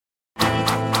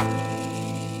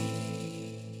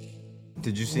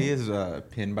Did you see his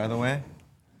pin, by the way?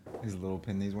 His little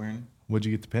pin that he's wearing? Where'd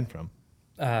you get the pin from?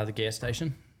 The gas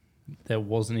station. That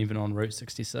wasn't even on Route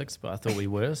 66, but I thought we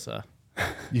were, so.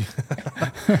 And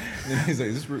he's like,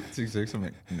 is this Route 66? I'm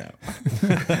like, no.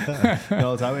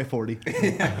 No, it's Highway 40.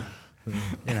 I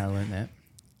learned that.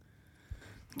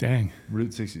 Dang.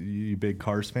 Route 60. You big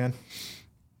Cars fan?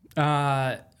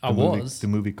 I was. The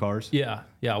movie Cars? Yeah,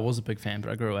 I was a big fan, but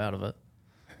I grew out of it.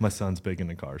 My son's big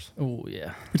into cars. Oh, yeah.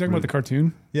 We're talking about the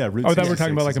cartoon? Yeah, Route 66. I thought we were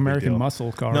talking about like is a big American deal.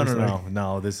 Muscle cars.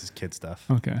 No. This is kid stuff.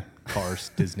 Okay. Cars,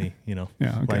 Disney, Yeah,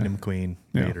 okay. Lightning McQueen,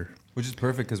 Yeah. Vader. Which is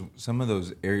perfect because some of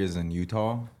those areas in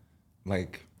Utah,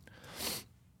 like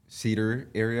Cedar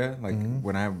area, like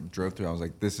when I drove through, I was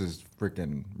like, this is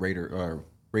freaking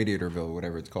Radiatorville,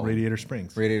 whatever it's called. Radiator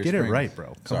Springs. Get Get it right,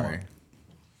 bro. Come Sorry. on.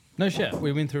 No shit.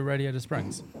 We went through Radiator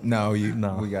Springs. No,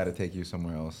 No. we got to take you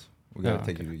somewhere else. We got to Oh,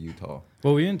 take you to Utah.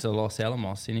 Well, we went to Los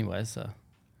Alamos anyway, so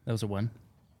that was a win.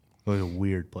 It was a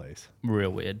weird place. Real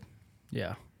weird.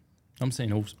 Yeah. I'm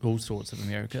seeing all sorts of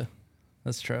America.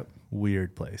 This trip.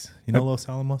 Weird place. You know Los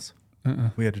Alamos?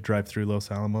 We had to drive through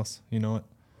Los Alamos. You know it?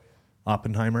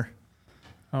 Oppenheimer.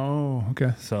 Oh,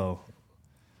 okay. So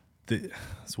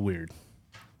it's weird.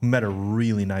 Met a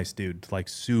really nice dude, like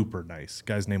super nice.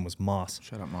 Guy's name was Moss.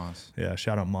 Shut up, Moss. Yeah,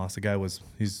 shout out Moss. The guy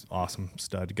he's awesome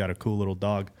stud. Got a cool little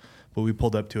dog. But we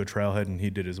pulled up to a trailhead and he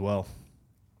did as well.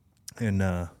 And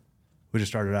we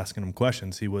just started asking him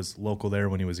questions. He was local there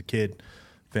when he was a kid.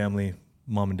 Family,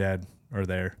 mom and dad are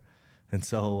there. And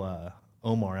so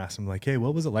Omar asked him, like, hey,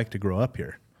 what was it like to grow up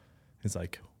here? He's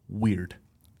like, weird.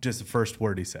 Just the first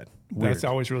word he said. Weird. That's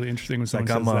always really interesting when It's someone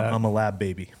like says that. I'm a lab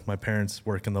baby. My parents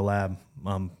work in the lab.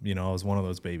 I was one of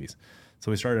those babies. So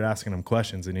we started asking him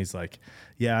questions, and he's like,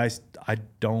 "Yeah, I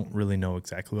don't really know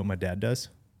exactly what my dad does,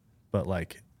 but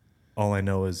like, all I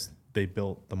know is they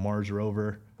built the Mars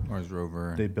rover.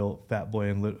 They built Fat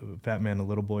Man and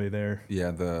Little Boy there.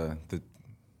 Yeah,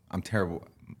 I'm terrible.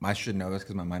 I should know this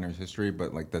because my minor is history,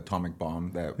 but like the atomic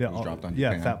bomb that was dropped on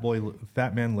Japan. Yeah,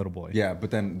 Fat Man, Little Boy. Yeah, but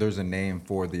then there's a name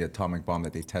for the atomic bomb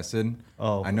that they tested.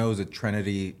 Oh. I know it was the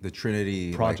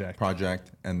Trinity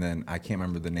project, and then I can't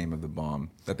remember the name of the bomb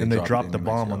that they dropped the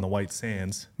bomb Mexico. on the White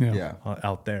Sands. Yeah.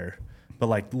 Out there, but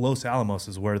like Los Alamos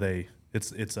is where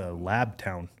it's a lab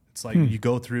town. It's like you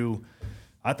go through.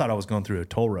 I thought I was going through a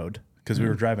toll road because we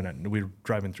were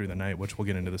driving through the night, which we'll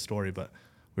get into the story, but.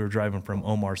 We were driving from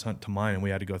Omar's hunt to mine, and we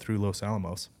had to go through Los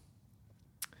Alamos.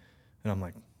 And I'm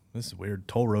like, this is weird.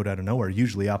 Toll road out of nowhere.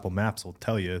 Usually Apple Maps will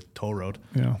tell you toll road.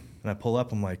 Yeah. And I pull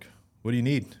up. I'm like, what do you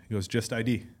need? He goes, just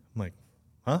ID. I'm like,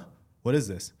 huh? What is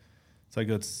this? So I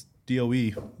go, it's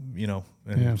DOE,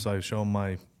 And so I show him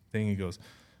my thing. He goes,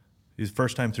 his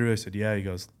first time through, I said, yeah. He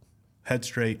goes, head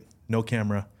straight, no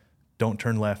camera. Don't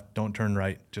turn left. Don't turn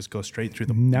right. Just go straight through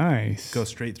Nice. Go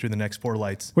straight through the next 4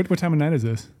 lights. What time of night is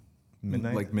this?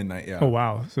 Midnight. Like midnight, yeah. Oh,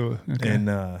 wow. So, okay.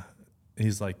 And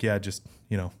he's like, yeah, just,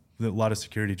 a lot of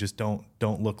security. Just don't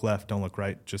look left, don't look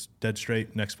right. Just dead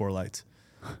straight, next 4 lights.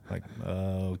 Like,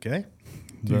 okay.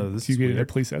 Do you get a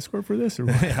police escort for this? Or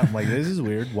what? Yeah, I'm like, this is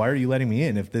weird. Why are you letting me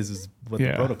in if this is what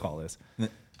the protocol is?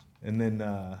 And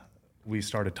then we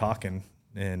started talking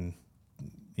and,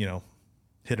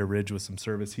 hit a ridge with some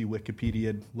service. He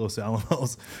Wikipedia'd Los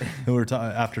Alamos. And we were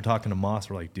after talking to Moss,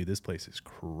 we're like, dude, this place is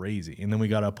crazy. And then we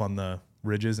got up on the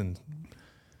ridges and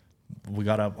we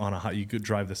got up on you could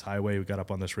drive this highway. We got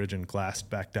up on this ridge and glassed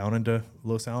back down into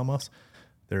Los Alamos.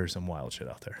 There's some wild shit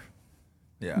out there.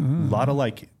 Yeah. A lot of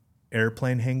like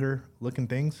airplane hangar looking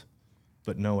things,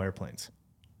 but no airplanes.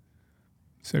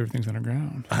 So everything's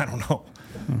underground. I don't know.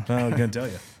 I'm going to tell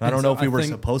you. I don't know if we were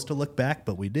supposed to look back,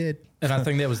 but we did. And I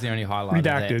think that was the only highlight.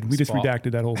 Redacted. We just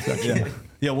redacted that whole section.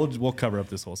 Yeah, we'll cover up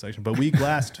this whole section. But we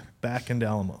glassed back into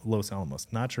Los Alamos.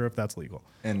 Not sure if that's legal.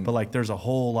 But like there's a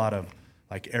whole lot of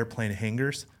like airplane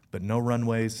hangars, but no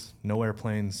runways, no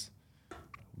airplanes.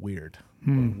 Weird.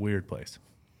 Weird place.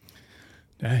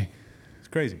 Dang. It's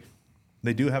crazy.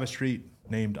 They do have a street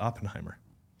named Oppenheimer.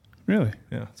 Really?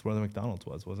 Yeah, it's where the McDonald's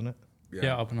was, wasn't it?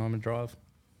 Yeah, Oppenheimer Drive.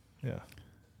 Yeah.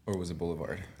 Or was it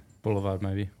Boulevard? Boulevard,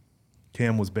 maybe.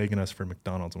 Cam was begging us for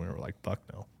McDonald's, and we were like, fuck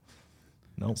no.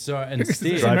 Nope. So It's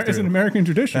instead, an American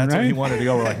tradition, That's right? what he wanted to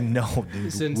go. We're like, no,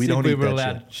 dude, we don't we eat were that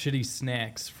allowed shit. shitty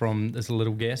snacks from this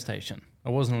little gas station. I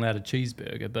wasn't allowed a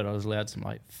cheeseburger, but I was allowed some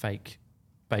like fake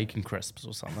bacon crisps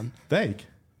or something. Fake.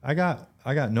 I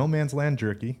got no man's land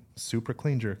jerky, super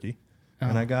clean jerky,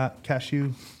 and I got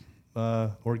cashew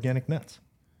organic nuts,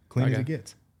 clean as it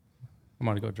gets. I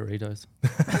might have got Doritos.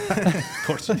 Of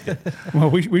course you did.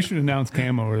 Well, we should announce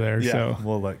Cam over there. Yeah, So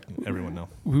we'll let everyone know.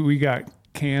 we got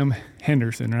Cam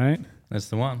Henderson, right? That's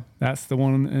the one. That's the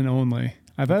one and only.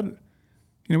 I've had,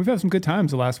 we've had some good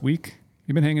times the last week.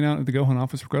 You've been hanging out at the Go Hunt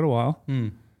office for quite a while.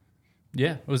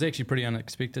 Yeah, it was actually pretty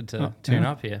unexpected to turn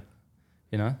up here.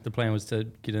 The plan was to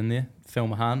get in there,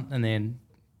 film a hunt, and then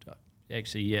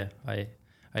actually,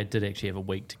 I did actually have a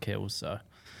week to kill, so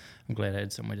I'm glad I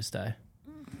had somewhere to stay.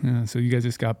 Yeah, so you guys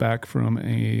just got back from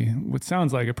what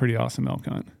sounds like a pretty awesome elk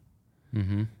hunt.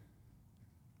 Mm-hmm.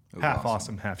 Half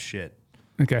awesome, half shit.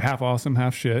 Okay, half awesome,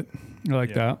 half shit. I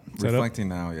like that. Reflecting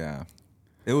now, yeah.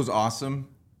 It was awesome,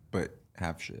 but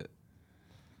half shit.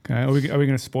 Okay, are we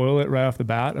going to spoil it right off the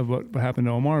bat of what happened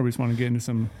to Omar? Or we just want to get into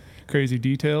some crazy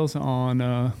details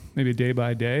on maybe day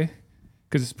by day?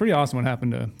 Because it's pretty awesome what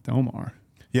happened to Omar.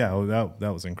 Yeah,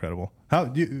 that was incredible.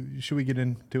 Should we get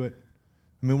into it?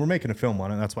 I mean, we're making a film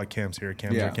on it. That's why Cam's here.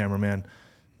 Cam's our cameraman.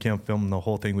 Cam filmed the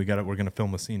whole thing. We're going to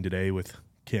film a scene today with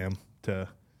Cam to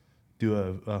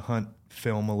do a hunt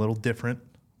film a little different.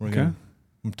 I'm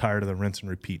tired of the rinse and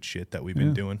repeat shit that we've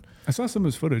been doing. I saw some of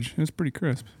his footage. It was pretty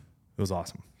crisp. It was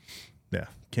awesome. Yeah,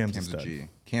 Cam's a G.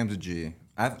 Cam's a G.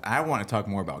 I want to talk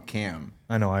more about Cam.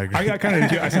 I know. I agree. I kind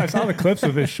of. I saw the clips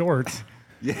of his shorts.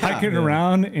 Hiking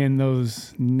around in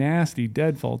those nasty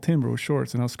deadfall timber with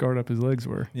shorts, and how scarred up his legs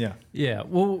were. Yeah. Yeah.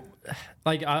 Well,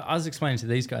 like I was explaining to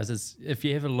these guys, is if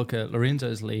you ever look at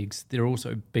Lorenzo's legs, they're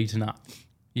also beaten up.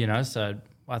 So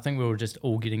I think we were just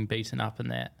all getting beaten up in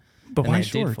that. But why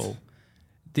shorts? Deadfall.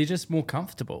 They're just more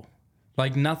comfortable.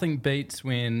 Like nothing beats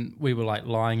when we were like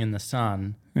lying in the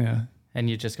sun. Yeah. And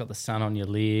you just got the sun on your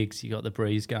legs, you got the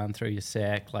breeze going through your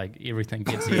sack, like everything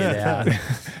gets aired out.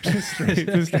 just straight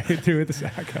through with the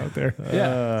sack out there.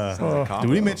 Yeah. Did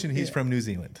we mention he's from New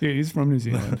Zealand? Yeah, he's from New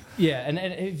Zealand. Yeah, and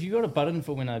have you got a button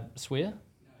for when I swear? No,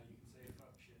 you can say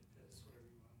fuck shit, piss, whatever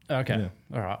you want. Okay.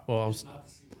 Yeah. All right. Well,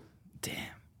 damn.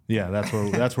 Yeah,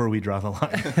 that's where we draw the line.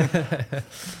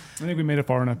 I think we made it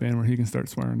far enough in where he can start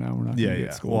swearing now. We're not going to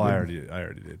get scolded. Well, I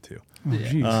already did too. Oh,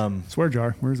 jeez. Swear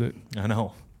jar. Where is it? I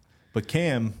know. But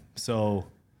Cam, so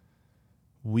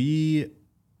we're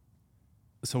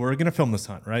gonna film this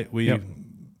hunt, right?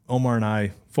 Omar and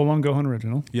I, full on Go Hunt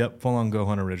original. Yep, full on Go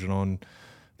Hunt original, and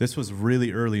this was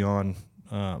really early on.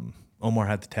 Omar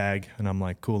had the tag, and I'm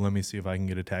like, cool. Let me see if I can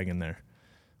get a tag in there.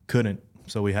 Couldn't,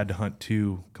 so we had to hunt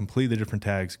two completely different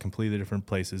tags, completely different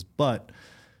places. But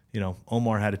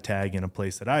Omar had a tag in a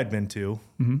place that I had been to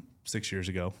 6 years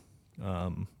ago.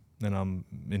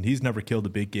 And he's never killed a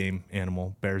big game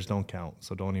animal. Bears don't count,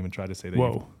 so don't even try to say that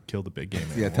you killed a big game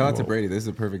animal. Yeah, tell it to Brady. This is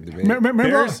a perfect debate. Remember,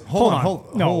 Bears, hold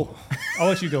on. No, I'll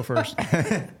let you go first.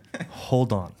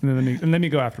 Hold on. And let me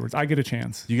go afterwards. I get a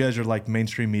chance. You guys are like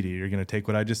mainstream media. You're going to take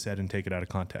what I just said and take it out of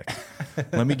context.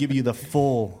 Let me give you the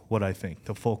full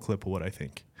clip of what I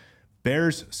think.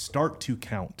 Bears start to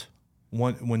count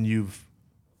when you've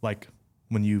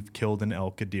killed an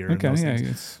elk, a deer, and those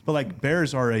things. But like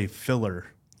bears are a filler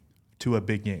to a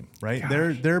big game, right?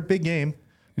 Gosh. They're a big game,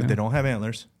 but they don't have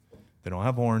antlers, they don't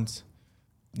have horns.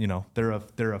 They're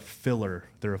a filler.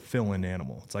 They're a fill-in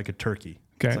animal. It's like a turkey.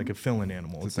 Okay. It's like a fill-in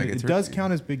animal. It does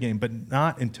count as big game, but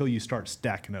not until you start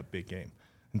stacking up big game.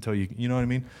 Until you know what I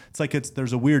mean? It's like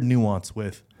there's a weird nuance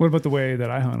with. What about the way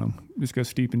that I hunt them? Just go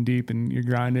steep and deep, and you're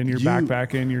grinding, you're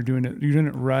backpacking, you're doing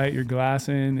it right, you're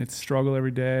glassing. It's struggle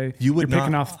every day. You're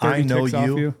picking off 30 ticks off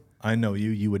you. I know you.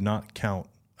 You would not count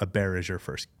a bear as your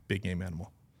first big game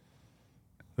animal.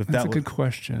 That's a good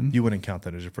question. You wouldn't count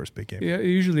that as your first big game. Yeah, it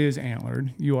usually is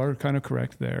antlered. You are kind of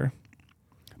correct there.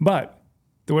 But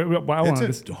the way I want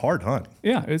it's a hard hunt.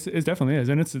 Yeah, it definitely is.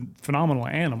 And it's a phenomenal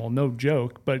animal, no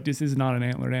joke, but this is not an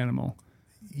antlered animal.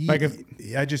 I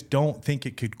just don't think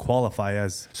it could qualify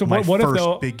as my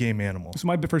first big game animal. So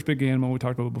my first big game animal we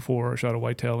talked about before, I shot a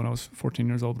whitetail when I was 14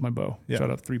 years old with my bow. Yeah. Shot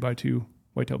a 3x2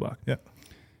 whitetail buck. Yeah.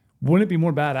 Wouldn't it be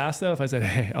more badass though if I said,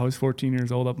 hey, I was 14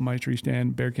 years old up in my tree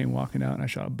stand, bear came walking out, and I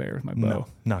shot a bear with my bow? No,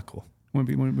 not cool. Wouldn't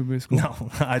it be cool?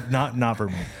 No, not for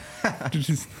me.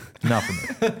 Not for me.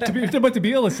 But to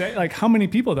be able to say, like, how many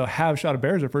people though have shot a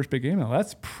bear as their first big game animal?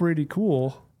 That's pretty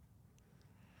cool.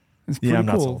 It's pretty I'm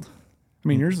cool. not sold. I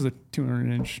mean, yours is a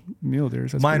 200-inch mule deer.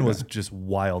 So mine was just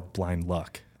wild blind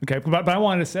luck. Okay, but I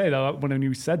wanted to say though, when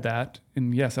you said that,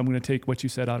 and yes, I'm going to take what you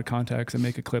said out of context and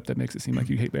make a clip that makes it seem like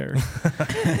you hate bears.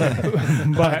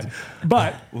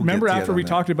 but remember after we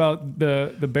talked about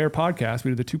the bear podcast, we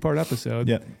did the 2-part episode.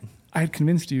 Yeah, I had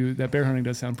convinced you that bear hunting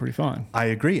does sound pretty fun. I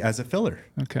agree as a filler.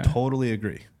 Okay, totally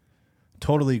agree.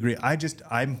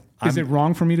 Is it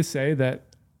wrong for me to say that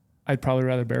I'd probably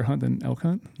rather bear hunt than elk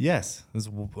hunt? Yes. It's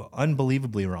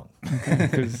unbelievably wrong.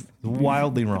 Okay,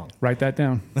 wildly wrong. Write that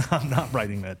down. I'm not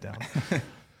writing that down.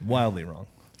 Wildly wrong.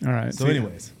 All right. So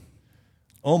anyways,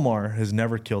 Omar has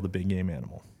never killed a big game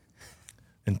animal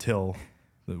until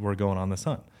we're going on this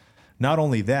hunt. not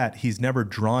only that, he's never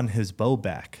drawn his bow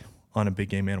back on a big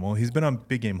game animal. He's been on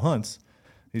big game hunts.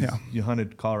 You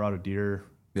hunted Colorado deer,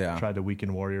 tried to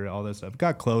weekend warrior, all that stuff.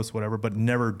 Got close, whatever, but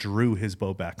never drew his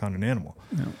bow back on an animal.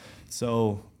 Yeah.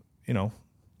 So,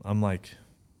 I'm like,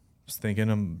 just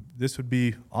thinking this would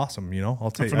be awesome.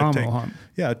 I'll take phenomenal hunt.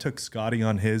 Yeah, I took Scotty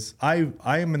on his. I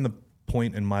am in the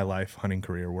point in my life hunting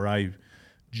career where I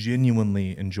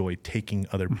genuinely enjoy taking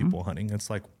other people hunting. It's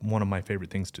like one of my favorite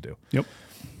things to do. Yep.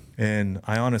 And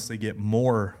I honestly get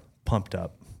more pumped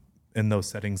up in those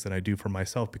settings than I do for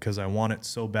myself because I want it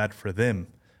so bad for them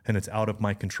and it's out of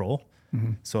my control.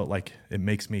 So it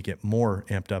makes me get more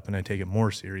amped up and I take it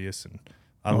more serious. And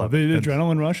I love the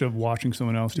adrenaline rush of watching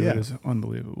someone else do it is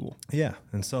unbelievable. Yeah.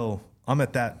 And so I'm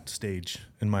at that stage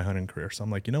in my hunting career. So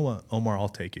I'm like, you know what, Omar, I'll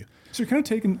take you. So you're kind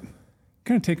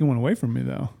of taking one away from me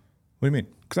though. What do you mean?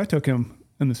 Because I took him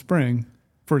in the spring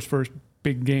for his first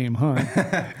big game hunt,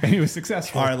 and he was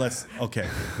successful. All right,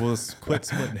 we'll quit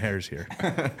splitting hairs here.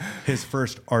 His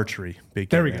first archery big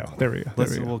game. There we go.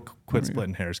 We'll quit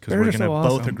splitting hairs because we're going to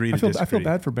both agree to disagree. I feel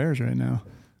bad for bears right now.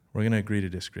 We're going to agree to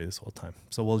disagree this whole time.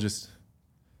 So we'll just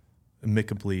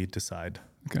amicably decide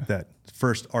that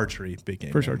first archery big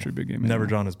game. Never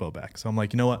drawn his bow back. So I'm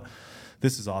like, you know what?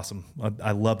 This is awesome.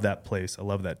 I love that place. I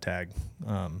love that tag.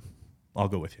 I'll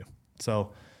go with you.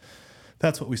 So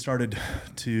that's what we started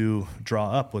to draw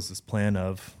up was this plan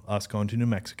of us going to New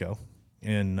Mexico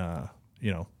and,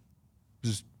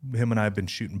 just him and I have been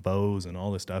shooting bows and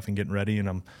all this stuff and getting ready. And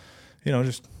I'm,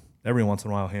 just every once in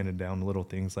a while handing down little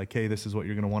things like, hey, this is what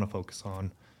you're going to want to focus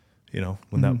on.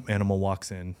 When that animal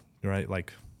walks in, right?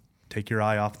 Like take your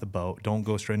eye off the bow. Don't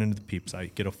go straight into the peep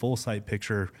sight. Get a full sight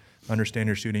picture, understand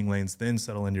your shooting lanes, then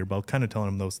settle into your bow, kind of telling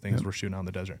them those things we're shooting out in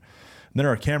the desert. And then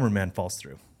our cameraman falls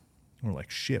through. We're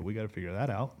like, shit, we got to figure that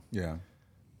out. Yeah.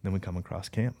 Then we come across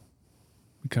Cam.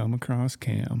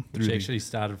 Which actually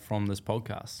started from this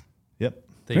podcast. Yep.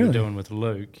 That you were doing with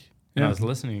Luke. And I was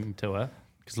listening to it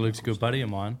because Luke's a good buddy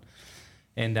of mine.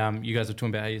 And you guys were talking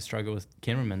about how you struggle with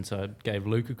cameramen. So I gave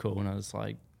Luke a call and I was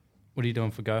like, what are you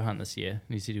doing for Go Hunt this year?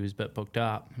 And he said he was a bit booked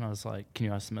up. And I was like, can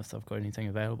you ask them if they've got anything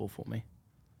available for me?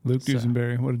 Luke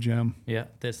Dusenberry, what a gem. Yeah,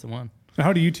 that's the one. So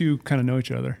how do you two kind of know each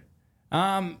other?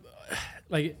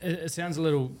 It sounds a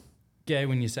little gay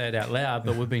when you say it out loud,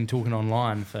 but we've been talking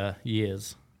online for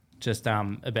years, just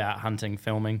about hunting,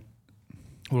 filming,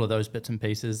 all of those bits and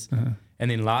pieces.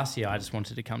 And then last year, I just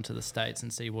wanted to come to the States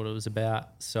and see what it was about.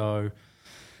 So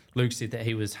Luke said that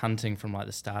he was hunting from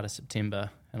the start of September,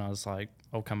 and I was like,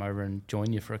 I'll come over and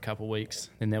join you for a couple of weeks.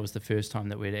 And that was the first time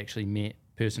that we'd actually met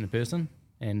person to person.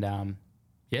 And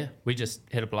we just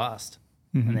had a blast,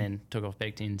 and then took off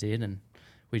back to NZ and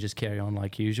we just carry on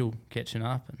like usual, catching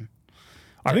up. And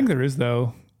I think there is,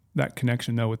 though, that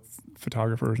connection, though, with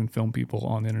photographers and film people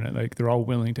on the internet. Like, they're all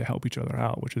willing to help each other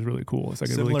out, which is really cool. It's like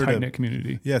a really tight-knit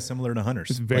community. Yeah, similar to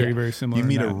hunters. It's very, very similar. You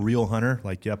meet a real hunter,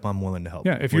 like, yep, I'm willing to help.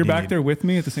 Yeah, if you're back there with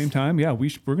me at the same time, we're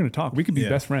going to talk. We could be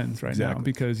best friends now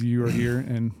because you are here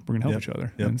and we're going to help each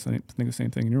other. Yep. And so I think the same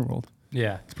thing in your world.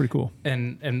 Yeah. It's pretty cool.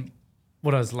 And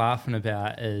what I was laughing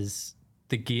about is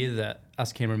the gear that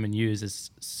us cameramen use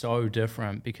is so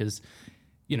different because,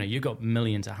 you've got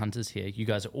millions of hunters here. You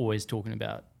guys are always talking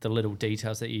about the little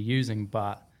details that you're using,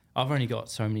 but I've only got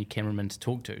so many cameramen to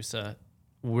talk to. So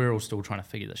we're all still trying to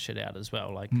figure this shit out as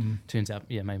well. Turns out,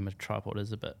 maybe my tripod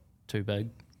is a bit too big.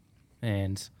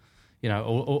 And,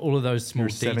 all of those small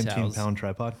details. 17-pound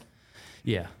tripod?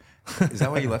 Yeah. Is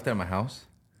that why you left it at my house?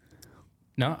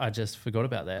 No, I just forgot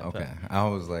about that. Okay. I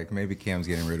was like, maybe Cam's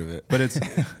getting rid of it. But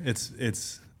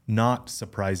it's not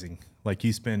surprising. Like,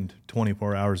 you spend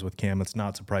 24 hours with Cam, it's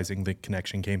not surprising the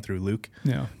connection came through Luke.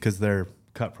 Yeah. Because they're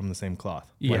cut from the same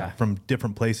cloth. Yeah. From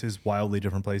different places, wildly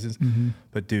different places.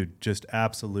 But, dude, just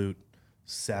absolute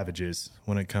savages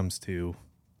when it comes to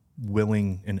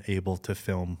willing and able to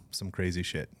film some crazy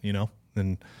shit,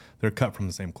 And they're cut from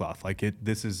the same cloth. Like, it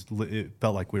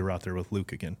felt like we were out there with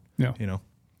Luke again. Yeah.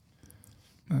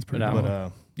 That's pretty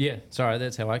cool. Sorry,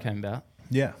 that's how I came about.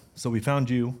 Yeah. So we found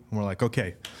you, and we're like,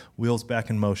 okay, wheels back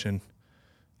in motion.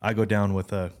 I go down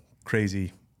with a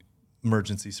crazy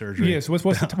emergency surgery. Yeah. So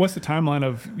what's the timeline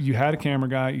of you had a camera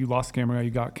guy, you lost the camera guy,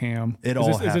 you got Cam?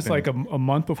 Is this like a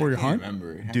month before your hunt?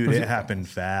 Remember. Dude, it happened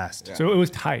fast. Yeah. So it was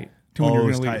tight. It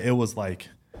was tight. It was like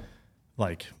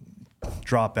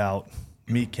drop out,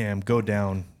 meet Cam, go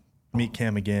down, meet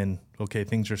Cam again. Okay,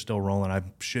 things are still rolling. I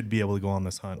should be able to go on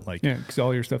this hunt. Because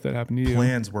all your stuff that happened to you.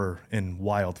 Plans were in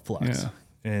wild flux. Yeah.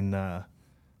 And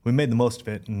we made the most of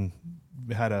it and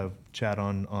had a chat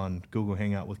on Google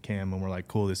Hangout with Cam, and we're like,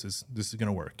 cool, this is going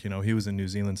to work. He was in New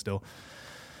Zealand still.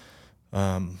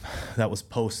 That was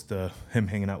post him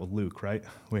hanging out with Luke, right?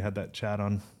 We had that chat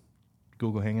on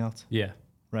Google Hangouts. Yeah.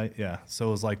 Right? Yeah. So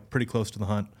it was like pretty close to the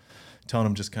hunt, telling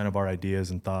him just kind of our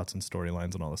ideas and thoughts and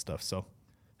storylines and all this stuff. So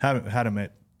hadn't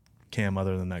met Cam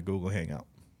other than that Google Hangout.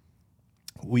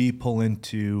 We pull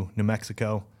into New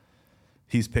Mexico.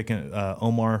 He's picking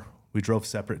Omar. We drove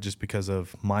separate just because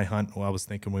of my hunt. Well, I was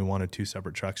thinking we wanted 2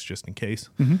 separate trucks just in case.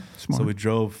 Mm-hmm. Smart. So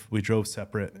we drove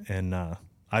separate, and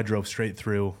I drove straight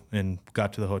through and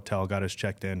got to the hotel, got us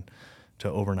checked in to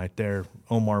overnight there.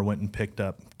 Omar went and picked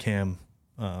up Cam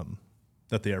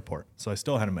at the airport. So I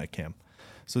still hadn't met Cam.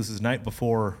 So this is night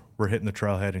before we're hitting the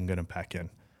trailhead and going to pack in.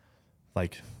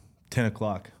 Like 10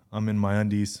 o'clock, I'm in my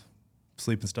undies,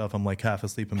 sleeping stuff. I'm like half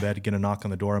asleep in bed. I get a knock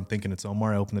on the door. I'm thinking it's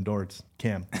Omar. I open the door. It's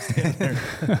Cam.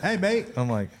 Hey, mate. I'm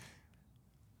like,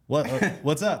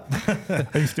 what's up?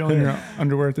 Are you still in your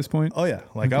underwear at this point? Oh yeah.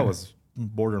 Like I was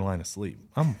borderline asleep.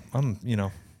 I'm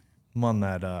on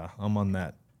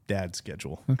that dad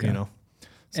schedule,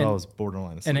 So I was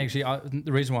borderline asleep. And actually,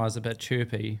 the reason why I was a bit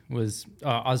chirpy was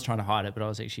I was trying to hide it, but I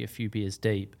was actually a few beers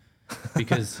deep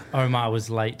because Omar was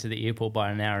late to the airport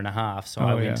by an hour and a half. So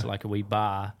I went to like a wee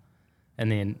bar and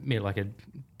then met like a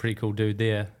pretty cool dude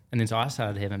there. And then so I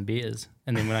started having beers.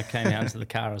 And then when I came out into the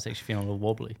car, I was actually feeling a little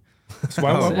wobbly. So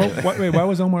why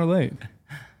was Omar late?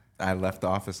 I left the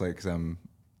office late because I'm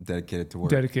dedicated to work.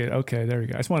 Dedicated. Okay, there you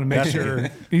go. I just want to make sure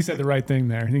he said the right thing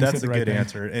there. That's a good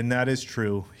answer. And that is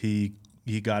true. He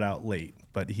got out late,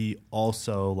 but he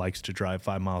also likes to drive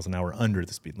 5 miles an hour under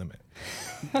the speed limit.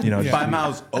 5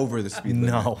 miles over the speed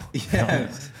limit. No.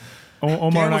 Yes.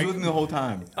 Omar Cam was with me the whole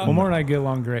time. Omar and I get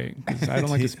along great because I don't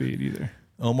like the speed either.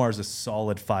 Omar's a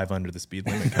solid 5 under the speed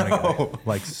limit kind of guy.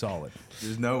 Like solid.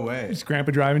 There's no way. Just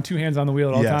grandpa driving, 2 hands on the wheel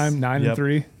at all time, 9 and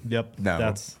 3. Yep. No.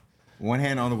 That's one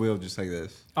hand on the wheel just like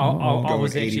this. I was Going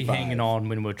actually 85. hanging on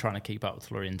when we were trying to keep up with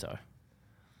Lorenzo.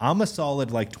 I'm a solid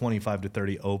like 25 to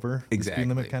 30 over the speed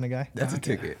limit kind of guy. That's a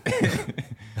ticket.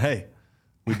 Hey,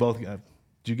 we both got.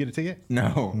 Did you get a ticket?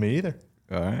 No. Me either.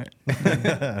 All right.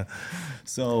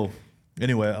 So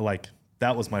anyway, like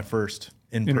that was my first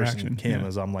in-person Interaction, Cam yeah.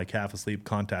 as I'm like half asleep,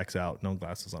 contacts out, no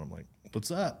glasses on. I'm like,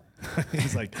 what's up?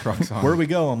 He's like, Crocs on. where we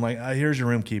go? I'm like, here's your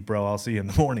room key, bro. I'll see you in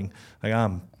the morning. Like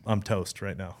I'm toast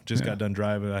right now. Just got done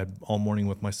driving. I had all morning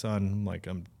with my son. I'm like,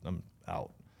 I'm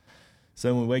out.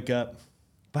 So when we wake up,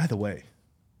 by the way,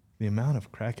 the amount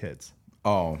of crackheads.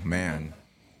 Oh man.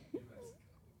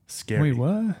 Scary. Wait,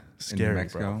 what? Scary, In New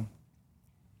Mexico. bro.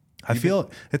 I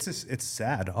feel it's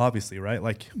sad, obviously, right?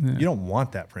 Like you don't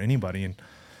want that for anybody, and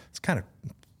it's kind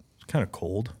of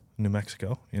cold in New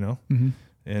Mexico, Mm-hmm.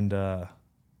 And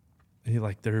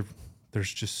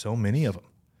there's just so many of them.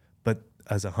 But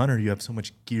as a hunter, you have so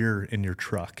much gear in your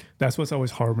truck. That's what's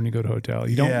always hard when you go to a hotel.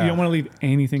 You don't want to leave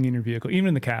anything in your vehicle, even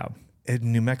in the cab. And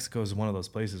New Mexico is one of those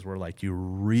places where like you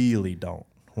really don't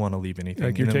want to leave anything.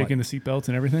 Like you're taking the seatbelts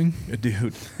and everything.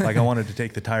 Dude, like I wanted to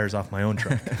take the tires off my own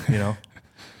truck,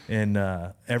 And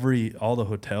all the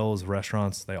hotels,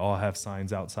 restaurants, they all have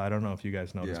signs outside. I don't know if you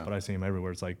guys noticed, but I see them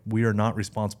everywhere. It's like, we are not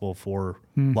responsible for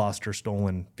lost or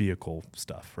stolen vehicle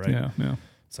stuff, right? Yeah.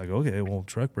 It's like, okay, well,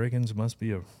 truck break-ins must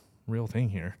be a real thing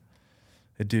here.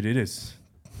 Dude, it's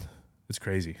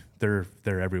crazy. They're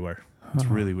everywhere. It's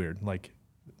really weird. Like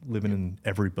living in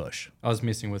every bush. I was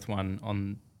messing with one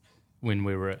on when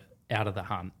we were out of the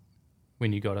hunt.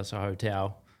 When you got us a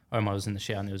hotel, Omar was in the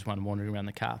shower and there was one wandering around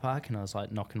the car park, and I was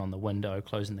like knocking on the window,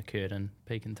 closing the curtain,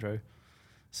 peeking through.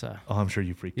 So I'm sure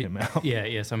you freaked him out.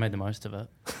 Yeah, so I made the most of it.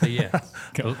 But yeah,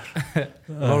 a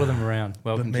lot of them around.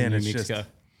 Welcome to New Mexico.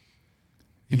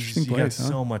 Interesting you place, got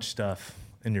so much stuff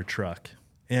in your truck,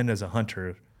 and as a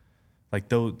hunter, like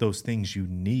those things you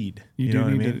need. You know do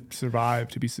what need I mean? to survive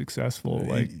to be successful.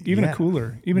 Like even a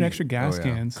cooler, even extra gas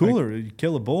cans. Cooler, you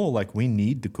kill a bull. Like we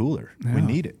need the cooler. Yeah. We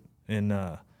need it, and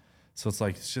so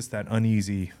it's just that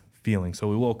uneasy feeling. So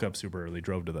we woke up super early,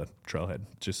 drove to the trailhead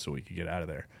just so we could get out of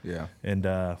there. Yeah. And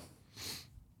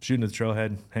shooting at the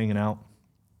trailhead, hanging out,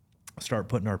 start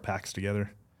putting our packs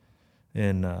together.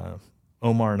 And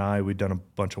Omar and we'd done a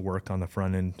bunch of work on the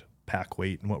front end pack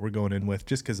weight and what we're going in with,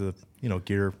 just because of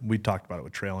gear. We talked about it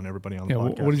with Trail and everybody on the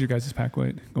podcast. What is your guys' pack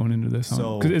weight going into this hunt?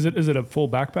 So 'cause is it a full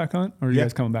backpack hunt, or are you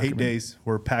guys coming back? 8 days.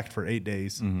 We're packed for 8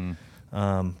 days.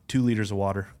 Mm-hmm. 2 liters of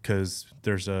water because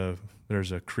there's a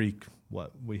creek.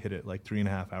 We hit it like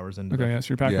 3.5 hours into. Okay, so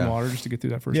you're packing water just to get through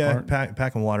that first part.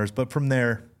 Packing waters, but from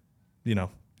there,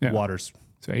 waters.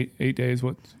 So 8 days.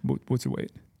 What's the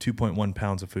weight? 2.1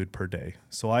 pounds of food per day.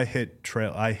 So I hit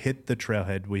the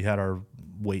trailhead. We had our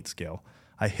weight scale.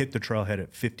 I hit the trailhead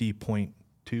at 50.2.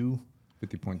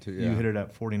 50.2. Yeah. You hit it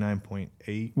at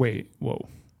 49.8. Wait, whoa.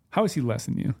 How is he less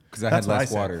than you? Because I had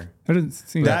less water. That doesn't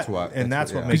seem That's what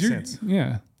makes sense.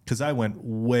 Yeah. Because I went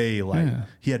way light. Yeah.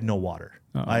 He had no water.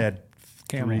 I had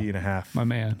Camel. 3.5. My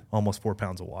man. Almost 4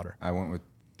 pounds of water. I went with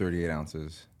 38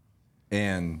 ounces.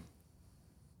 And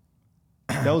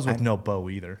that was with no bow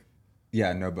either.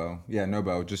 Yeah, no bow. Yeah, no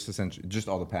bow. Just essentially, just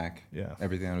all the pack. Yeah.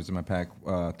 Everything that was in my pack,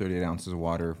 38 ounces of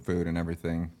water, food, and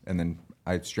everything. And then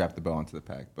I strapped the bow onto the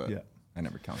pack, but I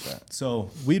never count that.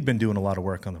 So we'd been doing a lot of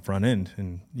work on the front end,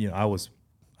 and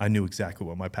I knew exactly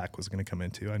what my pack was going to come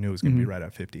into. I knew it was going to be right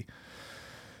at 50.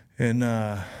 And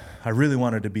I really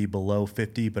wanted to be below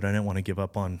 50, but I didn't want to give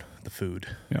up on the food.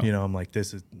 Yeah. I'm like,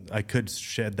 I could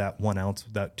shed that 1 ounce,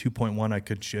 that 2.1, I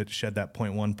could shed that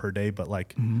 0.1 per day, but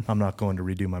like, I'm not going to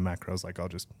redo my macros. Like,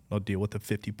 I'll deal with the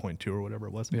 50.2 or whatever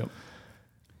it was. Yep.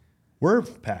 We're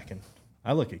packing.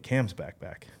 I look at Cam's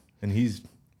backpack, and he's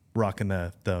rocking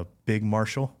the big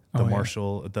Marshall,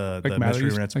 the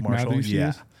mystery rents Marshall.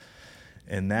 Yeah.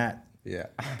 And that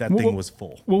thing was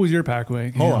full. What was your pack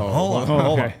weight?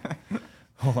 Hold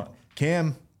on.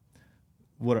 Cam,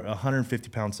 what, 150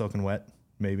 pounds soaking wet,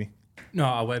 maybe? No,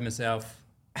 I weighed myself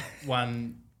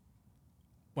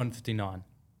 159.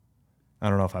 I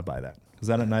don't know if I buy that. Is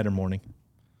that at night or morning?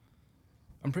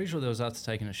 I'm pretty sure that was after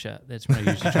taking a shit. That's when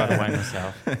I usually try to weigh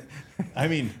myself. I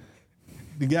mean,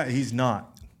 the guy, he's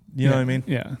not. You know what I mean?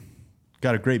 Yeah.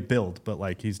 Got a great build, but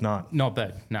like he's not. Not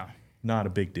big, no. Not a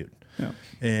big dude. Yeah.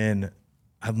 And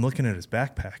I'm looking at his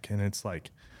backpack, and it's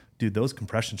like, dude, those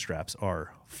compression straps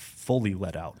are fully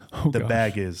let out. The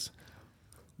bag is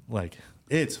like,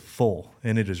 it's full,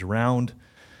 and it is round.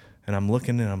 And I'm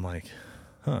looking, and I'm like,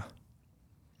 huh.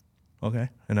 Okay.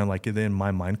 And I'm like, in my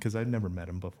mind, because I'd never met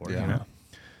him before. Yeah. You know?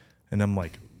 And I'm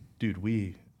like,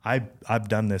 dude, I've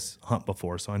done this hunt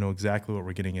before, so I know exactly what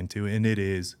we're getting into, and it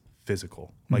is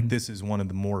physical. Like, this is one of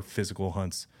the more physical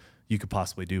hunts you could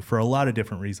possibly do for a lot of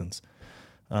different reasons.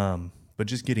 But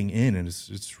just getting in, and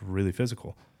it's really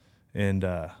physical. And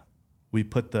we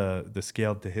put the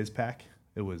scale to his pack.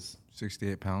 It was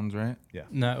 68 pounds, right? Yeah.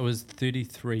 No, it was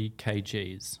 33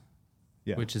 kgs.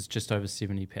 Yeah. Which is just over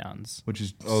 70 pounds. Which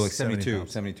is like 72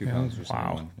 pounds or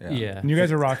wow. something. Yeah. And you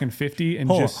guys are rocking 50 and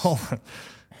hold on.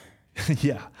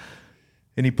 Yeah.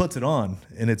 And he puts it on,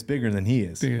 and it's bigger than he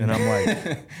is. Dude. And I'm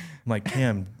like,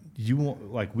 Cam, you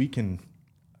won't, like, we can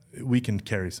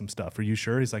carry some stuff. Are you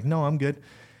sure? He's like, no, I'm good.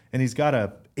 And he's got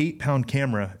a 8-pound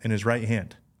camera in his right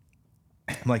hand.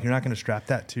 I'm like, you're not going to strap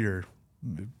that to your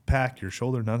pack, your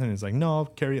shoulder, nothing. He's like, no, I'll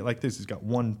carry it like this. He's got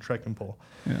one trekking pole.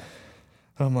 Yeah.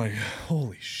 I'm like,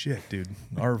 holy shit, dude.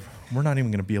 We're not even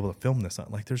going to be able to film this.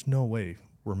 Like, there's no way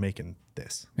we're making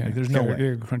this. Yeah. Like, there's no way.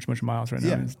 You're crunch a bunch of miles right now.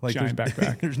 Yeah. Like, giant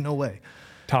backpack. There's no way.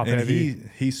 Top and heavy.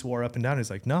 He swore up and down.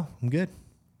 He's like, no, I'm good.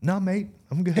 No, mate,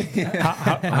 I'm good.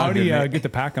 How do you get the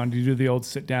pack on? Do you do the old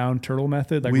sit down turtle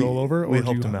method, like roll over? We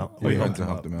helped him out. We helped him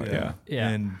out. Yeah.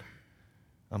 And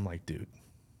I'm like, dude,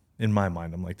 in my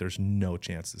mind, I'm like, there's no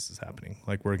chance this is happening.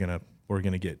 Like, we're gonna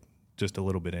get just a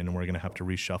little bit in, and we're gonna have to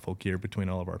reshuffle gear between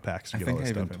all of our packs to get all this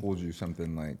stuff in. I think I even told you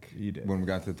something like you did. When we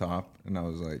got to the top, and I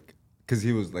was like, because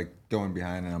he was like going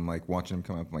behind, and I'm like watching him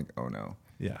come up. I'm like, oh no,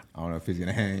 yeah, I don't know if he's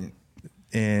gonna hang.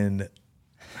 And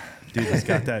dude, he's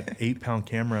got that 8-pound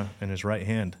camera in his right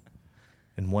hand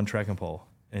and one trekking pole,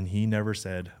 and he never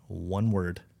said one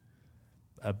word.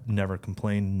 Never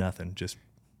complained, nothing. Just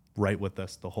right with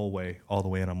us the whole way, all the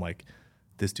way. And I'm like,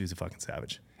 this dude's a fucking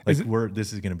savage. Like,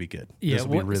 this is gonna be good. Yeah, this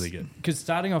will be really good. Because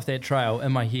starting off that trail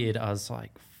in my head, I was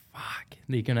like, fuck,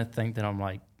 they're gonna think that I'm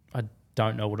like, I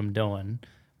don't know what I'm doing.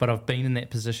 But I've been in that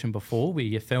position before where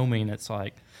you're filming, it's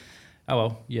like, oh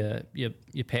well,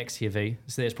 your pack's heavy,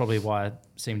 so that's probably why I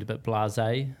seemed a bit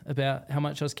blasé about how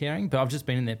much I was carrying. But I've just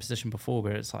been in that position before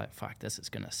where it's like, fuck, this is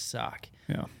gonna suck.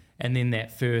 Yeah. And then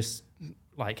that first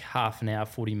like half an hour,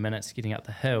 40 minutes getting up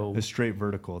the hill, it's straight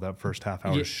vertical. That first half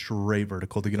hour is straight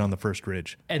vertical to get on the first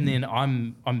ridge. And then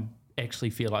I'm actually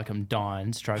feel like I'm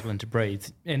dying, struggling to breathe.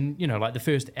 And you know, like the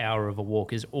first hour of a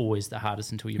walk is always the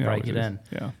hardest until you break it in.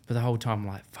 Yeah. But the whole time I'm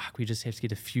like, fuck, we just have to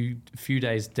get a few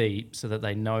days deep so that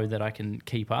they know that I can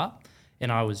keep up.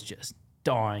 And I was just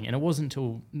dying. And it wasn't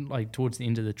until like towards the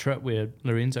end of the trip where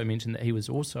Lorenzo mentioned that he was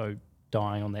also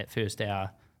dying on that first hour,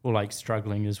 or like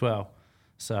struggling as well.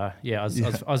 So yeah,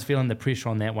 I was feeling the pressure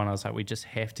on that one. I was like, we just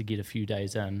have to get a few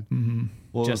days in,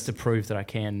 just to prove that I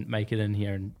can make it in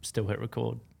here and still hit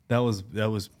record. That was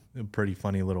a pretty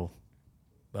funny little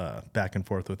back and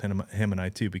forth with him and I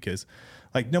too, because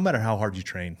like no matter how hard you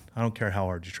train, I don't care how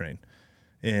hard you train,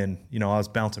 and you know I was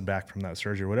bouncing back from that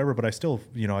surgery or whatever, but I still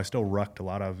rucked a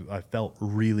lot. I felt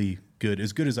really good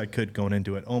as I could going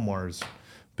into it. Omar's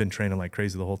been training like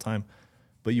crazy the whole time,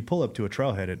 But you pull up to a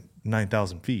trailhead at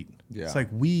 9,000 feet. Yeah. It's like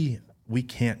we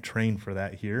can't train for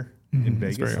that here in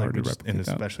Vegas, very hard to and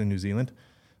especially New Zealand.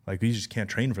 Like we just can't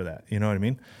train for that. You know what I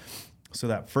mean? So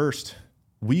that first,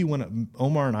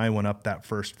 Omar and I went up that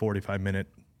first 45-minute.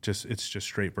 It's just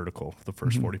straight vertical the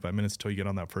first 45 minutes until you get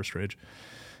on that first ridge.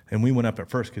 And we went up at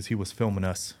first because he was filming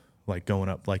us like going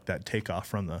up like that takeoff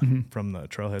from the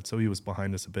trailhead. So he was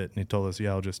behind us a bit and he told us,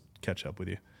 yeah, I'll just catch up with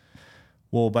you.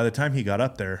 Well, by the time he got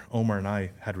up there, Omar and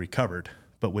I had recovered.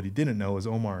 But what he didn't know is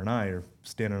Omar and I are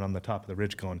standing on the top of the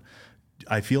ridge going,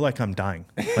 I feel like I'm dying.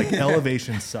 Like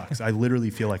elevation sucks. I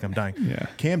literally feel like I'm dying. Yeah.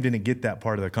 Cam didn't get that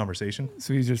part of the conversation.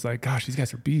 So he's just like, gosh, these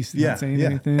guys are beasts. They're not saying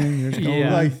anything. They're just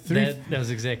going like that was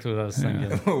exactly what I was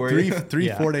thinking.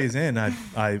 4 days in,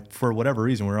 I for whatever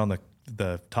reason, we were on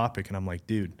the topic and I'm like,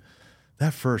 dude,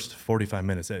 that first 45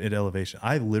 minutes at elevation,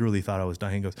 I literally thought I was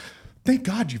dying. He goes, thank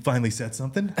God you finally said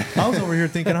something. I was over here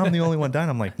thinking I'm the only one dying.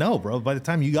 I'm like, no, bro. By the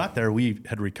time you got there, we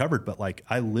had recovered. But like,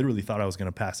 I literally thought I was going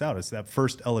to pass out. It's that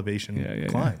first elevation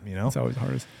climb, you know? It's always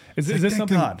hardest. Is this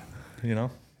something, God, you know?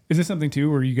 Is this something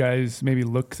too where you guys maybe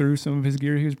look through some of his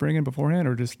gear he was bringing beforehand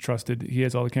or just trusted he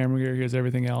has all the camera gear, he has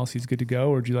everything else, he's good to go?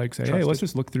 Or do you like say, hey, let's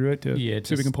just look through it to see if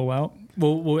we can pull out?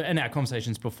 Well, in our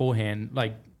conversations beforehand,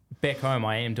 like back home,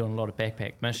 I am doing a lot of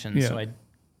backpack missions. So I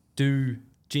do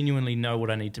genuinely know what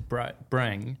I need to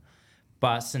bring,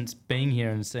 but since being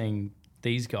here and seeing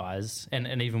these guys,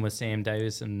 and even with Sam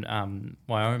Davis and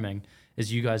Wyoming,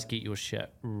 is you guys get your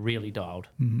shit really dialed.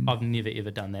 I've never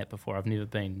ever done that before. I've never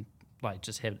been like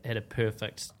just had a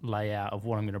perfect layout of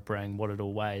what I'm going to bring, what it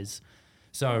all weighs.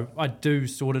 So I do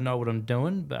sort of know what I'm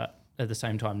doing, but at the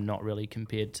same time, not really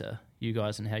compared to you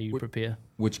guys and how you prepare.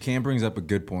 Which Cam brings up a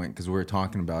good point because we were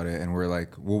talking about it and we're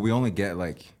like, well, we only get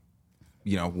like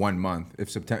 1 month.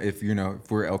 If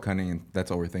we're elk hunting and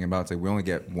that's all we're thinking about, it's like we only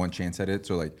get one chance at it.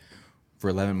 So like for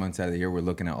 11 months out of the year, we're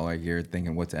looking at all our gear,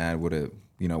 thinking what to add, what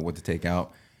to take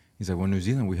out. He's like, well, New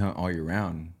Zealand, we hunt all year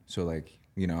round. So like,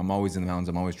 I'm always in the mountains,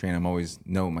 I'm always training, I'm always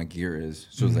know what my gear is.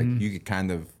 So it's like you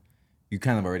kind of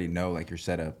already know like your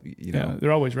setup, Yeah,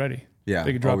 they're always ready. Yeah.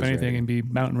 They could drop anything and be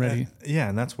mountain ready. Yeah,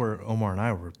 and that's where Omar and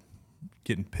I were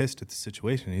getting pissed at the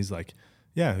situation. He's like,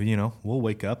 yeah, we'll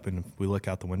wake up and if we look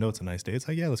out the window, it's a nice day. It's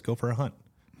like, yeah, let's go for a hunt.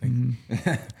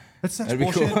 Like, that's such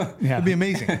bullshit. Cool. Yeah. It'd be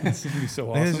amazing. This would be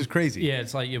so awesome. This is crazy. Yeah,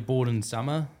 it's like you're bored in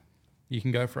summer, you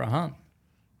can go for a hunt.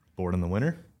 Bored in the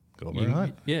winter, go for a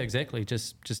hunt. Yeah, exactly.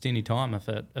 Just any time if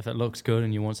it looks good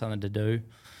and you want something to do,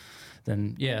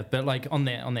 then yeah. But like on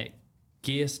that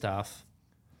gear stuff,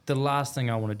 the last thing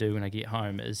I want to do when I get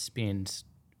home is spend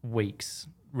weeks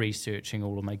researching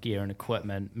all of my gear and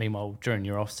equipment. Meanwhile, during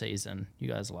your off season, you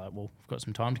guys are like, well, I've got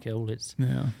some time to kill.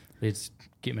 Let's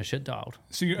get my shit dialed.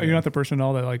 So you're not the person at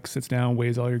all that like sits down,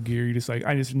 weighs all your gear. You just like,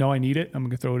 I just know I need it. I'm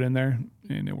gonna throw it in there,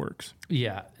 and it works.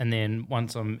 Yeah, and then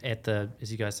once I'm at the,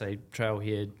 as you guys say,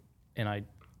 trailhead, and I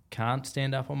can't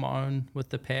stand up on my own with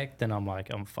the pack, then I'm like,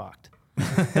 I'm fucked.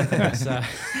 so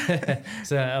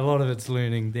a lot of it's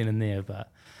learning then and there,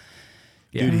 but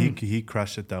yeah. Dude, he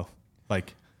crushed it though.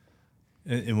 Like,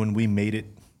 and when we made it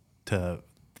to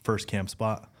first camp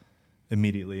spot,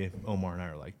 immediately Omar and I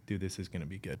are like, dude, this is gonna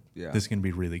be good. Yeah, this is gonna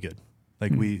be really good.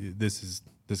 Like this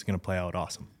is gonna play out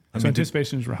awesome. So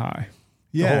anticipations were high.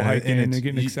 Yeah, the whole hiking and they're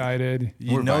getting excited.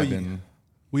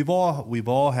 We've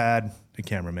all had a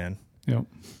cameraman. Yep.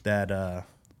 That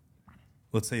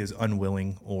let's say is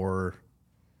unwilling or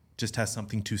just has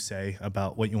something to say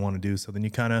about what you want to do. So then you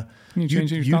kind of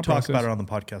you talk about it on the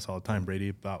podcast all the time, Brady,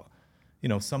 about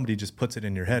somebody just puts it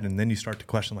in your head and then you start to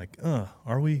question like,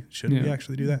 should we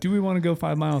actually do that? Do we want to go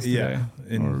 5 miles today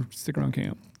or stick around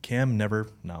camp? Cam never,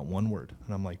 not one word.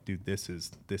 And I'm like, dude, this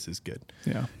is good.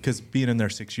 Yeah. Because being in there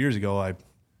 6 years ago,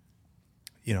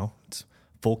 it's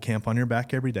full camp on your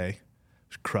back every day,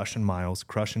 crushing miles,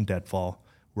 crushing deadfall.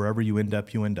 Wherever you end up.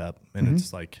 And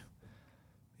it's like,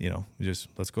 just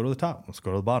let's go to the top. Let's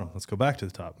go to the bottom. Let's go back to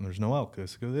the top. And there's no elk.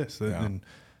 Let's go this. Yeah. And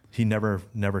he never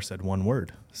said one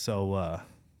word. So,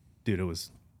 dude, it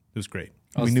was great.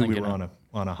 We knew we were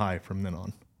on a high from then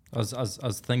on. I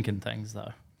was thinking things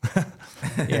though.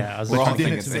 Yeah, I was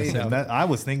I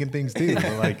was thinking things too.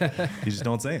 But like, you just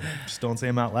don't say them. Just don't say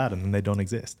them out loud, and then they don't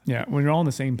exist. Yeah, when you're all on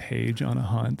the same page on a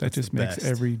hunt, that just makes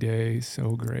every day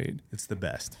so great. It's the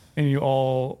best. And you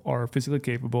all are physically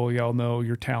capable. You all know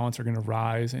your talents are going to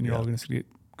rise, and you're all going to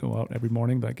go out every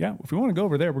morning. Like, yeah, if we want to go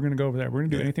over there, we're going to go over there. We're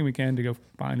going to do anything we can to go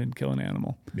find and kill an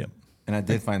animal. Yep. And I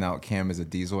did find out Cam is a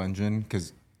diesel engine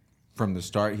because from the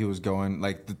start he was going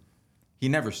like he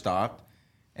never stopped.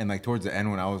 And like towards the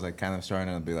end, when I was like kind of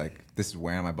starting to be like, this is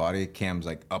wearing my body, Cam's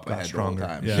like up ahead stronger. the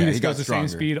whole time. He just goes the same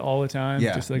speed all the time.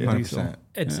 Yeah, just like 100%.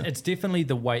 It's definitely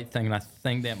the weight thing, and I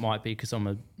think that might be because I'm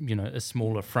a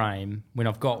smaller frame. When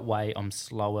I've got weight, I'm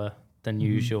slower than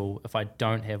usual. If I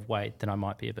don't have weight, then I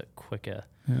might be a bit quicker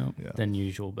than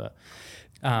usual. But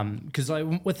because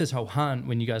like with this whole hunt,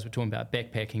 when you guys were talking about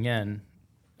backpacking in,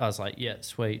 I was like, yeah,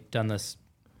 sweet, done this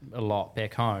a lot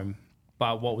back home.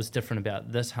 But what was different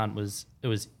about this hunt was it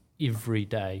was every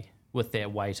day with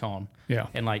that weight on. Yeah.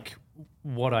 And like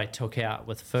what I took out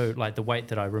with food, like the weight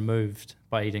that I removed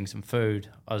by eating some food,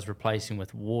 I was replacing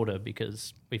with water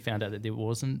because we found out that there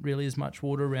wasn't really as much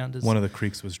water around as... One of the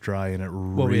creeks was dry and it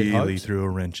really threw a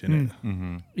wrench in it.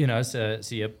 Mm-hmm. You know, so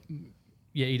you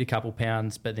eat a couple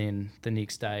pounds, but then the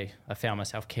next day I found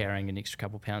myself carrying an extra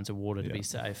couple pounds of water to be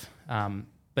safe.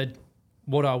 But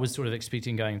what I was sort of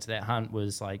expecting going into that hunt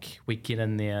was like we get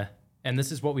in there, and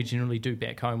this is what we generally do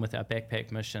back home with our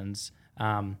backpack missions.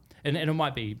 And it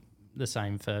might be the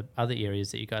same for other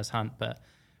areas that you guys hunt, but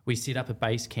we set up a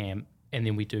base camp and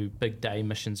then we do big day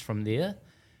missions from there.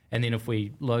 And then if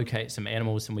we locate some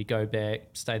animals and we go back,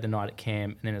 stay the night at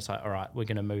camp, and then it's like, all right, we're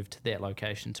going to move to that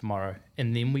location tomorrow.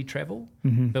 And then we travel,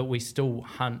 but we still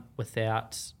hunt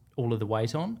without all of the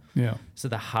weight on. Yeah. So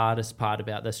the hardest part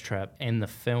about this trip and the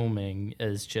filming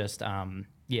is just,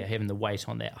 having the weight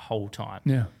on that whole time.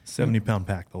 Yeah. 70-pound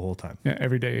pack the whole time. Yeah,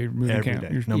 every day moving Every camp.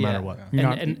 day, no matter what.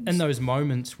 And in those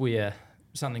moments where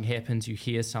something happens, you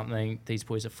hear something, these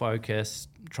boys are focused,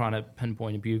 trying to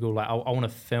pinpoint a bugle. Like I want to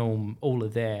film all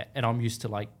of that, and I'm used to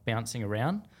like bouncing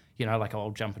around. You know, like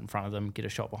I'll jump in front of them, get a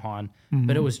shot behind.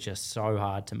 But it was just so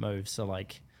hard to move. So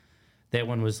like that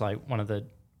one was like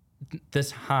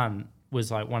this hunt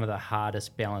was like one of the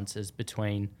hardest balances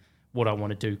between what I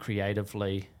want to do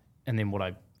creatively and then what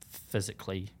I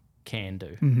physically can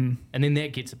do. And then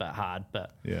that gets a bit hard,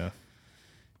 but Yeah.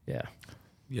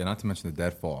 Yeah, not to mention the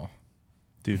deadfall.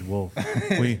 Dude,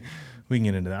 we can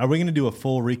get into that. Are we going to do a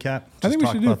full recap? I think we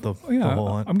talk should about do the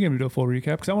whole hunt. I'm going to do a full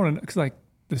recap because like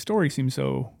the story seems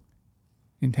so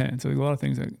intense. There's a lot of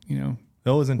things that, It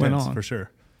was intense on. for sure.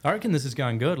 I reckon this is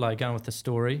going good, like going with the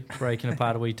story, breaking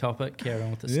apart a wee topic, carrying on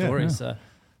with the story. Yeah.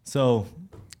 So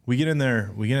we get in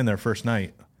there first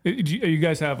night. You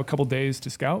guys have a couple days to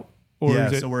scout? Or Yeah,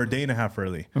 is it, so we're a day and a half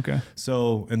early. okay.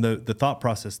 So, and the thought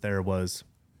process there was,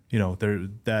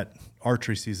 that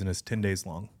archery season is 10 days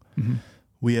long.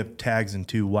 We have tags in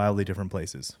 2 wildly different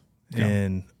places. Yeah.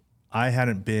 And I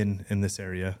hadn't been in this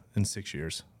area in 6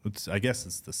 years. I guess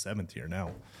it's the 7th year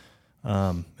now.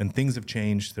 And things have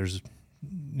changed. There's,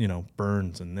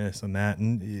 burns and this and that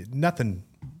and nothing.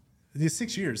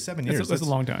 6 years, 7 years. That's a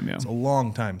long time, yeah. It's a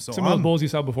long time. So Some of the bulls you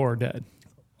saw before are dead.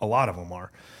 a lot of them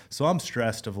are. So I'm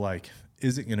stressed of like,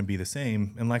 is it going to be the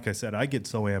same? And like I said, I get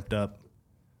so amped up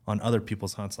on other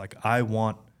people's hunts. Like I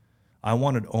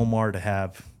wanted Omar to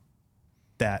have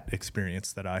that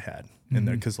experience that I had in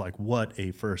there. Cause like what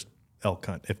a first elk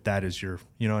hunt, if that is your,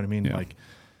 you know what I mean? Yeah. Like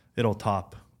it'll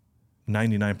top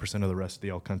 99% of the rest of the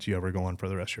elk hunts you ever go on for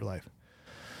the rest of your life.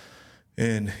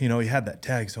 And, he had that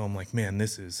tag. So I'm like, man,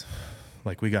 this is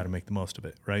like, we got to make the most of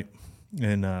it. Right.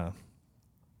 And,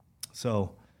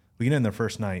 so we get in there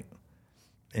first night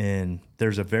and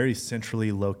there's a very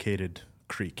centrally located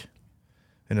creek.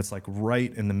 And it's like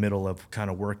right in the middle of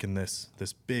kind of working this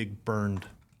big burned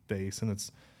base. And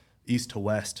it's east to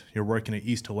west. You're working it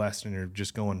east to west and you're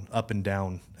just going up and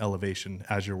down elevation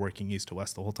as you're working east to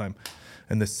west the whole time.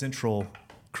 And the central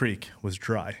creek was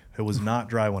dry. It was not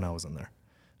dry when I was in there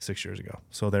 6 years ago.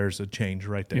 So there's a change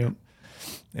right there. Yep.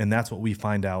 And that's what we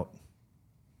find out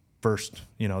first,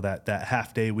 that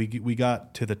half day. We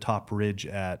got to the top ridge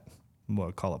at,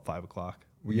 we'll call it 5 o'clock.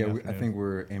 I think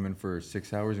we're aiming for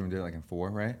 6 hours and we did it like in 4,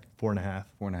 right? 4.5.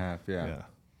 4.5, yeah. Yeah.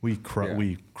 We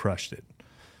crushed it.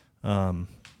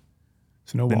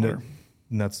 So no water.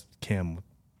 And that's Cam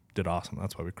did awesome.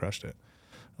 That's why we crushed it.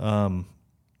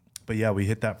 But yeah, we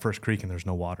hit that first creek and there's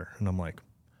no water. And I'm like,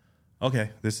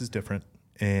 okay, this is different.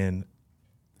 And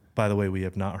by the way, we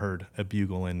have not heard a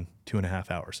bugle in 2.5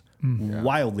 hours. Yeah.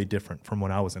 Wildly different from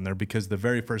when I was in there because the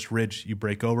very first ridge you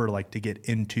break over, like to get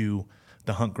into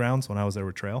the hunt grounds when I was there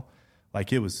with trail,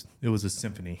 like it was a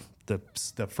symphony.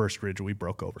 The first ridge we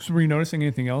broke over. So were you noticing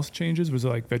anything else changes? Was it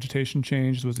like vegetation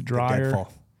changed? Was it drier?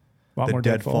 Deadfall. A lot more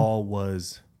deadfall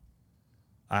was,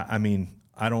 I mean,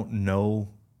 I don't know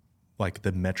like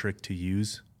the metric to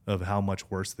use of how much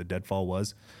worse the deadfall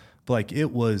was, but like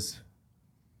it was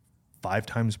 5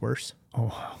 times worse. Oh,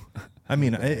 wow. I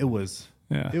mean, it was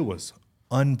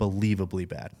unbelievably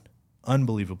bad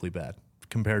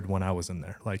compared to when I was in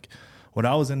there. Like when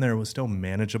I was in there, it was still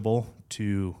manageable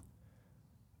to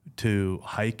to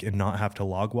hike and not have to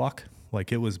log walk.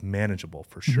 Like, it was manageable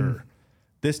for sure.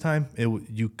 This time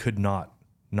you could not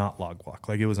log walk.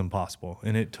 Like, it was impossible.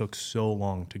 And it took so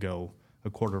long to go a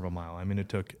quarter of a mile. I mean, it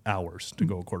took hours to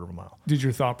go a quarter of a mile. Did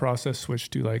your thought process switch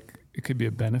to like, it could be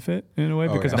a benefit in a way?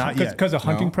 Because of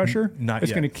hunting No, pressure? not it's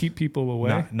yet. going to keep people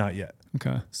away? Not yet.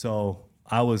 Okay. So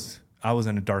I was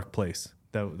in a dark place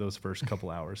those first couple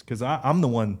hours. Cause I'm the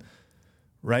one,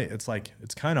 right? It's like,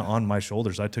 it's kind of on my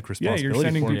shoulders. I took responsibility you're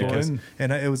sending for it people in.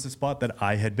 and it was a spot that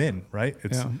I had been, right?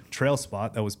 It's a trail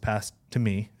spot that was passed to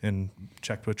me and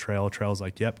checked with trail. Trail's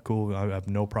like, yep, cool. I have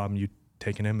no problem you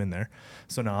taking him in there.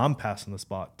 So now I'm passing the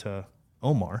spot to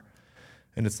Omar.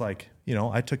 And it's like, you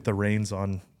know, I took the reins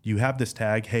on, you have this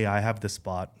tag. Hey, I have this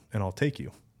spot and I'll take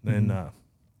you. And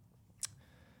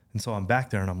so I'm back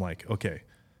there and I'm like, okay,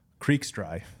 creek's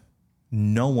dry.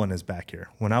 No one is back here.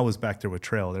 When I was back there with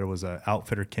trail, there was a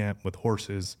outfitter camp with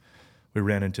horses. We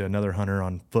ran into another hunter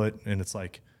on foot, and it's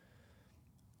like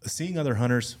seeing other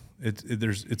hunters.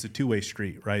 It's a two-way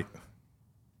street, right?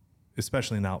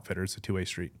 Especially in outfitter, it's a two-way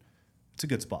street. It's a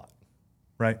good spot,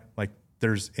 right? Like,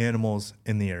 there's animals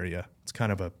in the area. It's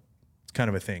kind of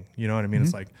a thing. You know what I mean?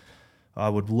 It's like, I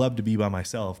would love to be by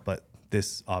myself, but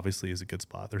this obviously is a good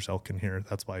spot. There's elk in here.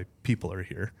 That's why people are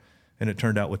here. And it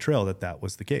turned out with trail that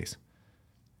was the case.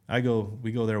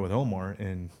 We go there with Omar,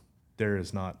 and there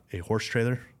is not a horse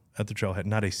trailer at the trailhead,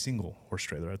 not a single horse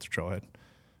trailer at the trailhead.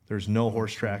 There's no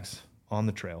horse tracks on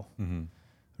the trail.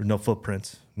 There's no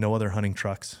footprints, no other hunting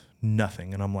trucks,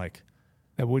 nothing. And I'm like,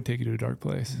 that would take you to a dark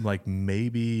place. Like,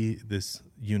 maybe this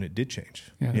unit did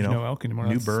change. Yeah, there's no elk anymore.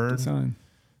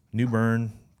 New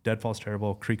burn, deadfall's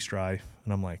terrible, creek's dry.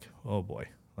 And I'm like, oh boy,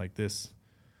 like this,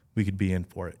 we could be in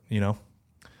for it, you know?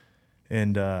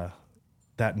 And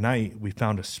that night we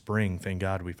found a spring. Thank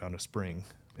God we found a spring.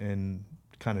 And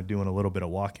kind of doing a little bit of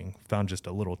walking, found just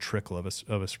a little trickle of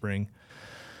a spring.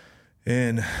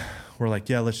 And we're like,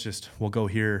 yeah, we'll go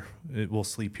here. We'll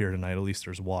sleep here tonight. At least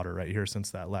there's water right here, since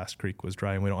that last creek was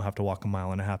dry and we don't have to walk 1.5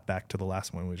 miles back to the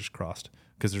last one we just crossed,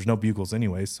 because there's no bugles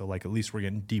anyways. So like, at least we're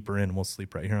getting deeper in and we'll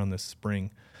sleep right here on this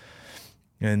spring.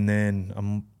 And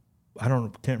then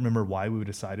can't remember why we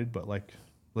decided, but like,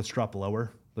 let's drop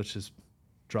lower. Let's just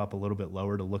drop a little bit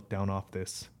lower to look down off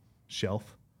this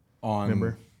shelf.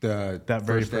 Remember that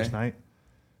very first night?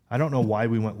 I don't know why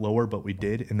we went lower, but we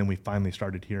did, and then we finally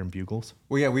started hearing bugles.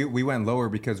 Well, yeah, we went lower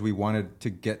because we wanted to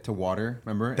get to water,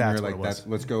 remember? That's and we were what like, it was.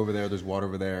 let's go over there, there's water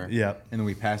over there. Yeah. And then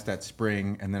we passed that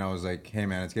spring, and then I was like, hey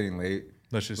man, it's getting late.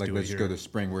 Let's just go to the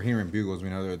spring. We're hearing bugles, we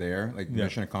know they're there. Like,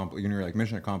 mission accomplished. You know, like,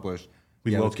 mission accomplished.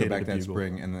 Let's go back to that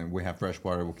spring, and then we have fresh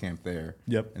water, we'll camp there.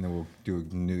 Yep. And then we'll do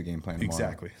a new game plan tomorrow.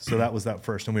 Exactly. So that was that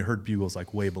first, and we heard bugles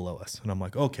like way below us. And I'm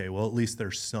like, okay, well, at least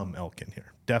there's some elk in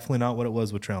here. Definitely not what it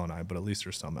was with Trail and I, but at least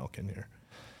there's some elk in here.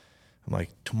 I'm like,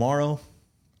 tomorrow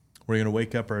we're going to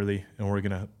wake up early and we're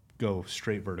going to go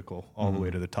straight vertical all the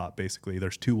way to the top. Basically,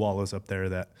 there's 2 wallows up there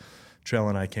that Trail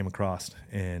and I came across,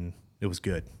 and it was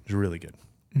good. It was really good.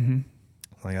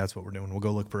 Like, that's what we're doing. We'll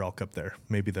go look for elk up there.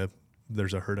 Maybe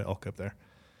there's a herd of elk up there.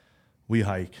 We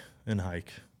hike and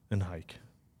hike and hike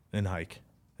and hike,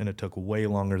 and it took way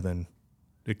longer than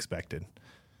expected.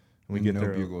 And we get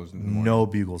there, no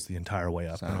bugles the entire way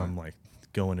up. And I'm like,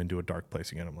 going into a dark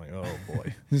place again. I'm like, oh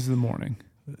boy. This is the morning.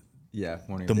 Yeah,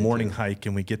 morning. The morning hike,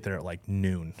 and we get there at like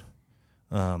noon.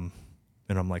 And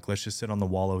I'm like, let's just sit on the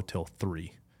wallow till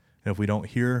 3. And if we don't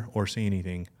hear or see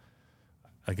anything,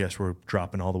 I guess we're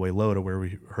dropping all the way low to where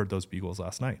we heard those bugles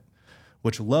last night,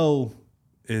 which low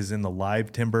is in the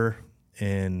live timber.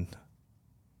 And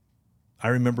I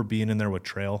remember being in there with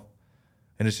Trail,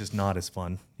 and it's just not as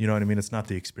fun. You know what I mean? It's not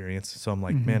the experience. So I'm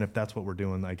like, man, if that's what we're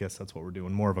doing, I guess that's what we're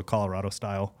doing. More of a Colorado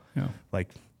style, like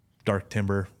dark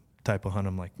timber type of hunt.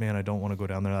 I'm like, man, I don't want to go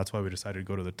down there. That's why we decided to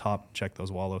go to the top, check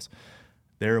those wallows.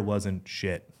 There wasn't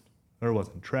shit. There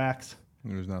wasn't tracks.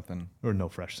 There was nothing. There was no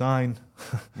fresh sign.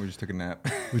 We just took a nap.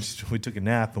 we took a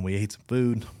nap and we ate some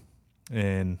food.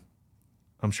 And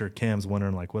I'm sure Cam's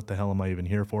wondering, like, what the hell am I even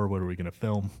here for? What are we going to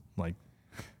film? Like,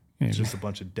 it's just a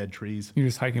bunch of dead trees. You're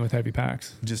just hiking with heavy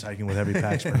packs. Just hiking with heavy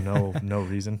packs for no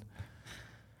reason.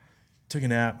 Took a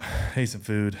nap, ate some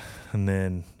food, and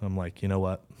then I'm like, you know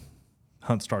what?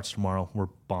 Hunt starts tomorrow. We're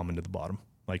bombing to the bottom.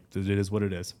 Like, it is what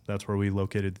it is. That's where we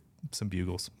located some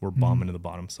bugles. We're bombing to the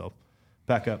bottom. So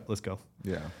back up. Let's go.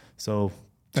 Yeah. So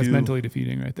that's mentally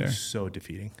defeating right there. So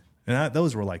defeating. And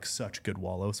those were like such good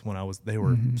wallows they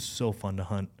were so fun to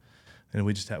hunt. And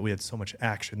we had so much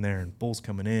action there, and bulls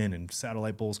coming in and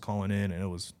satellite bulls calling in. And it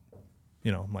was,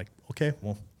 I'm like, okay,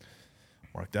 well,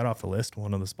 mark that off the list.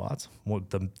 One of the spots,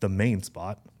 the main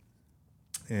spot.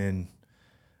 And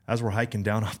as we're hiking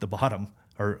down off the bottom,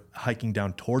 or hiking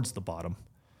down towards the bottom.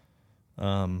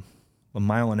 A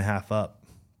mile and a half up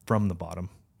from the bottom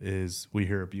is we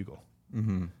hear a bugle.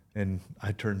 Mm-hmm. And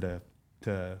I turned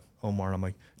to Omar and I'm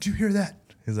like, "Did you hear that?"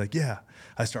 He's like, "Yeah."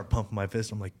 I start pumping my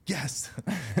fist. I'm like, "Yes,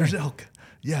 there's elk.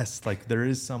 Yes, like there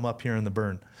is some up here in the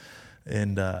burn."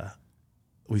 And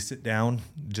we sit down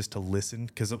just to listen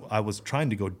because I was trying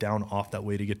to go down off that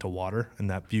way to get to water, and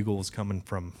that bugle was coming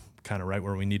from kind of right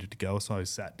where we needed to go. So I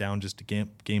sat down just to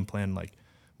game plan, like,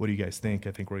 what do you guys think?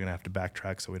 I think we're going to have to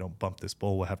backtrack so we don't bump this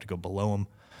bull. We'll have to go below him.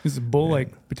 Is the bull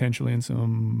like potentially in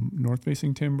some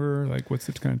north-facing timber? Like, what's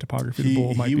the kind of topography the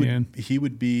bull might be in? He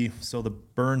would be, so the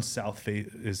burn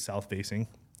is south-facing,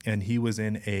 and he was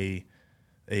in a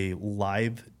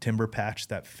live timber patch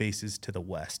that faces to the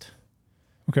west.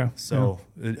 Okay. So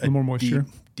a little more moisture.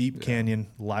 Deep canyon,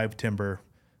 live timber,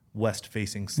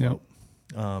 west-facing slope.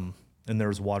 Yep. And there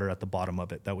was water at the bottom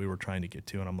of it that we were trying to get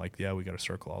to. And I'm like, yeah, we got to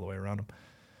circle all the way around him.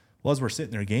 Well, as we're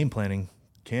sitting there game planning,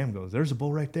 Cam goes, "There's a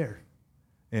bull right there."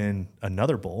 And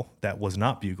another bull that was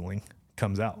not bugling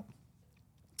comes out.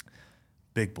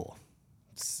 Big bull.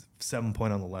 7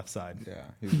 point on the left side. Yeah.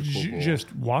 He was a cool bull.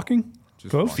 Just walking?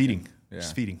 Close? Feeding. Yeah.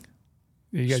 Just feeding.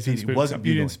 Yeah, you guys didn't spook.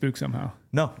 You didn't spook somehow.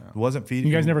 No, it wasn't feeding.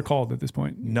 You guys never called at this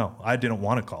point. No, I didn't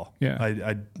want to call.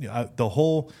 Yeah. The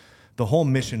whole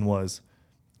mission was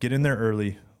get in there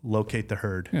early, locate the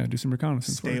herd. Yeah, do some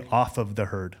reconnaissance. Stay off of the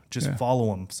herd. Just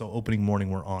follow them. So opening morning,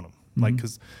 we're on them. Mm-hmm. Like,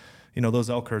 because, those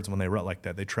elk herds, when they rut like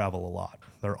that, they travel a lot.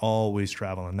 They're always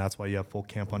traveling. That's why you have full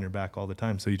camp on your back all the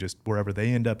time. So you just, wherever they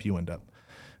end up, you end up.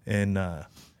 And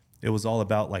it was all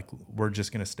about, like, we're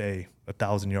just going to stay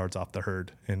 1,000 yards off the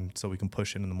herd. And so we can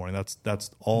push in the morning.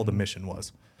 That's all the mission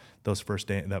was that first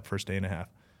day and a half.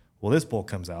 Well, this bull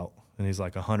comes out and he's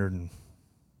like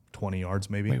 120 yards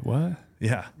maybe. Wait, what?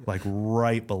 Yeah, like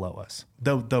right below us.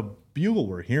 The bugle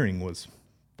we're hearing was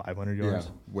 500 yards.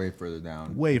 Yeah, way further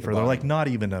down. Way further. Like not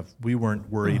even we weren't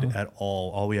worried at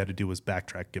all. All we had to do was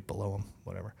backtrack, get below him,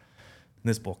 whatever. And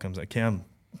this bull comes like,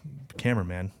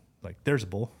 cameraman, like, "There's a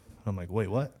bull." I'm like, "Wait,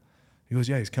 what?" He goes,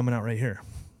 "Yeah, he's coming out right here."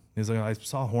 He's like, "I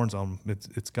saw horns on him.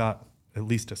 It's got at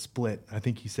least a split." I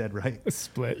think he said, right? A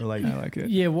split. Or like, I like it.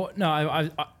 Yeah, no,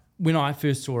 I when I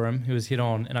first saw him, he was head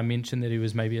on, and I mentioned that he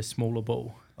was maybe a smaller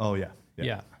bull. Oh, yeah.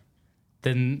 Yeah.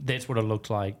 Then that's what it looked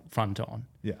like front on.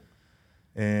 Yeah.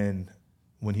 And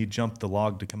when he jumped the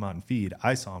log to come out and feed,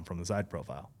 I saw him from the side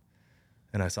profile.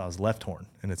 And I saw his left horn,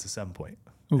 and it's a 7 point.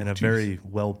 And a very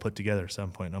well put together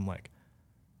 7 point. And I'm like,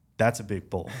 that's a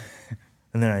big bull.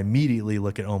 And then I immediately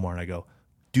look at Omar and I go,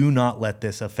 "Do not let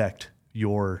this affect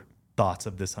your thoughts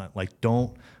of this hunt. Like,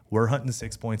 we're hunting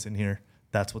 6 points in here.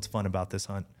 That's what's fun about this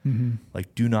hunt. Mm-hmm.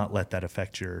 Like, do not let that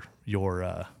affect your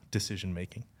decision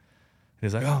making." And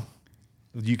he's like, "Oh,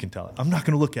 you can tell it. I'm not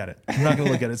going to look at it. I'm not going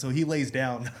to look at it." So he lays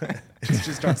down and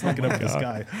just starts looking up at the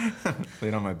sky.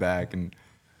 Laid on my back, and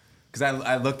because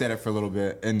I looked at it for a little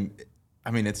bit, and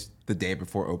I mean, it's the day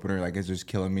before opener. Like, it's just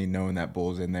killing me knowing that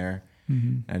bull's in there.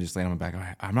 Mm-hmm. And I just laid on my back.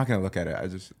 I'm not going to look at it. I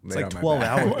just laid on my 12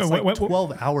 back. hours. It's like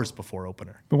 12 hours before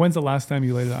opener. But when's the last time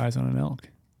you laid eyes on an elk?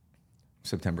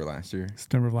 September last year.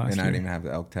 September of last year. And I didn't even have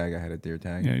the elk tag. I had a deer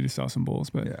tag. Yeah, you just saw some bulls.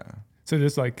 But yeah. So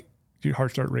just like your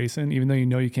heart start racing, even though you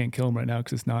know you can't kill them right now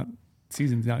because it's not,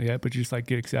 season's not yet, but you just like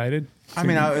get excited. So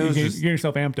you get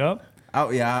yourself amped up. Oh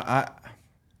yeah,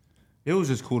 it was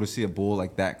just cool to see a bull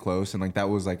like that close, and like that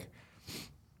was like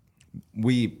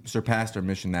we surpassed our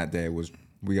mission that day.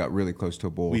 We got really close to a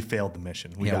bull. We failed the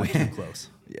mission. We got too close.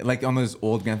 Like on those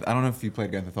old I don't know if you played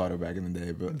Grand Theft Auto back in the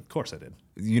day, but of course I did.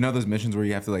 You know those missions where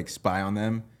you have to like spy on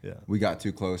them? Yeah. We got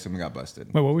too close and we got busted.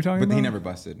 Wait, what were we talking about? But he never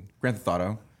busted. Grand Theft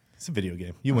Auto. It's a video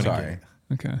game. You wouldn't get it.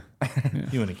 Okay. Yeah.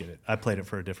 You wouldn't get it. I played it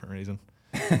for a different reason.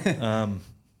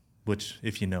 Which,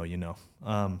 if you know, you know.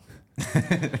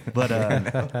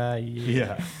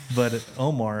 Yeah. But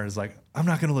Omar is like, "I'm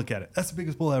not going to look at it. That's the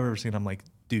biggest bull I've ever seen." I'm like,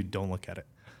 "Dude, don't look at it."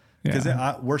 Because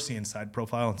we're seeing side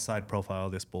profile, and side profile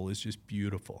of this bull is just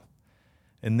beautiful.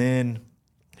 And then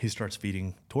he starts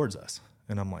feeding towards us.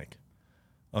 And I'm like,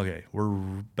 okay, we're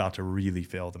about to really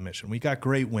fail the mission. We got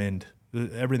great wind.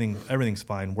 Everything's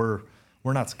fine. We're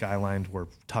not skylined. We're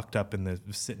tucked up in the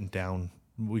sitting down.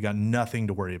 We got nothing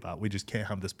to worry about. We just can't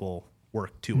have this bull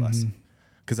work to us.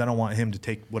 Because I don't want him to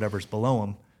take whatever's below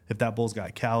him. If that bull's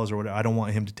got cows or whatever, I don't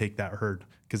want him to take that herd.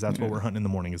 Because that's what we're hunting in the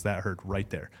morning, is that herd right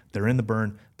there. They're in the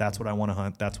burn. That's what I want to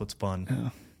hunt. That's what's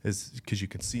fun, is because you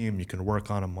can see them, you can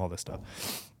work on them, all this stuff.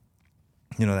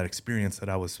 You know, that experience that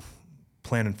I was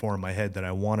planning for in my head that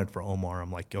I wanted for Omar.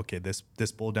 I'm like, okay, this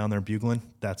bull down there bugling,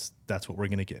 that's what we're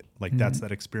gonna get. Like that's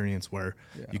that experience where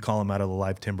you call him out of the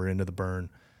live timber into the burn.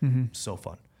 So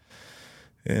fun.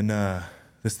 And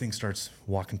this thing starts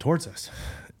walking towards us,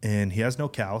 and he has no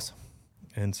cows.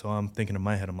 And so I'm thinking in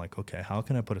my head, I'm like, okay, how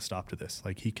can I put a stop to this?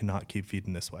 Like, he cannot keep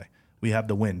feeding this way. We have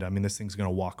the wind. I mean, this thing's going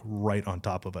to walk right on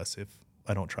top of us if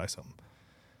I don't try something.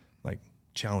 Like,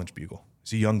 challenge bugle.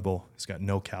 He's a young bull. He's got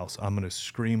no cows. I'm going to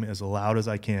scream as loud as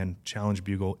I can, challenge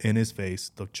bugle in his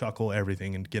face, they'll chuckle,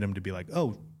 everything, and get him to be like,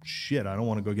 oh, shit, I don't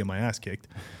want to go get my ass kicked.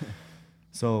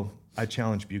 So I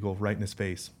challenge bugle right in his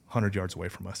face, 100 yards away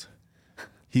from us.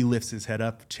 He lifts his head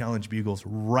up, challenge bugles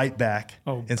right back,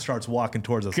 and starts walking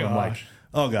towards us. And I'm like,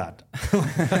 oh, God.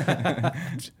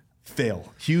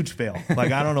 Fail. Huge fail.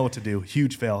 Like, I don't know what to do.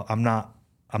 Huge fail. I'm not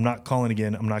calling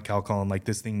again. I'm not cow calling. Like,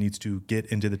 this thing needs to get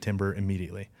into the timber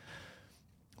immediately.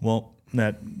 Well,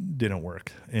 that didn't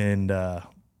work. And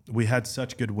we had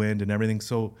such good wind and everything.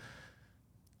 So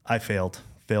I failed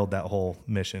that whole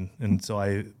mission. And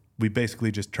so we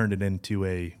basically just turned it into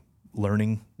a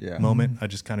learning moment. I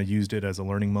just kind of used it as a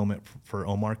learning moment for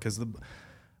Omar, because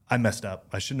I messed up.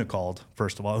 I shouldn't have called,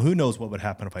 first of all. Who knows what would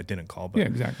happen if I didn't call? But yeah,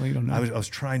 exactly. You don't know. I was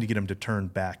trying to get him to turn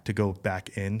back, to go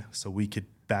back in so we could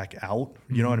back out.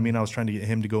 You know what I mean? I was trying to get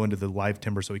him to go into the live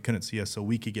timber so he couldn't see us, so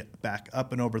we could get back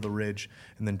up and over the ridge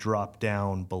and then drop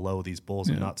down below these bulls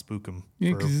and not spook them.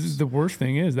 Yeah, because the worst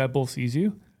thing is that bull sees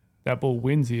you. That bull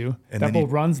wins you. And that bull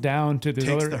runs down to the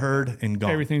takes other, the herd and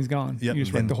gone. Everything's gone. Yep. You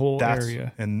just wreck the whole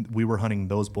area. And we were hunting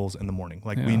those bulls in the morning.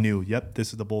 Like, we knew,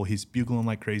 this is the bull. He's bugling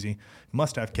like crazy.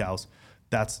 Must have cows.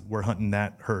 We're hunting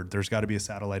that herd. There's got to be a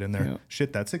satellite in there. Yeah.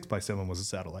 Shit, that 6x7 was a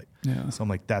satellite. Yeah. So I'm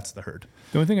like, that's the herd.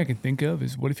 The only thing I can think of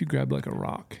is, what if you grabbed like a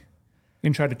rock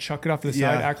and tried to chuck it off to the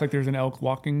side, act like there's an elk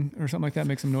walking or something like that,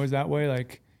 make some noise that way,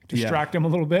 like distract him a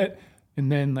little bit, and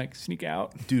then like sneak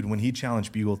out. Dude, when he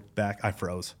challenged bugle back, I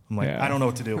froze. I'm like, I don't know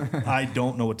what to do. I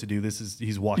don't know what to do.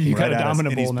 He's walking right at us,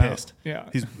 and he's pissed. Yeah.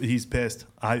 He's pissed.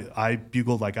 I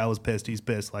bugled like I was pissed. He's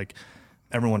pissed. Like,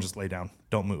 everyone just lay down.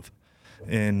 Don't move.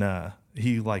 And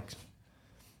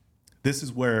this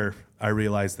is where I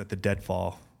realized that the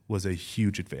deadfall was a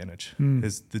huge advantage.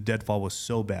 Is the deadfall was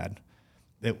so bad,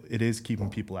 it is keeping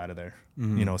people out of there,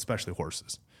 especially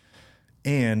horses.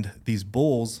 And these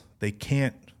bulls, they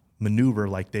can't maneuver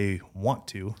like they want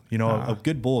to. A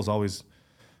good bull is always,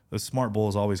 a smart bull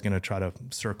is always going to try to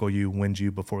circle you, wind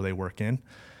you before they work in.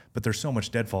 But there's so much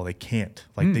deadfall, they can't.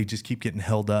 Like, they just keep getting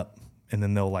held up, and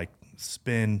then they'll like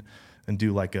spin and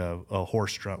do like a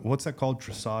horse jump. What's that called?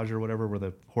 Dressage or whatever, where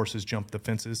the horses jump the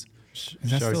fences. Is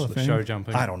that still a thing? Show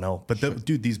jumping. I don't know. But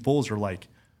dude, these bulls are like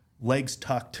legs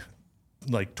tucked,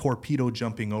 like torpedo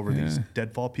jumping over these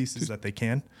deadfall pieces that they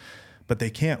can. But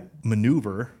they can't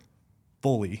maneuver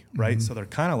fully, right? So they're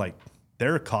kind of like,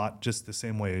 they're caught just the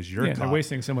same way as you're caught. They're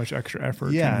wasting so much extra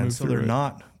effort. Yeah, to move and so they're it.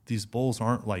 not, these bulls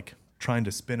aren't like trying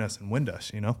to spin us and wind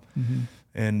us,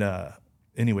 And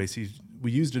anyways,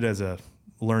 we used it as a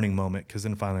learning moment, because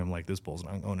then finally I'm like, this bull's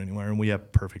not going anywhere, and we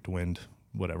have perfect wind,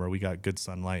 whatever. We got good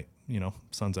sunlight,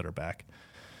 sun's at our back,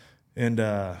 and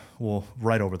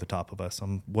right over the top of us.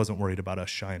 I wasn't worried about us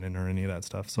shining or any of that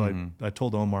stuff. So I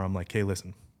told Omar, I'm like, hey,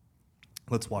 listen,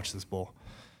 let's watch this bull.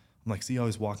 I'm like, see how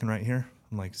he's walking right here?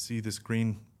 I'm like, see this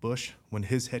green bush? When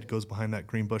his head goes behind that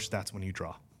green bush, that's when you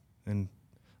draw. And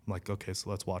I'm like, okay,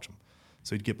 so let's watch him.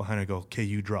 So he'd get behind and go, okay,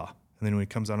 you draw. And then when he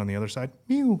comes out on the other side,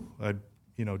 mew, I'd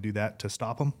do that to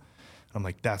stop him. I'm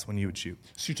like, that's when you would shoot.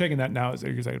 So you're taking that now as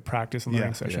like a practice and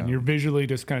learning session. You're visually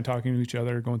just kind of talking to each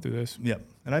other, going through this. Yep.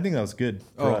 And I think that was good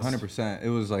for us. 100%. It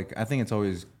was like, I think it's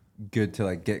always good to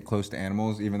like get close to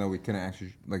animals, even though we couldn't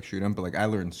actually like shoot them. But like, I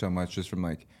learned so much just from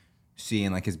like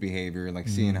seeing like his behavior, like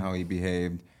seeing how he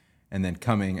behaved, and then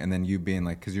coming, and then you being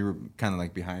like, because you were kind of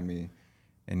like behind me,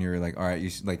 and you were like, all right, you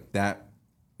like that,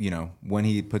 when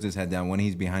he puts his head down, when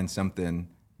he's behind something,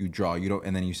 you draw. You don't,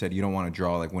 and then you said you don't want to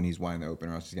draw like when he's wide in the open,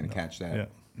 or else he's gonna catch that. Yeah.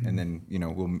 And then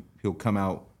he'll come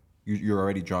out. You're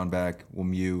already drawn back. We'll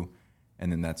mew,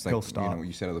 and then that's like He'll stop.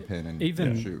 You settle the pin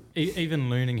and shoot. Even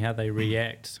learning how they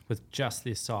react with just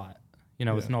their sight.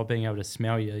 With not being able to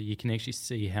smell you, you can actually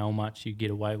see how much you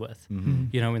get away with.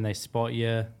 When they spot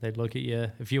you, they look at you.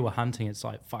 If you were hunting, it's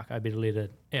like, fuck, I better let an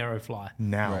arrow fly.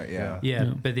 Now. Right, yeah. Yeah,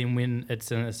 but then when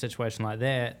it's in a situation like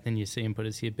that, then you see him put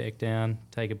his head back down,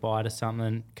 take a bite of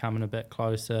something, come in a bit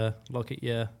closer, look at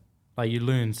you. Like, you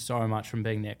learn so much from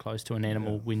being that close to an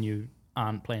animal when you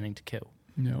aren't planning to kill.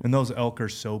 Yep. And those elk are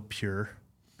so pure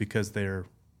because they're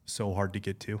so hard to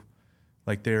get to.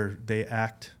 Like, they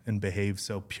act and behave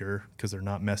so pure because they're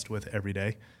not messed with every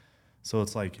day. So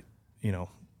it's like,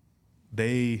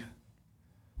 they're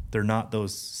not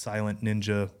those silent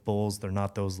ninja bulls. They're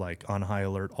not those like on high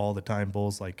alert all the time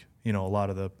bulls. Like, a lot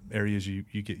of the areas you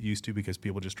get used to because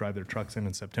people just drive their trucks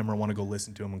in September, want to go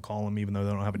listen to them and call them even though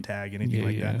they don't have a tag, anything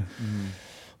like that.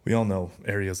 we all know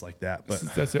areas like that. But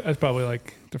that's probably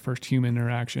like the first human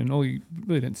interaction. Oh, you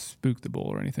really didn't spook the bull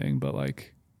or anything, but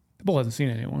like the bull hasn't seen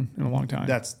anyone in a long time.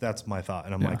 That's my thought.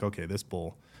 And I'm like, okay, this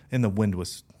bull, and the wind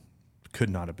could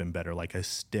not have been better, like a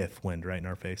stiff wind right in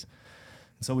our face.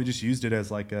 And so we just used it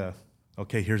as like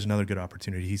okay, here's another good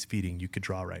opportunity. He's feeding. You could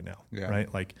draw right now,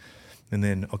 right? Like, and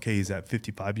then, okay, he's at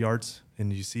 55 yards,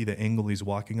 and you see the angle he's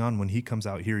walking on. When he comes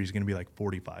out here, he's going to be like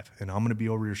 45, and I'm going to be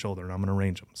over your shoulder, and I'm going to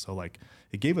range him. So, like,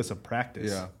 it gave us a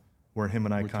practice where him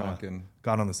and I kind of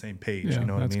got on the same page. Yeah, you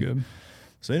know what I mean? That's good.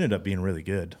 So it ended up being really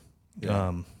good.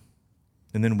 Yeah.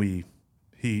 And then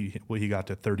he got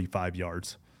to 35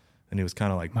 yards, and he was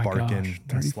kind of like barking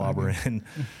and slobbering.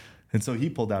 And so he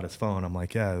pulled out his phone. I'm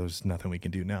like, yeah, there's nothing we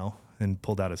can do now. And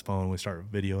pulled out his phone. We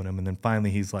started videoing him. And then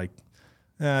finally he's like,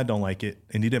 I don't like it.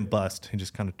 And he didn't bust. He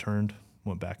just kind of turned,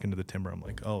 went back into the timber. I'm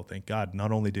like, oh, thank God.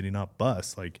 Not only did he not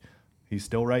bust, like he's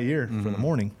still right here for the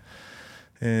morning.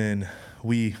 And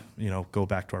we, go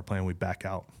back to our plan. We back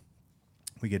out.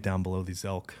 We get down below these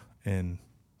elk and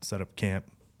set up camp.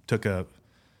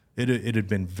 It had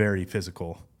been very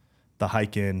physical. The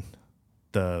hike in,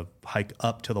 the hike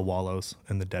up to the wallows,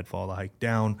 and the deadfall, the hike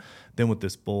down. Then with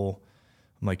this bull,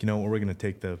 I'm like, we're going to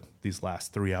take these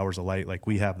last 3 hours of light. Like,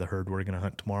 we have the herd we're going to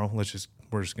hunt tomorrow. We're just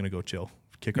going to go chill,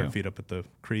 kick our feet up at the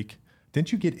creek.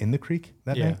 Didn't you get in the creek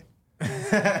that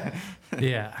night?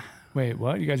 Yeah. Wait,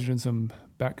 what? You guys are doing some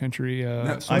backcountry?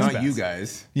 No, not you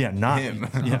guys. Yeah, not him.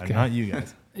 Yeah, okay. Not you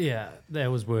guys. Yeah,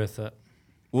 that was worth it.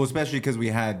 Well, especially because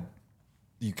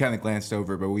you kind of glanced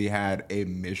over, but we had a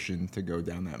mission to go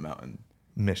down that mountain.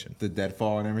 Mission. The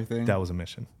deadfall and everything. That was a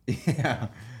mission. Yeah.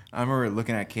 I remember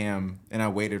looking at Cam, and I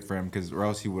waited for him or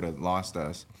else he would have lost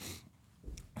us.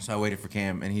 So I waited for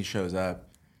Cam, and he shows up,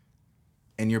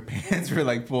 and your pants were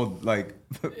like pulled, like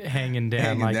hanging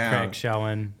down, crack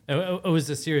showing. It was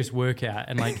a serious workout,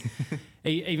 and like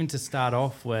even to start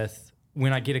off with,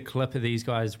 when I get a clip of these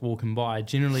guys walking by,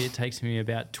 generally it takes me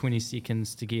about 20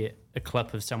 seconds to get a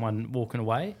clip of someone walking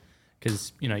away,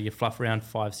 because you fluff around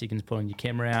 5 seconds pulling your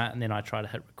camera out, and then I try to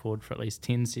hit record for at least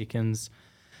 10 seconds.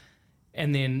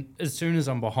 And then as soon as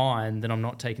I'm behind, then I'm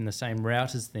not taking the same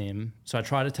route as them. So I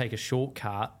try to take a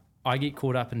shortcut. I get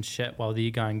caught up in shit while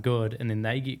they're going good, and then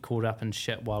they get caught up in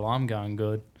shit while I'm going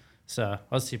good. So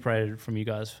I was separated from you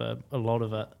guys for a lot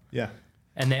of it. Yeah.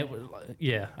 And that was,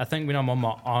 I think when I'm on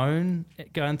my own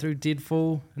going through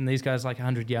deadfall and these guys like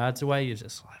 100 yards away, you're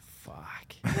just like,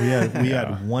 fuck. We had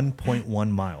 1.1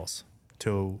 miles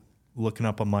to, looking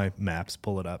up on my maps,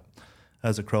 pull it up,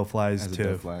 as a crow flies as to... a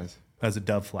dove flies. As a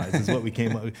dove flies is what we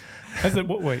came up with.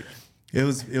 Wait. It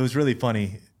was really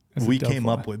funny. We came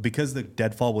up with, because the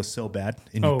deadfall was so bad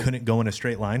and you couldn't go in a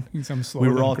straight line. We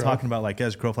were all talking about like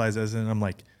as crow flies, and I'm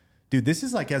like, dude, this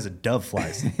is like as a dove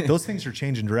flies. Those things are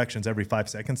changing directions every 5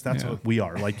 seconds. That's what we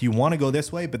are. Like, you want to go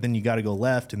this way, but then you got to go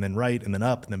left and then right and then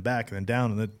up and then back and then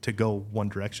down and then to go one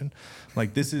direction.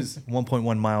 Like, this is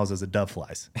 1.1 miles as a dove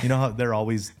flies. You know how they're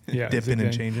always dipping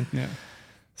and changing? Yeah.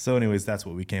 So anyways, that's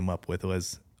what we came up with,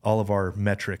 was all of our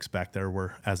metrics back there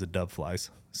were as a dove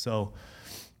flies. So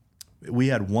we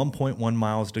had 1.1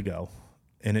 miles to go,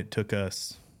 and it took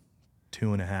us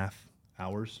 2.5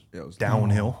 hours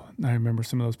downhill. Oh, I remember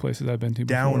some of those places I've been to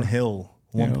before. Downhill,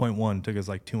 1.1 took us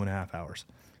like 2.5 hours.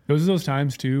 Those are those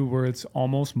times too where it's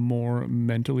almost more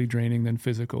mentally draining than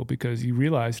physical, because you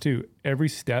realize too, every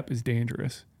step is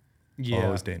dangerous. Yeah.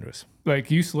 Always dangerous.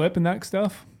 Like, you slip in that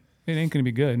stuff, it ain't going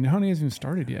to be good. And it hasn't even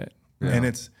started yet. Yeah.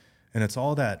 And it's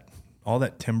all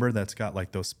that timber that's got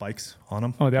like those spikes on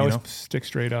them. Oh, that was stick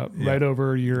straight up right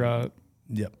over your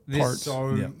There's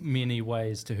so many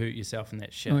ways to hurt yourself in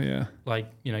that shit. Oh yeah. Like,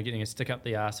 getting a stick up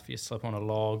the ass if you slip on a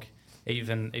log.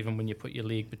 Even when you put your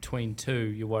leg between two,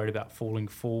 you're worried about falling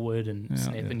forward and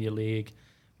snapping your leg.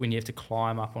 When you have to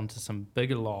climb up onto some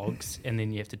bigger logs and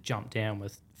then you have to jump down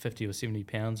with 50 or 70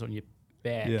 pounds on your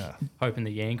back, hoping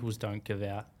the ankles don't give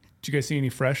out. Did you guys see any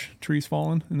fresh trees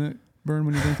falling in that burn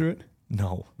when you went through it?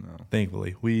 No.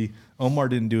 Thankfully. Omar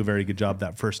didn't do a very good job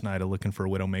that first night of looking for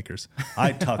widowmakers.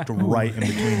 I tucked right in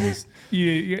between these.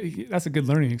 Yeah, that's a good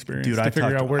learning experience. Dude, to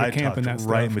figure out where to camp in that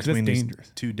stuff. Right in between these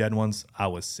two dead ones. I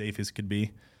was safe as could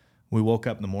be. We woke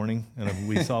up in the morning and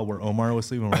we saw where Omar was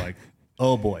sleeping. We're like,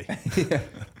 oh boy.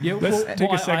 Let's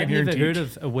take a second here. I've never heard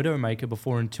of a widowmaker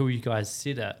before until you guys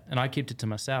said it, and I kept it to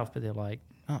myself. But they're like,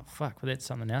 oh fuck, well that's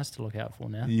something else to look out for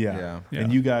now. Yeah.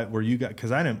 And you got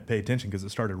because I didn't pay attention because it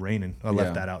started raining. I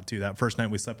left that out too. That first night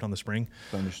we slept on the spring,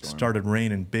 started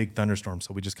raining, big thunderstorm.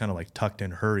 So we just kind of like tucked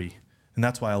in, hurry, and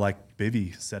that's why I like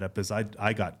bivy setup. Is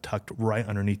I got tucked right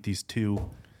underneath these two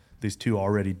these two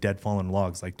already dead fallen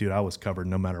logs. Like, dude, I was covered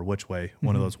no matter which way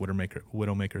one of those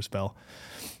widowmakers fell.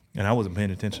 And I wasn't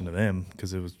paying attention to them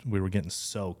because we were getting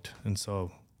soaked. And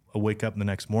so I wake up the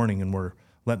next morning and we're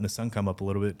letting the sun come up a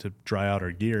little bit to dry out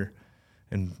our gear.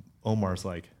 And Omar's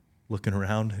like looking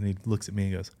around and he looks at me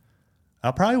and goes,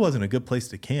 "That probably wasn't a good place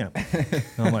to camp." And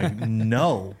I'm like,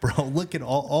 "No, bro, look at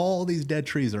all these dead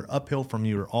trees are uphill from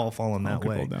you, are all falling that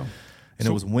way." And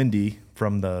it was windy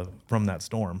from that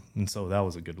storm. And so that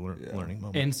was a good learning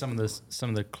moment. And some of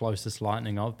the closest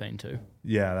lightning I've been to.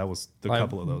 Yeah, that was a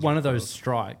couple of those. One of those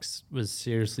strikes was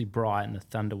seriously bright and the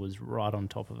thunder was right on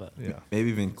top of it. Yeah. Maybe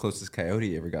even closest coyote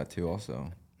you ever got to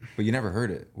also. But you never heard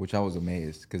it, which I was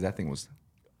amazed because that thing was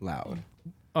loud.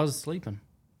 I was sleeping.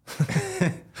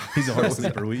 He's a hard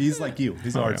sleeper. He's like you.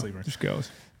 He's a hard sleeper. Just goes.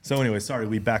 So anyway, sorry,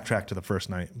 we backtracked to the first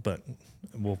night, but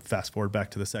we'll fast forward back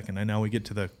to the second night. Now we get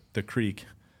to the creek,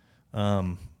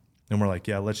 and we're like,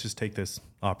 yeah, let's just take this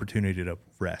opportunity to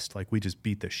rest. Like, we just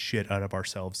beat the shit out of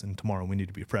ourselves, and tomorrow we need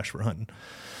to be fresh for hunting.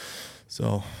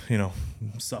 So,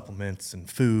 supplements and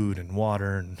food and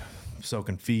water and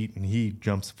soaking feet, and he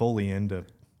jumps fully into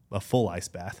a full ice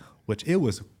bath, which it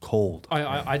was cold.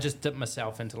 I just dipped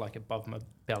myself into like above my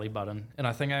belly button, and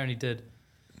I think I only did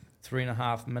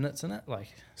 3.5 minutes in it. Like,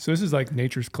 so this is like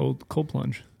nature's cold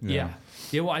plunge. Yeah.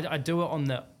 Well, I do it on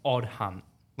the odd hunt.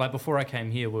 Like, before I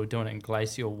came here, we were doing it in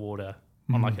glacial water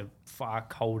on like a far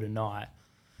colder night.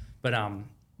 But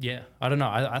yeah, I don't know.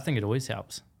 I think it always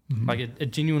helps. Like,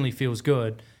 it genuinely feels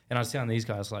good. And I was telling these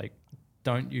guys, like,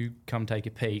 don't you come take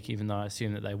a peek, even though I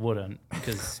assume that they wouldn't,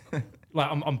 because like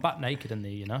I'm butt naked in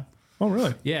there, Oh,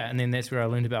 really? Yeah, and then that's where I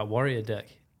learned about warrior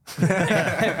dick.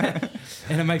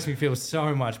 And it makes me feel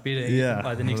so much better. Yeah,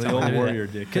 like the next the time old I do warrior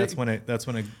that. dick. That's when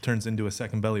it turns into a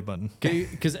second belly button.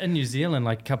 Because in New Zealand,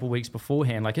 like a couple of weeks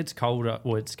beforehand, like it's colder,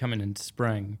 or it's coming into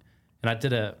spring, and I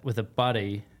did it with a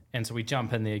buddy, and so we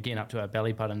jump in there again up to our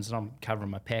belly buttons, and I'm covering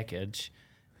my package,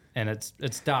 and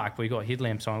it's dark. We got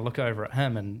headlamps on. I look over at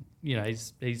him, and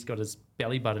he's got his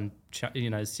belly button,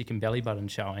 his second belly button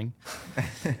showing,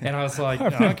 and I was like,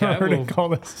 okay, well, call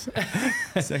this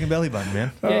second belly button,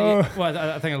 man. Yeah. Well,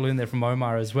 I think I learned that from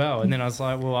Omar as well, and then I was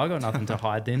like, well, I got nothing to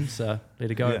hide then, so let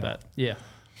it go. Yeah. But yeah.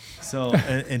 So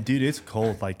and dude, it's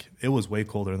cold. Like, it was way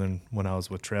colder than when I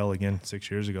was with Trail again 6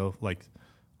 years ago. Like,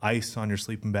 ice on your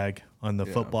sleeping bag on the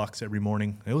foot blocks every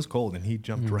morning. It was cold, and he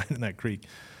jumped right in that creek.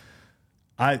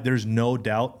 There's no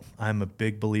doubt I'm a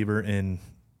big believer in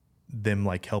them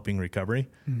like helping recovery.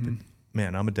 But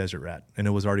man, I'm a desert rat, and it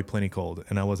was already plenty cold,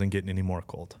 and I wasn't getting any more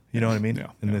cold. You know what I mean?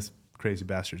 Yeah, and this crazy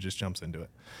bastard just jumps into it.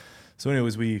 So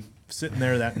anyways, we sitting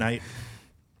there that night,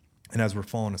 and as we're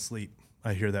falling asleep,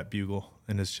 I hear that bugle,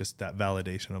 and it's just that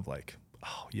validation of like,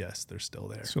 oh yes, they're still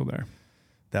there. Still there.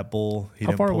 That bull.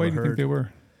 How far away do you think they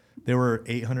were? They were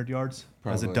 800 yards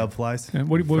as a dove flies. And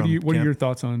what are your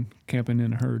thoughts on camping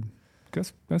in a herd?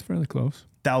 Because that's fairly close.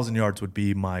 1,000 yards would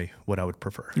be what I would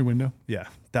prefer. Your window? Yeah.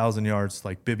 1,000 yards,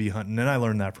 like bibby hunting. And I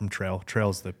learned that from Trail.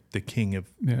 Trail's the king of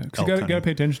because you got to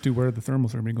pay attention to where the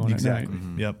thermals are going to be going exactly. at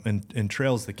night. Yep. And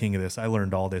Trail's the king of this. I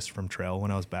learned all this from Trail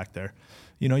when I was back there.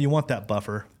 You want that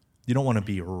buffer. You don't want to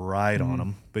be right on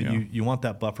them, but you want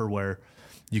that buffer where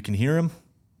you can hear them,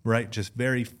 right? Just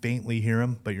very faintly hear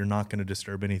them, but you're not going to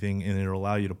disturb anything, and it'll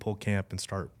allow you to pull camp and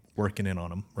start working in on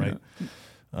them, right?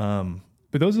 Yeah.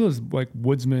 But those are those like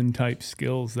woodsman type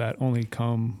skills that only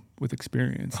come with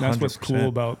experience. That's 100%. What's cool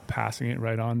about passing it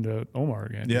right on to Omar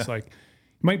again. Yeah. It's like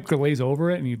you might glaze over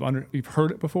it and you've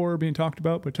heard it before being talked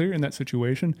about, but until you're in that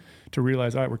situation to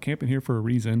realize, all right, we're camping here for a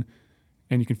reason,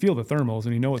 and you can feel the thermals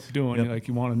and you know what it's doing. Yep.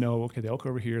 You want to know, okay, the elk are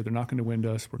over here, they're not going to wind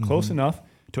us. We're close enough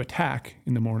to attack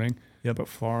in the morning, but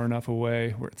far enough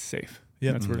away where it's safe.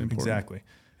 Yeah, that's really important. Exactly.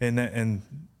 And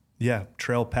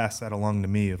Trail passed that along to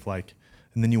me of like.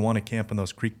 And then you want to camp in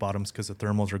those creek bottoms because the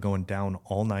thermals are going down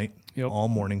all night, all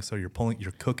morning. So you're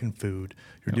cooking food,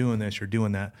 you're doing this, you're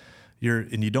doing that.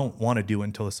 And you don't want to do it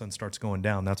until the sun starts going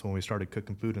down. That's when we started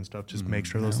cooking food and stuff. Just make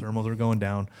sure those thermals are going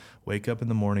down. Wake up in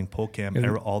the morning, pull camp.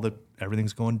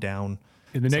 Everything's going down.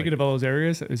 In the negative of all those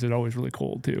areas, is it always really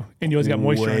cold too? And you always got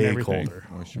moisture and everything.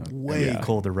 Way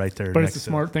colder right there. But it's the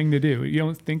smart thing to do. You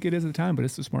don't think it is at the time, but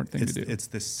it's the smart thing to do. It's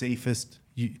the safest.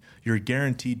 You're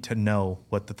guaranteed to know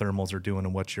what the thermals are doing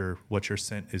and what your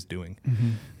scent is doing.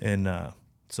 And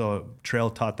so Trail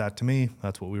taught that to me.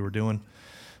 That's what we were doing.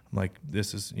 I'm like,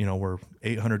 this is, we're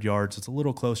 800 yards. It's a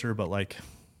little closer, but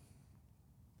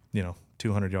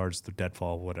 200 yards, the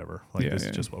deadfall, whatever. This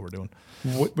is just what we're doing.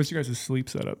 What's your guys' sleep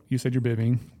setup? You said you're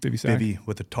bivvying, bivvy sack? Bivvy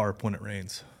with a tarp when it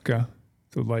rains. Okay.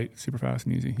 So light, super fast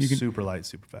and easy. Super light,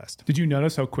 super fast. Did you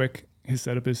notice how quick his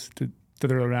setup is to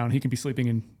throw around? He can be sleeping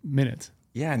in minutes.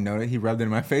 Yeah, I know that he rubbed it in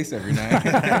my face every night.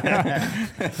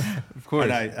 Of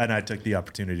course. And I took the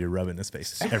opportunity to rub it in his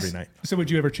face every night. So would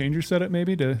you ever change your setup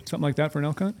maybe to something like that for an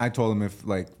elk hunt? I told him if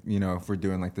like, if we're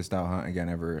doing like the style hunt again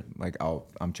ever, like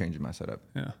I'm changing my setup.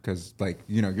 Yeah. Cause like,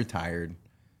 you're tired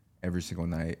every single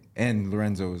night. And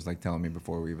Lorenzo was like telling me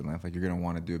before we even left, like you're going to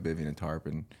want to do a bivvy and a tarp.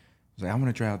 And I was like, I'm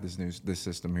going to try out this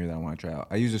system here that I want to try out.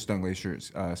 I use a Stone Glacier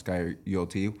Sky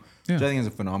ULT, which I think is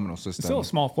a phenomenal system. It's still a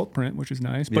small footprint, which is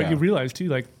nice. But you realize too,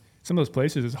 like some of those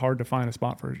places, it's hard to find a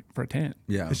spot for a tent.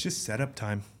 Yeah. It's just setup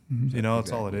time.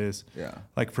 That's all it is. Yeah.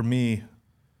 Like for me,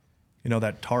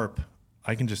 that tarp,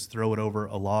 I can just throw it over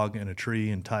a log and a tree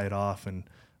and tie it off. And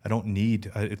I don't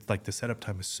need, it's like the setup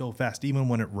time is so fast, even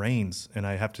when it rains and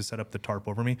I have to set up the tarp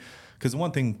over me. Because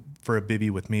one thing for a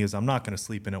bivvy with me is I'm not going to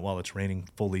sleep in it while it's raining,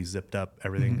 fully zipped up,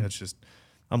 everything. That's just,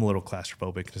 I'm a little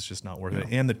claustrophobic. It's just not worth it.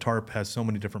 And the tarp has so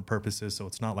many different purposes. So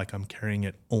it's not like I'm carrying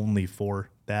it only for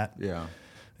that. Yeah.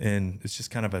 And it's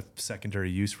just kind of a secondary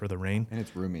use for the rain. And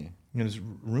it's roomy. And it's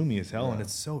roomy as hell. And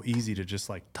it's so easy to just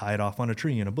like tie it off on a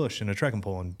tree and a bush and a trekking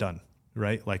pole and done.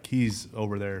 Right? Like he's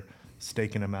over there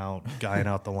staking them out, guying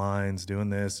out the lines,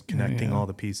 doing this, connecting all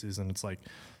the pieces, and it's like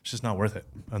it's just not worth it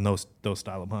on those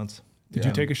style of hunts. Did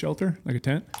you take a shelter, like a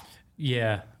tent?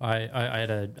 Yeah, I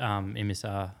had a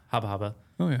MSR Hubba Hubba.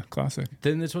 Oh yeah, classic.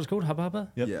 Then that's what it's called, Hubba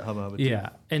Hubba? Yep. Yeah. Hubba Hubba Yeah,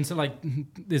 and so like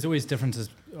there's always differences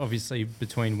obviously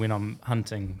between when I'm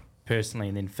hunting personally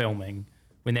and then filming.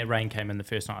 When that rain came in the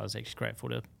first night, I was actually grateful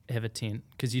to have a tent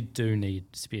because you do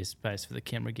need spare space for the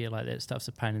camera gear. Like that stuff's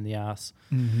a pain in the ass.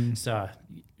 So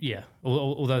yeah,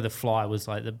 although the fly was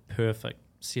like the perfect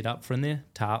setup for in there,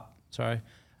 tarp. Sorry,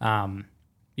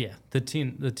 yeah, the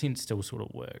tent still sort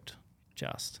of worked.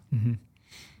 Just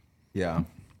Yeah.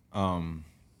 And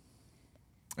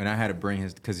I had to bring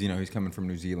his, because he's coming from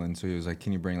New Zealand, so he was like,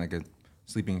 "Can you bring like a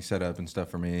sleeping setup and stuff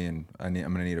for me?" And I'm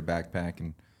gonna need a backpack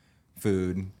and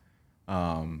food.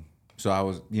 So I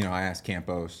was, I asked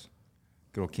Campos,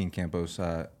 good old King Campos,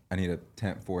 I need a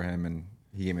tent for him, and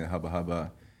he gave me the Hubba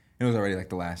Hubba. It was already like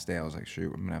the last day. I was like,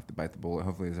 shoot, I'm gonna have to bite the bullet.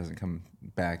 Hopefully this doesn't come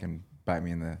back and bite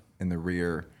me in the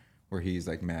rear, where he's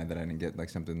like mad that I didn't get like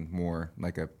something more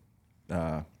like a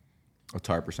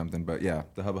tarp or something. But yeah,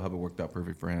 the Hubba Hubba worked out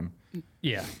perfect for him.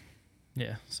 yeah.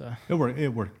 So It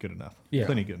worked good enough. Yeah.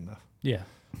 Plenty good enough. yeah,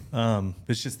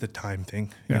 It's just the time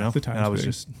thing, Yeah, the time's and I was big.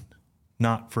 just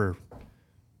not for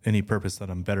any purpose that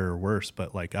I'm better or worse,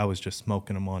 but like I was just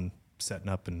smoking them on setting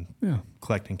up and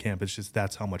collecting camp. It's just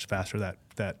that's how much faster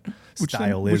that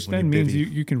style is. Which then when you means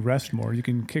bivvy. you can rest more. You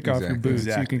can kick off your boots.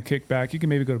 You Exactly. can kick back. You can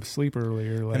maybe go to sleep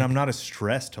earlier. Like, And I'm not as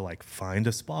stressed to like find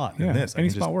a spot Yeah, in this. any I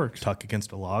can spot just works. tuck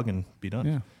against a log and be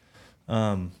done.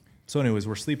 yeah. So anyways,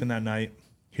 we're sleeping that night,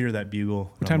 hear that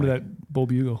bugle. What time did that bull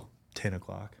bugle? 10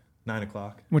 o'clock, 9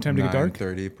 o'clock. What time did it get dark?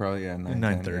 9:30, probably. Yeah,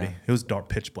 9:30. Yeah. It was dark,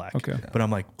 pitch black. Okay. But I'm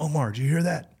like, Omar, did you hear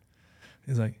that?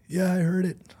 He's like, yeah, I heard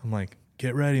it. I'm like,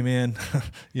 get ready, man.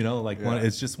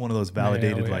 It's just one of those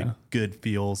validated, like good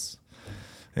feels.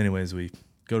 Anyways, we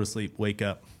go to sleep, wake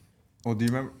up. Well, do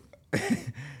you remember? Do you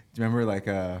remember like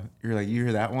you're like, you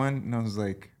hear that one? And I was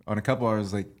like, on a couple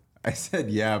hours, like I said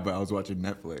yeah, but I was watching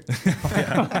Netflix.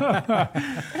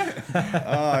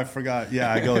 Oh, I forgot.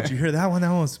 Yeah, I go, did you hear that one? That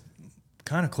one was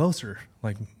kind of closer.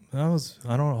 Like I don't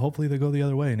know. Hopefully they go the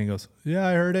other way. And he goes, yeah,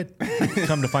 I heard it.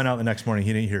 Come to find out the next morning,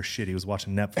 he didn't hear shit. He was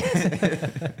watching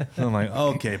Netflix. And I'm like,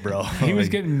 okay, bro. He was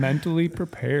getting mentally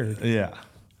prepared. Yeah.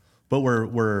 But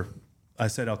I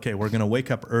said, okay, we're going to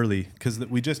wake up early because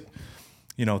we just,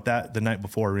 that the night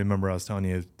before, remember I was telling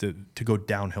you to go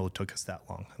downhill, it took us that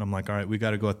long. And I'm like, all right, we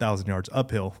got to go 1,000 yards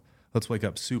uphill. Let's wake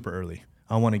up super early.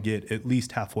 I want to get at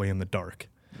least halfway in the dark.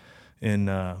 And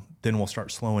then we'll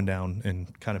start slowing down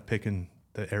and kind of picking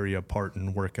the area apart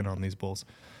and working on these bulls.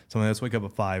 So let's wake up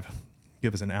at 5,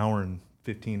 give us an hour and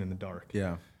 15 in the dark.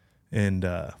 Yeah. And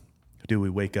we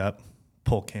wake up,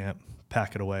 pull camp,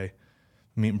 pack it away,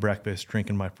 I'm eating breakfast,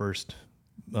 drinking my first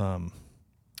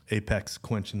Apex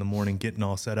quench in the morning, getting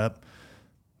all set up,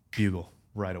 bugle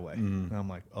right away. And I'm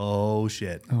like, oh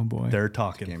shit. Oh boy. They're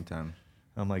talking. Game time.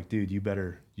 I'm like, dude, you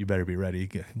better be ready.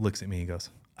 He looks at me and goes,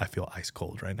 I feel ice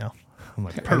cold right now. I'm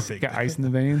like, perfect. Got ice in the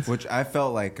veins. Which I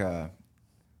felt like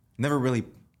never really.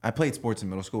 I played sports in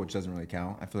middle school, which doesn't really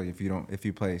count. I feel like if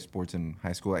you play sports in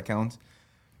high school, that counts.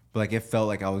 But like it felt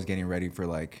like I was getting ready for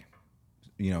like,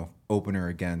 opener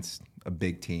against a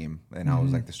big team, and I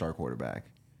was like the star quarterback.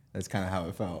 That's kind of how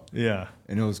it felt. Yeah.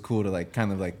 And it was cool to like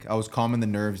kind of like I was calming the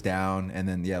nerves down, and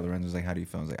then Lorenzo was like, "How do you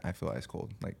feel?" I was like, "I feel ice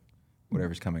cold. Like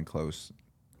whatever's coming close,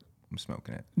 I'm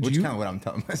smoking it." Which is kind of what I'm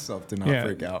telling myself to not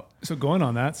freak out. So going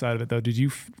on that side of it though, did you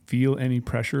feel any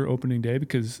pressure opening day?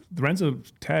 Because the Lorenzo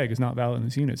tag is not valid in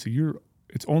this unit, so you're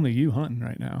it's only you hunting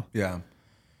right now. Yeah.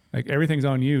 Like everything's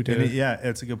on you.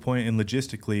 It's a good point. And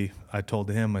logistically, I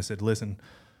told him, I said, listen,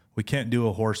 we can't do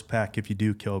a horse pack if you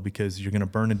do kill, because you're going to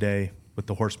burn a day with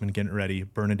the horsemen getting ready,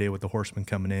 burn a day with the horsemen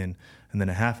coming in, and then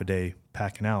a half a day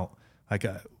packing out. Like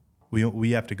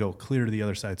we have to go clear to the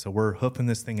other side. So we're hoofing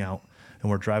this thing out, and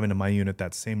we're driving to my unit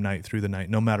that same night through the night,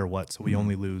 no matter what. So we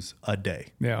only lose a day.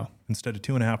 Yeah. Instead of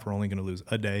 2.5, we're only going to lose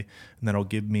a day. And that'll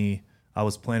give me, I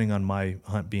was planning on my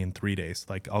hunt being 3 days.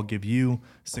 Like, I'll give you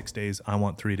 6 days. I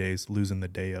want 3 days, losing the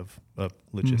day of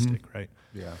logistic, right?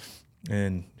 Yeah.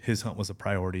 And his hunt was a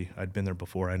priority. I'd been there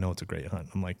before. I know it's a great hunt.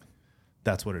 I'm like,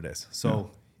 that's what it is.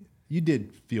 So you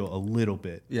did feel a little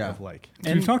bit of like.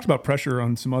 And we've talked about pressure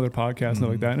on some other podcasts and stuff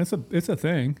like that, and it's a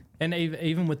thing. And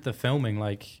even with the filming,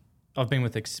 like, I've been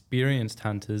with experienced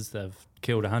hunters that have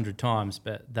killed 100 times,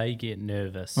 but they get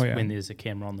nervous when there's a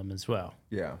camera on them as well.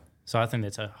 Yeah. So I think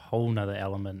that's a whole nother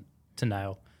element to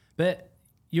nail. But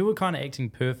you were kind of acting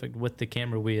perfect with the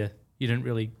camera where you didn't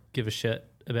really give a shit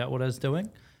about what I was doing.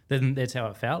 Then that's how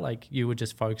it felt. Like you were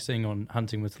just focusing on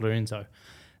hunting with Lorenzo.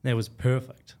 That was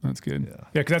perfect. That's good. Yeah,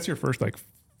 because that's your first like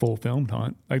full filmed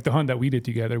hunt. Like the hunt that we did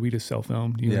together, we just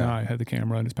self-filmed. You and I had the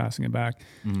camera and just passing it back.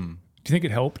 Mm-hmm. Do you think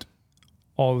it helped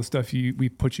all the stuff we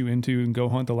put you into and go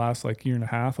hunt the last like year and a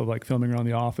half of like filming around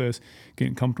the office,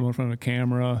 getting comfortable in front of a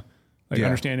camera, like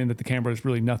understanding that the camera is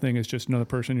really nothing. It's just another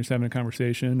person you're just having a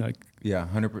conversation. Like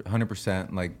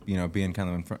 100%. Like, you know, being kind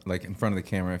of in front of the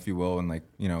camera, if you will, and like,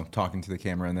 you know, talking to the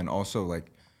camera. And then also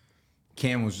like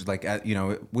Cam was just like, you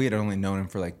know, we had only known him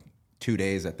for like 2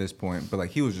 days at this point, but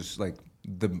like he was just like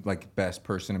the like best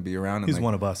person to be around. And he's like,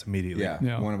 one of us immediately.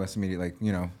 Yeah, one of us immediately. Like,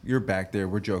 you know, you're back there,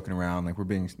 we're joking around, like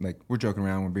we're joking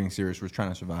around, we're being serious, we're trying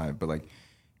to survive. But like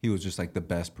he was just like the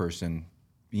best person,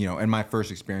 you know. And my first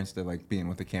experience to like being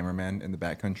with the cameraman in the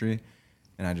backcountry,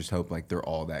 and I just hope like they're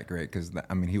all that great, because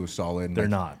I mean he was solid. And, they're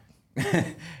like, not.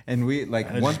 And we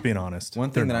like just being honest.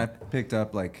 One thing that I picked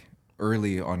up like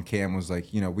early on Cam was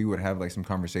like, you know, we would have like some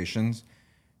conversations,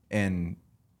 and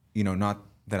you know, not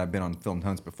that I've been on filmed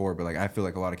hunts before, but like I feel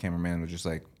like a lot of cameramen was just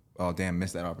like, oh damn,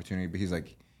 missed that opportunity. But he's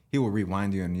like, he will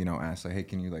rewind you and, you know, ask like, hey,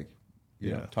 can you like,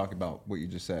 you know, talk about what you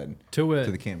just said to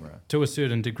the camera to a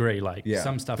certain degree. Like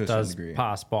some stuff does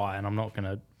pass by, and I'm not going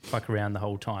to fuck around the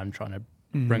whole time trying to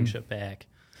bring shit back.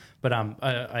 But I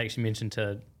actually mentioned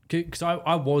because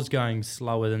I was going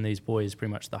slower than these boys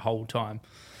pretty much the whole time,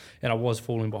 and I was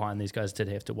falling behind. These guys did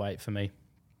have to wait for me.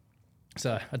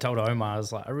 So I told Omar, I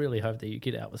was like, I really hope that you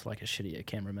get out with like a shittier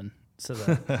cameraman, so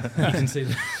that you can see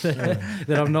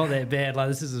that I'm not that bad. Like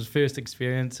this is his first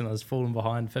experience, and I was falling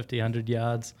behind 50, 100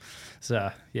 yards.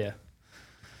 So yeah,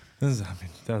 that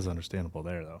was understandable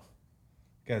there though.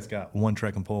 Guy's got one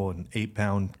trekking pole and an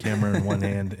 8-pound camera in one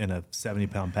hand and a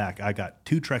 70-pound pack. I got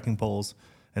 2 trekking poles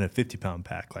and a 50-pound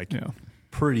pack. Like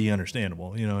pretty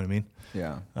understandable. You know what I mean?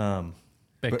 Yeah.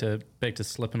 Back to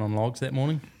slipping on logs that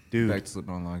morning. Dude, back to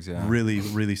slipping on logs, yeah. Really,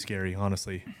 really scary,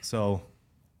 honestly. So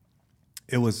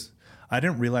it was, I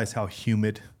didn't realize how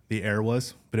humid the air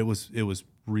was, but it was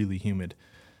really humid.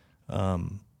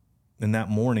 And that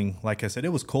morning, like I said,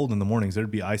 it was cold in the mornings.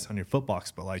 There'd be ice on your foot box,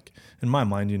 but like in my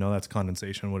mind, you know, that's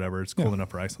condensation, whatever. It's cold enough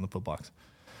for ice on the foot box.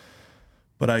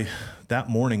 But that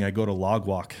morning I go to log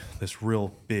walk, this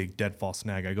real big deadfall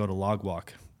snag. I go to log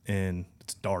walk and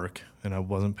it's dark and I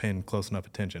wasn't paying close enough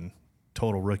attention.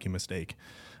 Total rookie mistake.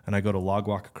 And I go to log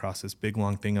walk across this big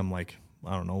long thing. I'm like,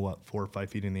 I don't know what, 4 or 5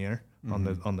 feet in the air on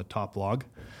the top log.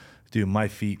 Dude, my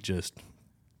feet just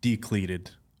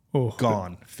decleated,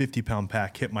 gone. 50-pound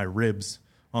pack hit my ribs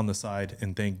on the side,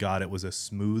 and thank God it was a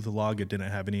smooth log. It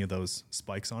didn't have any of those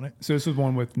spikes on it. So this was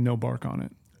one with no bark on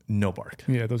it. No bark.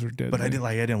 Yeah, those are dead. But I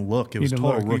didn't look. It was a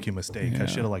total rookie mistake. I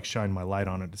should have like shined my light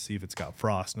on it to see if it's got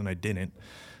frost, and I didn't.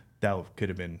 That could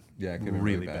have been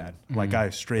really bad. Like I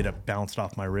straight up bounced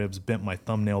off my ribs, bent my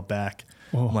thumbnail back.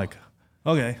 I'm like,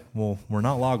 okay, well, we're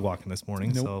not log walking this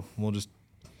morning, so we'll just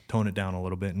tone it down a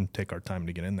little bit and take our time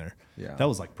to get in there. Yeah, that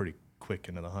was like pretty quick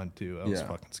into the hunt too. That was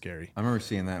fucking scary. I remember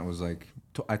seeing that. It was like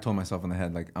I told myself in the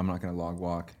head like I'm not gonna log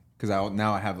walk because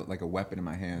now I have like a weapon in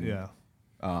my hand. Yeah.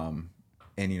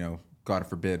 And you know, God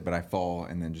forbid, but I fall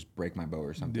and then just break my bow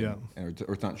or something. Yeah.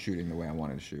 Or it's not shooting the way I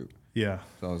wanted to shoot. Yeah.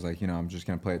 So I was like, you know, I'm just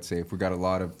going to play it safe. We got a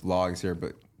lot of logs here,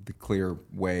 but the clear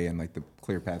way and like the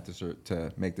clear path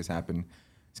to make this happen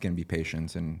is going to be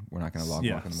patience, and we're not going to log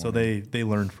walk in the morning. So they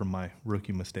learned from my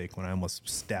rookie mistake when I almost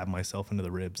stabbed myself into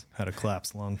the ribs, had a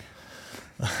collapsed lung.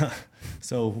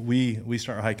 So we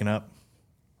start hiking up,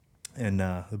 and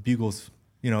the bugle's,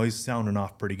 you know, he's sounding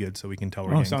off pretty good, so we can tell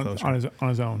we're getting closer. On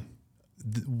his own.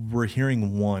 We're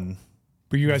hearing one.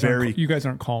 But you guys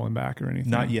aren't calling back or anything?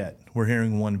 Not yet. We're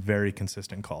hearing one very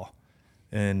consistent call.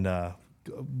 and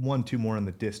 1, 2 more in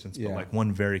the distance, but like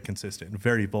one very consistent, and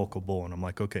very more in the distance, but like one very consistent, very vocal bull. And I'm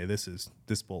like, okay,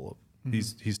 this bull,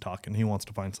 he's talking, he wants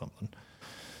to find something.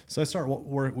 So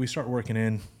we start working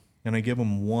in, and I give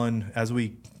him one, as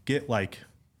we get like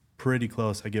pretty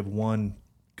close, I give one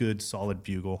good solid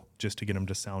bugle just to get him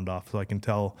to sound off, so I can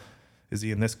tell, is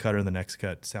he in this cut or the next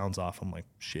cut? Sounds off. I'm like,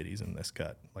 shit, he's in this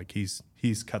cut. Like he's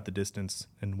cut the distance,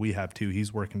 and we have too.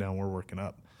 He's working down, we're working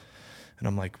up. And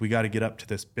I'm like, we got to get up to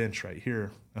this bench right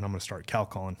here, and I'm going to start cow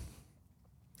calling.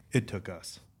 It took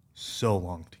us so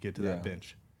long to get to that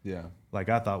bench. Yeah. Like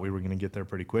I thought we were going to get there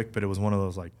pretty quick, but it was one of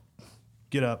those like,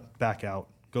 get up, back out,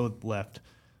 go left,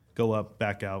 go up,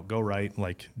 back out, go right.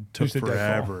 Like took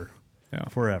forever. Yeah.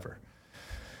 Forever.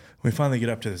 We finally get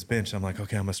up to this bench. And I'm like,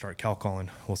 okay, I'm going to start cow calling.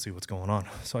 We'll see what's going on.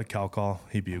 So I cow call,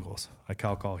 he bugles. I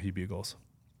cow call, he bugles.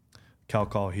 Cow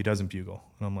call, he doesn't bugle.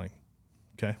 And I'm like,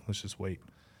 okay, let's just wait.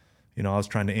 You know, I was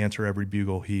trying to answer every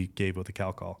bugle he gave with a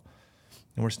cow call.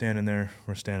 And we're standing there.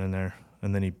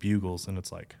 And then he bugles, and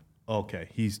it's like, okay,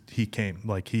 he came.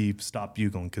 Like he stopped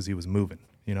bugling because he was moving.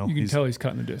 You know, you can tell he's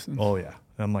cutting the distance. Oh, yeah.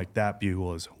 I'm like, that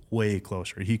bugle is way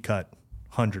closer. He cut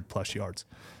 100+ yards.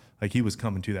 Like he was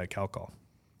coming to that cow call.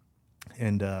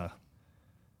 And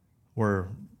we're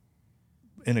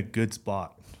in a good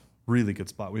spot, really good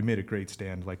spot. We made a great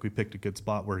stand. Like we picked a good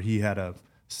spot where he had a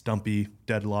stumpy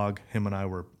dead log. Him and I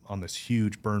were on this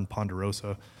huge burned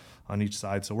ponderosa on each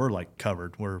side. So we're like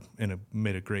covered.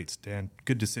 Made a great stand.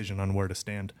 Good decision on where to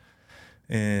stand.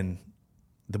 And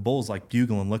the bull's like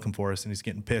bugling, looking for us, and he's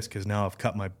getting pissed because now I've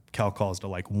cut my cow calls to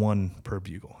like 1 per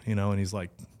bugle, you know, and he's like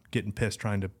getting pissed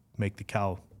trying to make the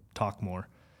cow talk more.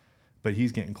 But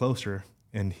he's getting closer,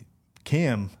 and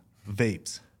Cam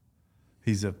vapes.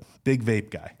 He's a big vape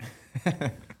guy.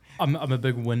 I'm a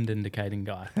big wind indicating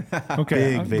guy.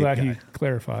 Okay, I'm glad he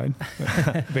clarified.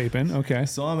 Vaping, okay.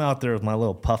 So I'm out there with my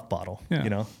little puff bottle,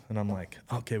 you know, and I'm like,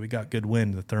 okay, we got good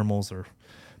wind. The thermals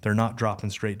they're not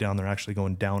dropping straight down. They're actually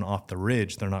going down off the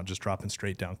ridge. They're not just dropping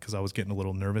straight down, because I was getting a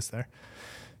little nervous there.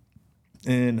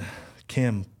 And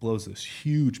Cam blows this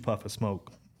huge puff of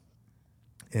smoke.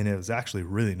 And it was actually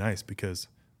really nice because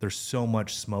there's so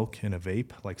much smoke in a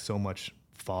vape, like so much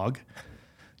fog.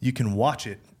 You can watch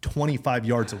it 25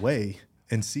 yards away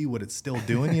and see what it's still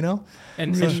doing, you know?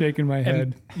 And so, shaking my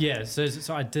head. Yeah,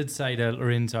 so I did say to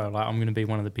Lorenzo, like, I'm going to be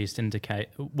one of the best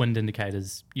wind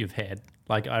indicators you've had.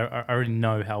 Like, I already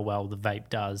know how well the vape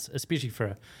does, especially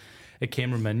for a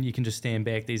cameraman. You can just stand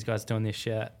back, these guys doing their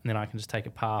shit, and then I can just take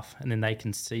a puff, and then they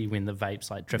can see when the vape's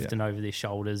like drifting over their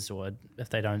shoulders, or if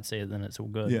they don't see it, then it's all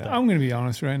good. Yeah. I'm going to be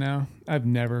honest right now. I've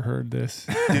never heard this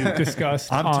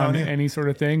discussed on any sort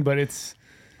of thing, but it's...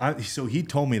 So he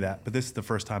told me that, but this is the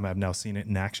first time I've now seen it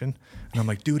in action. And I'm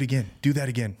like, do it again. Do that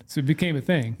again. So it became a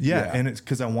thing. Yeah. And it's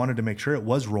because I wanted to make sure it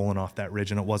was rolling off that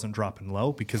ridge and it wasn't dropping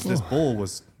low, because this bull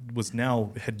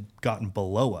had gotten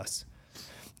below us.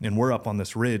 And we're up on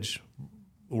this ridge.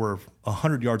 We're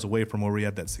 100 yards away from where we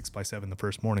had that 6x7 the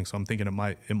first morning. So I'm thinking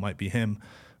it might be him.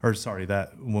 Or sorry,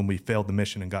 that when we failed the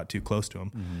mission and got too close to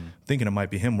him, thinking it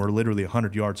might be him. We're literally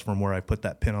 100 yards from where I put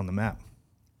that pin on the map.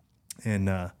 And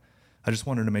I just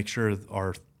wanted to make sure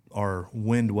our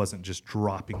wind wasn't just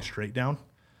dropping straight down,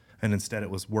 and instead it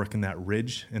was working that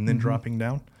ridge and then dropping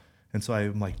down. And so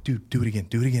I'm like, dude, do it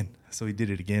again. So he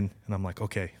did it again, and I'm like,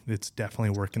 okay, it's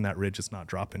definitely working that ridge. It's not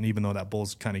dropping, even though that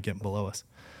bull's kind of getting below us.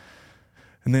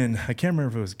 And then I can't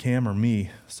remember if it was Cam or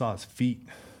me, saw his feet,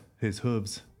 his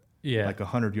hooves, like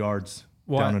 100 yards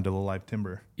down into the live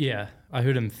timber. Yeah, I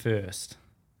heard him first,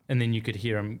 and then you could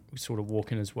hear him sort of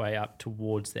walking his way up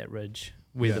towards that ridge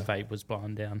where the vape was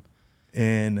blowing down.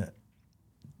 And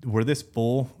where this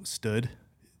bull stood,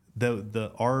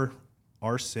 our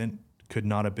scent could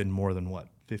not have been more than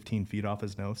 15 feet off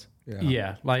his nose.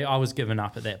 Yeah, like I was giving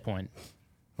up at that point.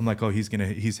 I'm like, oh, he's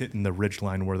hitting the ridge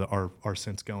line where our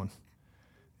scent's going.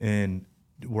 And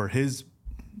where his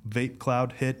vape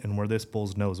cloud hit and where this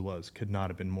bull's nose was could not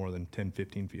have been more than 10,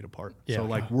 15 feet apart. Yeah. So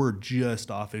like we're just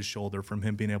off his shoulder from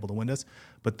him being able to wind us.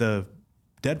 But the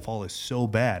deadfall is so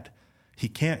bad, he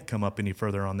can't come up any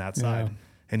further on that side. Yeah.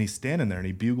 And he's standing there, and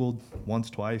he bugled once,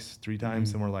 twice, 3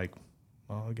 times, and we're like,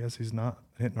 well, I guess he's not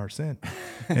hitting our scent.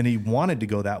 And he wanted to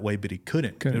go that way, but he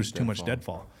couldn't. There was too much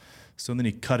deadfall. So then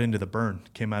he cut into the burn,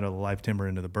 came out of the live timber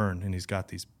into the burn, and he's got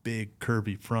these big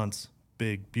curvy fronts,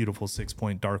 big, beautiful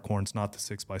 6-point dark horns, not the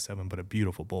 6x7, but a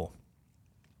beautiful bull.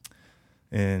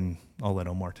 And I'll let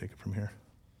Omar take it from here.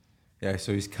 Yeah,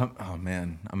 so he's oh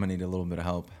man, I'm gonna need a little bit of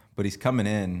help. But he's coming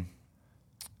in,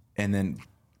 and then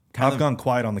I've gone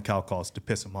quiet on the cow calls to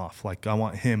piss him off. Like, I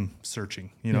want him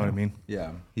searching. You know what I mean?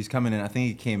 Yeah. He's coming in. I think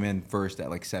he came in first at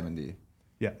like 70.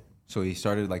 Yeah. So he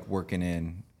started like working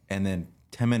in, and then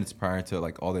 10 minutes prior to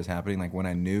like all this happening, like when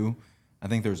I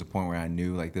think there was a point where I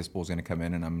knew like this bull's gonna come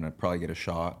in and I'm gonna probably get a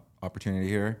shot opportunity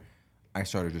here. I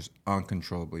started just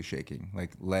uncontrollably shaking,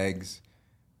 like legs,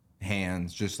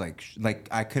 hands, just like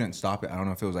I couldn't stop it. I don't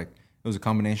know if it was a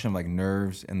combination of like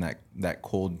nerves and that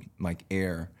cold like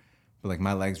air, but like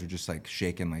my legs were just like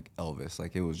shaking like Elvis.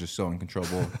 Like it was just so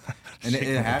uncontrollable, and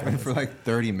it happened for like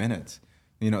 30 minutes.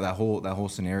 You know, that whole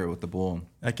scenario with the bull.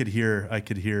 I could hear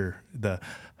the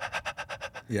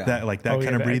yeah, that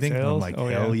kind of breathing. Exhales? I'm like,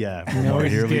 hell yeah, No,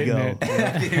 here we go. I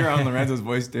can hear on Lorenzo's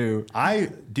voice too.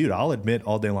 I'll admit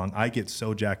all day long, I get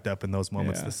so jacked up in those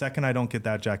moments. Yeah. The second I don't get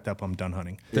that jacked up, I'm done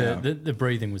hunting. The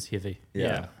breathing was heavy.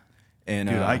 Yeah. And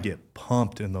Dude, I get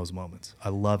pumped in those moments. I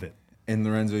love it. And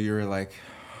Lorenzo, you were like,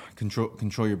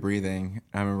 control your breathing.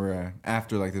 I remember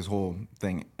after like this whole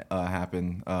thing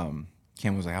happened,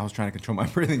 Cam was like, I was trying to control my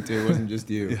breathing too. It wasn't just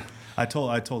you. Yeah. I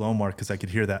told Omar, because I could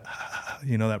hear that,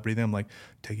 that breathing. I'm like,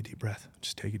 take a deep breath.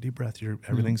 Just take a deep breath.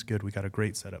 Everything's good. We got a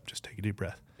great setup. Just take a deep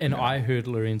breath. And I heard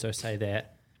Lorenzo say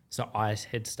that, so I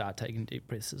had to start taking deep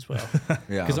breaths as well.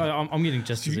 Yeah. Because I'm getting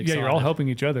just as excited. Yeah, you're all helping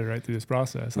each other right through this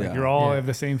process. Like you're all have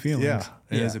the same feelings. Yeah.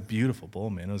 It was a beautiful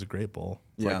bull, man. It was a great bull.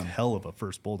 It's Yeah. like hell of a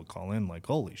first bull to call in. Like,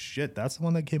 holy shit, that's the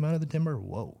one that came out of the timber?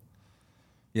 Whoa.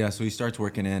 Yeah, so he starts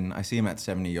working in. I see him at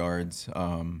 70 yards.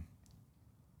 And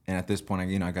at this point,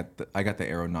 I got the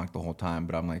arrow knocked the whole time,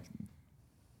 but I'm like,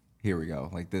 here we go.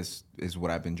 Like this is what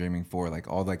I've been dreaming for. Like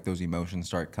all like those emotions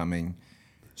start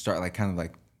like kind of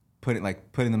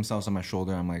like putting themselves on my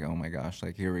shoulder. I'm like, oh my gosh,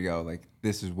 like here we go. Like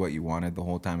this is what you wanted the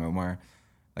whole time, Omar.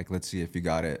 Like let's see if you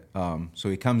got it. So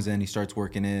he comes in, he starts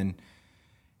working in,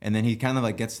 and then he kind of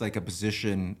like gets like a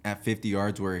position at 50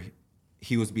 yards where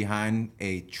he was behind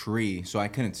a tree, so I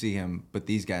couldn't see him, but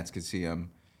these guys could see him.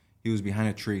 He was behind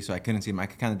a tree, so I couldn't see him. I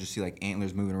could kind of just see like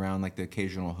antlers moving around, like the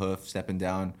occasional hoof stepping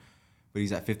down. But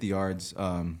he's at 50 yards.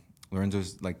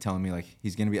 Lorenzo's like telling me like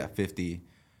he's gonna be at 50.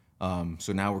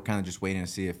 So now we're kind of just waiting to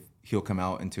see if he'll come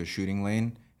out into a shooting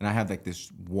lane. And I have like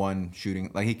this one shooting,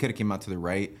 like he could have came out to the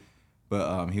right,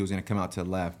 but he was gonna come out to the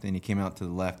left. And he came out to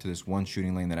the left to this one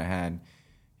shooting lane that I had.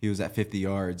 He was at 50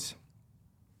 yards,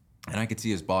 and I could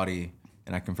see his body.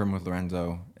 And I confirmed with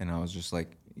Lorenzo, and I was just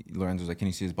like, Lorenzo's like, can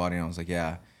you see his body? And I was like,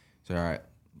 yeah. So all right,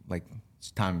 like it's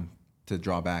time to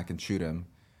draw back and shoot him.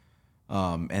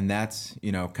 And that's,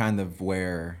 kind of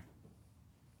where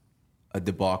a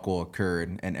debacle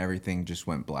occurred and everything just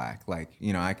went black. Like,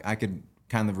 I could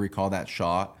kind of recall that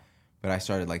shot, but I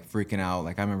started like freaking out.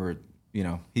 Like I remember,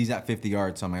 he's at 50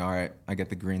 yards. So I'm like, all right, I get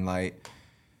the green light.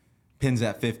 Pins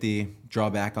at 50, draw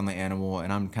back on the animal,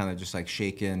 and I'm kind of just like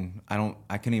shaking.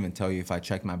 I couldn't even tell you if I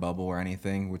checked my bubble or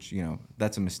anything, which,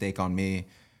 that's a mistake on me.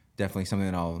 Definitely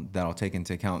something that I'll take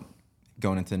into account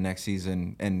going into the next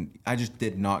season. And I just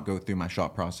did not go through my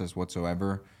shot process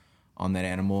whatsoever on that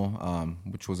animal,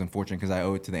 which was unfortunate because I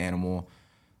owe it to the animal,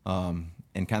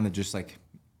 and kind of just like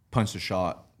punched a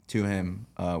shot to him.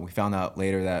 We found out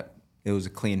later that it was a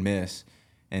clean miss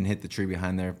and hit the tree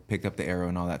behind there, picked up the arrow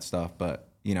and all that stuff. But,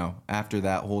 after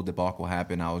that whole debacle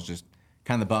happened, I was just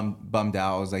kind of bummed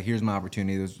out. I was like, here's my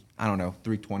opportunity. There's, I don't know,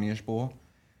 320-ish bull.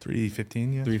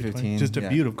 315, yeah. 315. Just a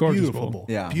beautiful bull.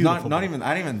 Yeah. Beautiful not bull. even,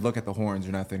 I didn't even look at the horns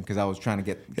or nothing because I was trying to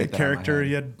get that character. out of my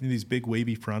He head. had these big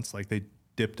wavy fronts, like they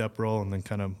dipped up roll and then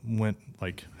kind of went,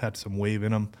 like had some wave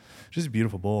in them. Just a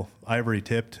beautiful bull. Ivory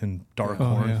tipped and dark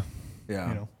horn.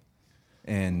 Yeah.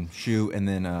 And shoot, and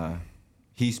then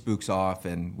he spooks off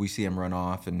and we see him run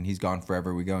off and he's gone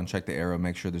forever. We go and check the arrow,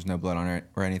 make sure there's no blood on it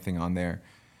or anything on there.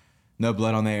 No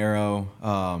blood on the arrow.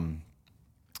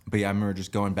 But yeah, I remember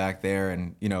just going back there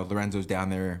and, Lorenzo's down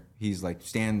there. He's like,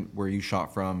 stand where you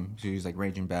shot from. So he's like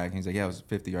ranging back. And he's like, yeah, it was a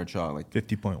 50-yard shot. Like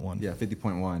 50.1. Yeah,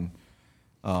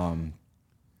 50.1.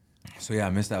 So yeah, I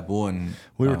missed that bull. And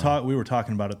we were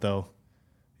talking about it though.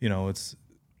 It's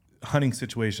a hunting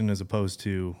situation as opposed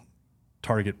to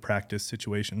target practice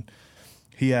situation.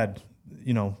 He had,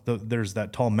 there's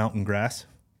that tall mountain grass.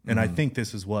 And I think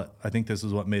this is what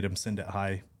made him send it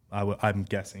high. I'm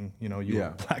guessing, you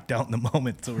were blacked out in the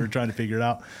moment, so we were trying to figure it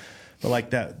out. But like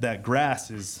that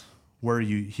grass is where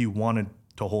he wanted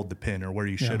to hold the pin or where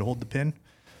you should hold the pin.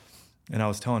 And I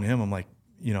was telling him, I'm like,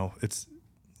 it's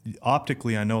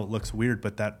optically, I know it looks weird,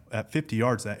 but that at 50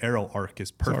 yards, that arrow arc is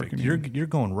perfect. You're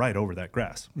going right over that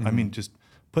grass. Mm-hmm. I mean, just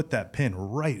put that pin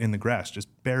right in the grass, just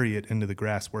bury it into the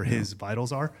grass where his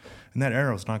vitals are, and that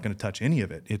arrow's not going to touch any of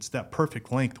it. It's that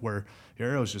perfect length where your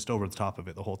arrow's just over the top of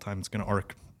it the whole time. It's going to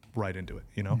arc right into it,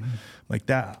 like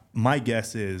that. My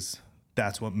guess is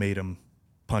that's what made him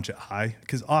punch it high,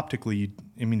 because optically,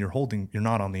 you're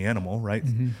not on the animal, right?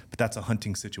 Mm-hmm. But that's a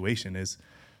hunting situation. Is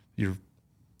you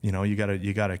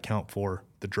gotta account for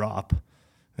the drop.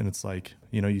 And it's like,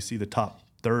 you see the top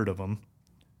third of him,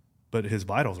 but his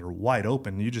vitals are wide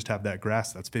open. You just have that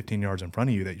grass that's 15 yards in front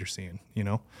of you that you're seeing,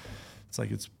 It's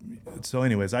like so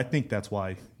anyways, I think that's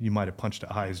why you might have punched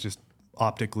it high, is just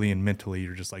optically and mentally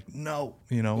you're just like, no,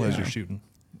 as you're shooting.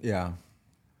 Yeah.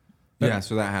 Yeah,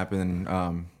 so that happened.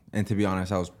 And to be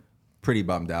honest, I was pretty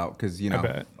bummed out because,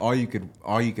 all you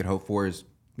could hope for is,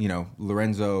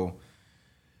 Lorenzo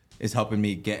is helping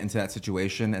me get into that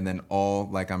situation. And then all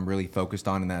I'm really focused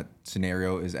on in that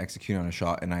scenario is executing on a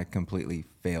shot. And I completely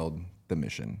failed the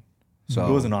mission. So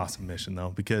it was an awesome mission though,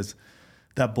 because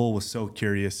that bull was so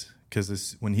curious,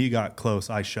 because when he got close,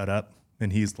 I shut up,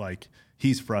 and he's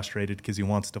frustrated because he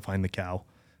wants to find the cow,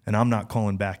 and I'm not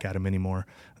calling back at him anymore.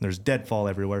 And there's deadfall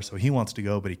everywhere, so he wants to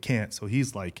go, but he can't. So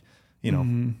he's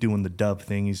doing the dove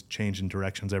thing. He's changing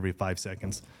directions every 5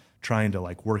 seconds, trying to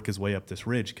work his way up this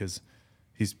ridge because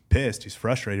he's pissed. He's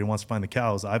frustrated. He wants to find the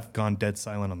cows. I've gone dead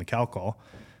silent on the cow call,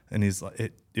 and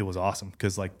it was awesome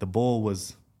because the bull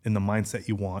was in the mindset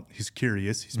you want. He's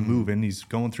curious. He's moving. He's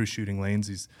going through shooting lanes.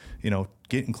 He's,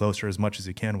 getting closer as much as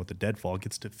he can with the deadfall.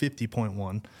 Gets to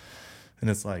 50.1. And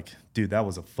it's like, dude, that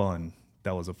was a fun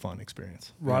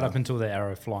experience. Right up until the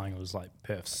arrow flying, it was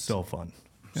perfect. So fun.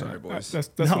 Sorry, boys. That's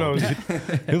what I was.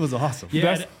 It was awesome.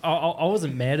 Yeah, I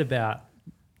wasn't mad about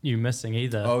you missing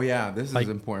either. Oh, yeah. This is an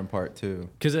important part, too.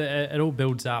 Because it all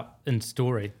builds up in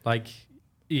story.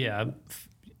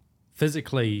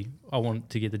 Physically, I want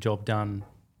to get the job done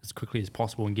as quickly as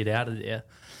possible and get out of there.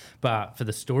 But for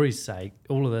the story's sake,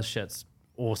 all of this shit's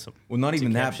awesome. Well, not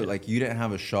even that, but you didn't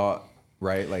have a shot,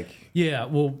 right? Yeah,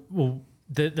 well,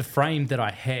 the frame that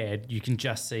I had, you can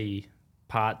just see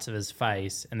parts of his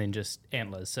face and then just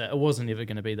antlers. So it wasn't ever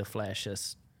going to be the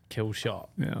flashiest kill shot.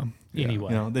 Yeah.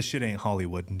 Anyway. This shit ain't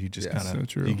Hollywood, and you just kind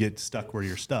of you get stuck where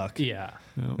you're stuck. Yeah.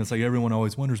 It's like everyone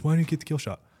always wonders, why didn't you get the kill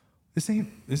shot? This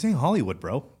ain't Hollywood,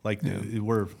 bro.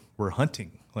 We're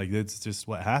hunting. It's just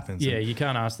what happens. Yeah, you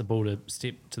can't ask the bull to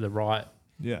step to the right.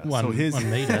 Yeah, 1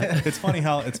 meter. It's funny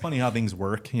how things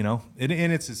work, and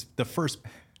it's the first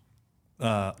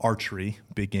archery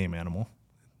big game animal.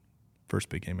 First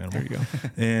big game animal. There you go.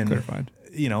 And clarified.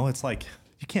 It's like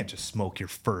you can't just smoke your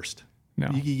first. No,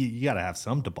 you got to have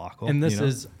some debacle. And this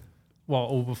is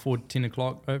all before 10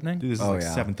 o'clock opening. Dude, this is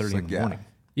 7:30 in the morning.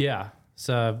 Yeah.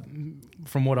 So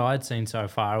from what I'd seen so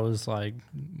far, it was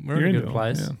we're in a good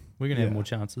place. Yeah. We're gonna have more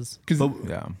chances.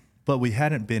 But we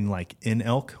hadn't been in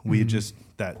elk. We had just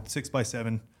that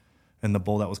 6x7 and the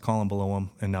bull that was calling below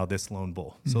him, and now this lone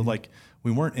bull. So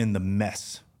we weren't in the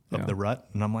mess of the rut.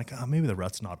 And I'm like, maybe the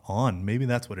rut's not on. Maybe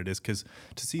that's what it is. Because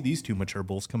to see these two mature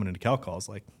bulls coming into cow calls,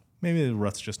 maybe the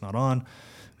rut's just not on.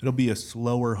 It'll be a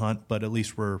slower hunt, but at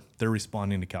least they're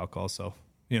responding to cow calls. So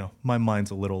my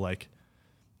mind's a little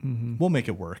we'll make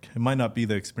it work. It might not be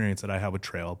the experience that I have with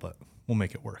trail, but we'll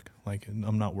make it work.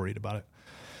 I'm not worried about it.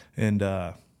 And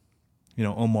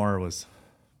Omar was.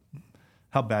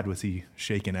 How bad was he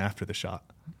shaking after the shot?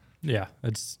 Yeah,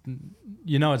 it's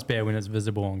it's bad when it's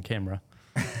visible on camera.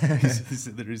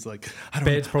 he's like,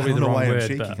 bad's probably I don't the know wrong why word. I'm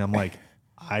shaking. I'm like,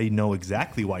 I know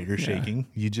exactly why you're shaking.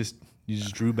 You just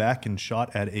drew back and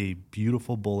shot at a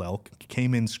beautiful bull elk.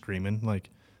 Came in screaming.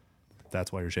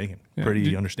 That's why you're shaking. Yeah.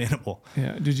 Pretty understandable.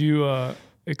 Yeah. Did you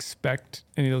expect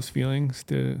any of those feelings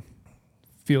to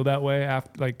feel that way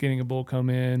after getting a bull come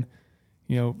in?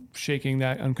 Shaking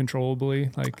that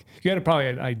uncontrollably. You had probably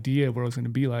an idea of what it was going to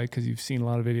be like because you've seen a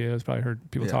lot of videos, probably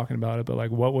heard people talking about it, but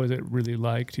what was it really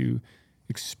like to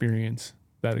experience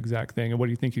that exact thing? And what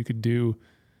do you think you could do?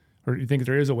 Or do you think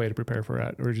there is a way to prepare for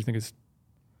that? Or do you think you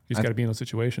just got to be in those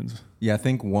situations? Yeah, I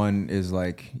think one is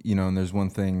and there's one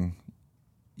thing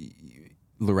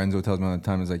Lorenzo tells me all the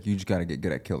time is you just got to get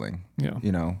good at killing.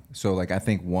 Yeah. So I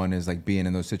think one is being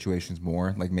in those situations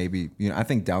more. Maybe, I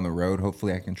think down the road,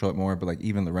 hopefully I control it more. But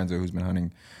even Lorenzo, who's been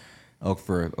hunting elk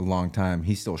for a long time,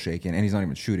 he's still shaking and he's not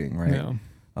even shooting, right?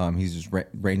 Yeah. He's just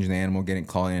ranging the animal,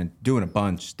 calling in, doing a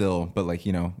bunch still. But I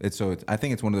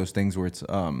think it's one of those things where it's,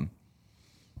 I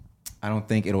don't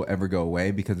think it'll ever go away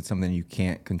because it's something you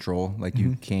can't control.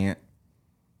 You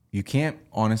can't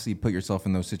honestly put yourself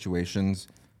in those situations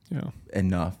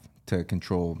enough to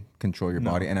control your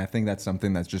body. And I think that's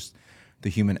something that's just the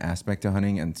human aspect to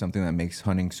hunting, and something that makes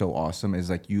hunting so awesome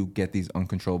is you get these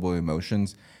uncontrollable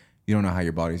emotions. You don't know how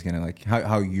your body's gonna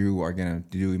how you are gonna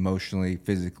do emotionally,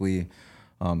 physically.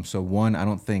 So one, I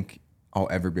don't think I'll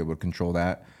ever be able to control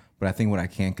that, but I think what I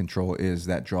can control is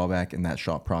that drawback and that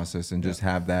shot process, and just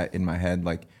have that in my head.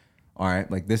 All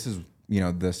right, this is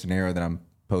the scenario that I'm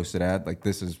posted at.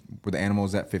 This is where the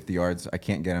animal's at 50 yards. I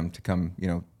can't get him to come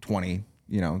 20.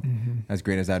 As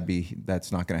great as that'd be,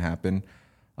 that's not going to happen.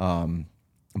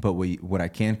 But what I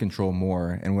can control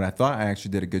more, and what I thought I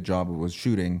actually did a good job of was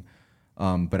shooting,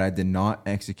 but I did not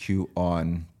execute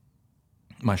on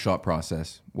my shot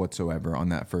process whatsoever on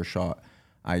that first shot.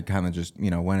 I kind of just,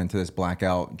 went into this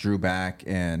blackout, drew back,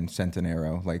 and sent an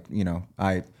arrow. Like, we'll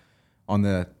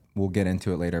get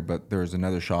into it later, but there was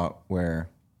another shot where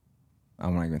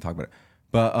I'm not even gonna talk about it.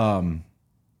 But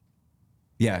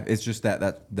yeah, it's just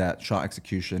that shot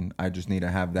execution. I just need to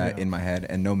have that in my head,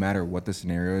 and no matter what the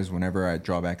scenario is, whenever I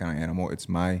draw back on an animal, it's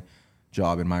my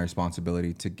job and my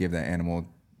responsibility to give that animal,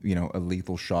 a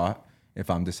lethal shot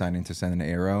if I'm deciding to send an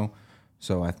arrow.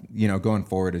 So going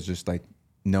forward is just like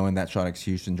knowing that shot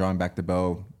execution, drawing back the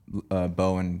bow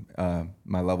and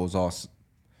my levels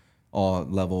all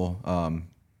level,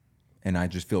 and I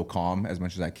just feel calm as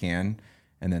much as I can.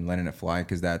 And then letting it fly,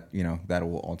 because that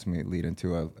will ultimately lead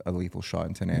into a lethal shot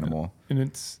into an animal. And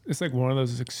it's like one of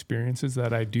those experiences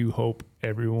that I do hope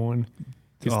everyone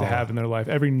gets to have in their life.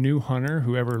 Every new hunter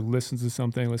who ever listens to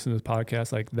something, listens to this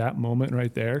podcast, like that moment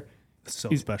right there,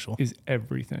 special. Is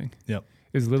everything. Yep,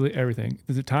 is literally everything.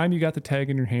 There's the time you got the tag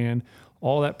in your hand,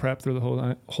 all that prep through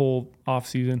the whole off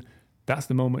season. That's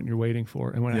the moment you're waiting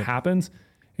for, and when it happens,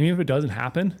 and even if it doesn't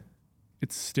happen,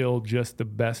 it's still just the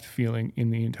best feeling in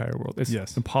the entire world.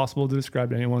 It's impossible to describe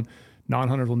to anyone.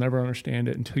 Non-hunters will never understand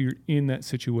it until you're in that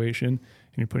situation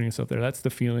and you're putting yourself there. That's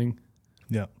the feeling.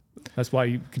 Yeah. That's why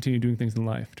you continue doing things in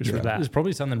life, just for that. There's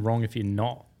probably something wrong if you're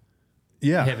not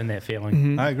having that feeling.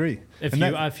 Mm-hmm. I agree.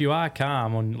 If you are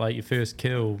calm on like your first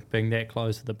kill, being that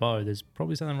close to the bow, there's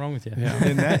probably something wrong with you. Yeah.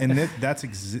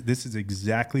 This is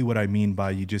exactly what I mean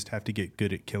by you just have to get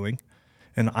good at killing.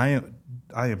 And I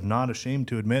am not ashamed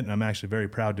to admit, and I'm actually very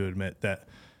proud to admit, that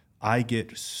I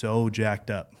get so jacked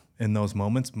up in those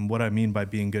moments. And what I mean by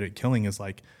being good at killing is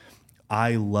like,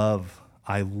 I love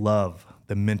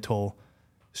the mental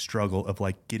struggle of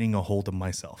like getting a hold of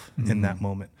myself in that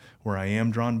moment where I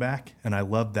am drawn back. And I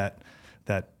love that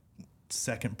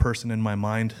second person in my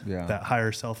mind, that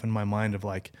higher self in my mind of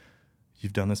like,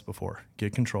 you've done this before,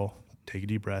 get control, take a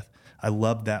deep breath. I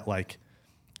love that, like,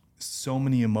 so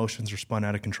many emotions are spun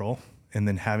out of control, and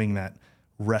then having that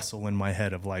wrestle in my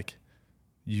head of like,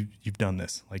 you've done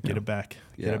this, like, get it back,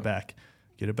 get it back,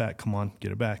 come on,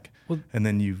 get it back. Well, and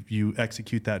then you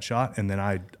execute that shot, and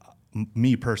then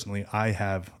me personally, I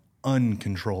have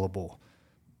uncontrollable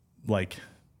like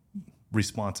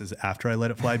responses after I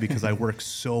let it fly, because I work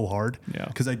so hard,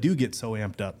 because I do get so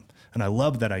amped up, and I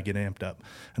love that I get amped up,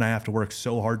 and I have to work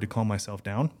so hard to calm myself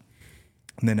down.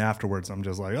 And then afterwards, I'm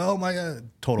just like, oh my God,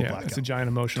 total blackout. It's a giant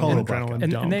emotional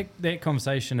adrenaline dump. And that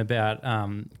conversation about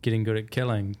getting good at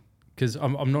killing, because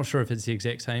I'm not sure if it's the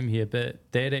exact same here, but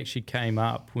that actually came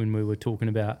up when we were talking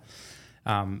about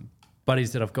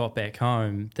buddies that I've got back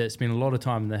home that spend a lot of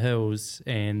time in the hills,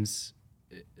 and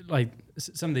like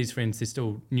some of these friends, they're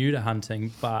still new to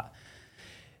hunting, but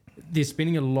they're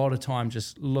spending a lot of time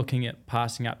just looking at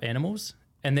passing up animals.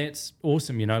 And that's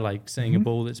awesome, like seeing a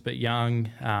bull that's a bit young,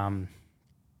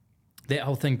 that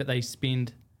whole thing, but they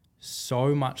spend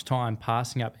so much time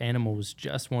passing up animals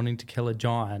just wanting to kill a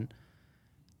giant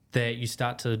that you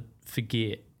start to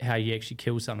forget how you actually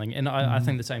kill something. And I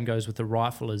think the same goes with the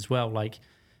rifle as well, like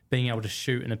being able to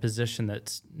shoot in a position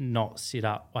that's not set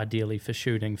up ideally for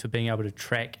shooting, for being able to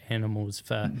track animals,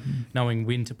 for knowing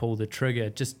when to pull the trigger.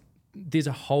 Just there's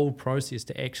a whole process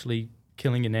to actually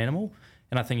killing an animal.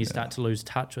 And I think you start to lose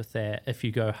touch with that if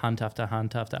you go hunt after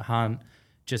hunt after hunt,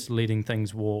 just letting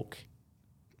things walk,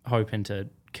 hoping to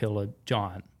kill a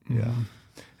giant. Yeah.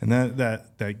 And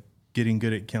that getting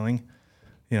good at killing,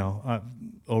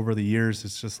 over the years,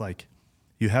 it's just like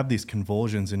you have these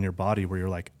convulsions in your body where you're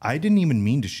like, I didn't even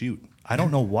mean to shoot. I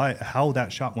don't know how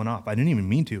that shot went off. I didn't even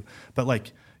mean to. But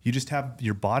like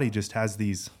your body just has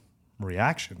these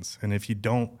reactions. And if you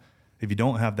don't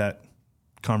have that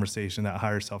conversation, that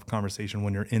higher self conversation,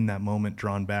 when you're in that moment,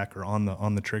 drawn back or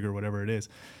on the trigger, whatever it is,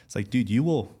 it's like, dude,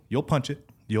 you'll punch it.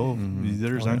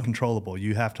 There's uncontrollable.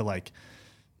 You have to like,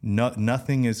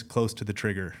 nothing is close to the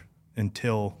trigger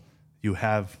until you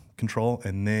have control,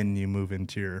 and then you move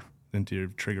into your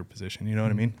trigger position. You know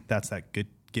what I mean? That's that get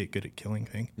good at killing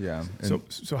thing. Yeah.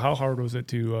 So how hard was it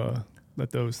to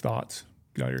let those thoughts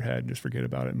get out of your head and just forget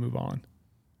about it and move on?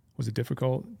 Was it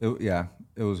difficult? It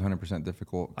was 100%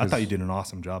 difficult. I thought you did an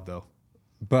awesome job though.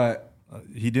 But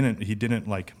he didn't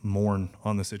like mourn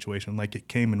on the situation. Like, it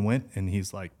came and went, and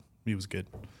he was good.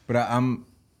 But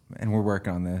and we're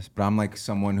working on this, but I'm like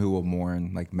someone who will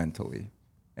mourn like mentally,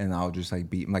 and I'll just like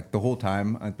beat, like the whole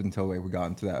time up until like we got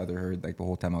into that other herd, like the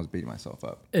whole time I was beating myself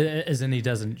up. As in he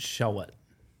doesn't show it.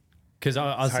 Because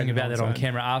I was thinking about that on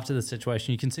camera after the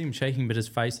situation. You can see him shaking, but his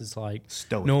face is like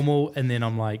stoic, normal. And then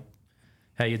I'm like,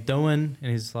 how you doing?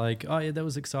 And he's like, oh yeah, that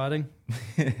was exciting.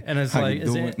 And it's How like, you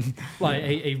is doing? it, like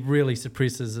he really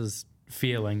suppresses his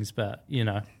feelings, but you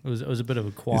know, it was a bit of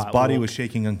a quiet. His body walk. was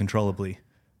shaking uncontrollably,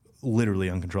 literally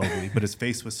uncontrollably, but his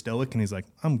face was stoic, and he's like,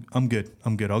 I'm good,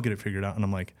 I'll get it figured out. And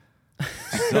I'm like,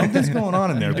 something's going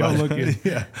on in there, Don't bud. look good.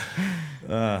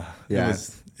 Yeah.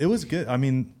 It was good. I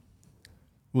mean,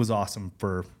 it was awesome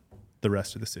for the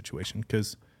rest of the situation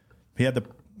because he had the,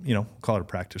 call it a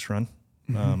practice run.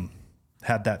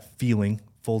 Had that feeling,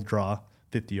 full draw,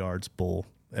 50 yards, bull,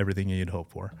 everything you'd hope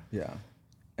for. Yeah.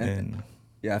 And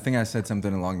yeah, I think I said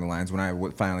something along the lines when I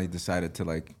finally decided to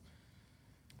like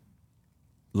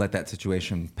let that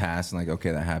situation pass and like,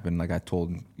 okay, that happened. Like I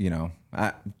told, I'm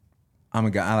a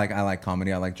guy, I like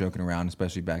comedy. I like joking around,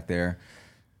 especially back there.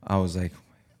 I was like,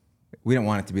 we didn't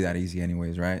want it to be that easy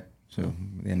anyways, right? So,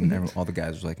 and all the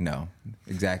guys were like, no,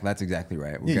 exactly. That's exactly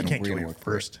right. you can't kill your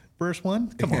first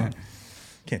one. Come on.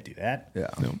 Can't do that. Yeah.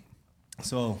 No.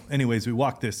 So anyways,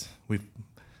 we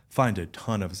find a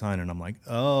ton of sign, and I'm like,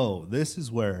 oh, this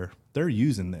is where they're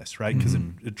using this, right? Because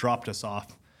it dropped us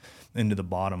off into the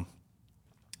bottom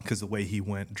because the way he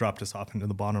went dropped us off into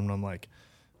the bottom. And I'm like,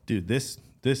 dude, this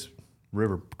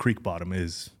river creek bottom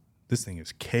this thing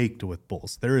is caked with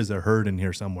bulls. There is a herd in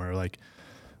here somewhere. Like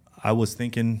I was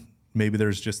thinking maybe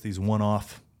there's just these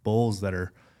one-off bulls that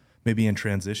are maybe in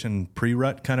transition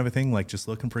pre-rut kind of a thing, like just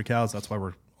looking for cows. That's why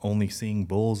we're only seeing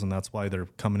bulls, and that's why they're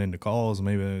coming into calls.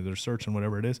 Maybe they're searching,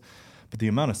 whatever it is. But the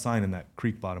amount of sign in that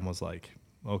creek bottom was like,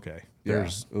 okay, It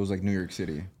was like New York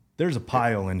City. there's a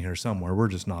pile in here somewhere. We're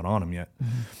just not on them yet.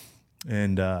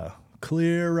 And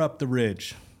clear up the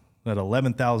ridge at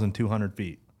 11,200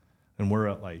 feet. And we're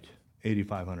at like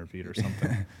 8,500 feet or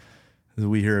something.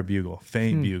 We hear a bugle,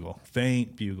 faint bugle.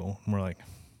 And we're like,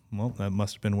 well, that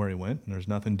must have been where he went. And there's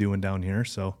nothing doing down here.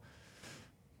 So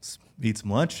let's eat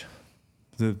some lunch.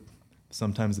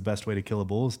 Sometimes the best way to kill a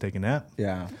bull is take a nap.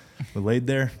 Yeah. We laid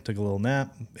there, took a little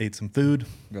nap, ate some food,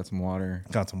 Got some water.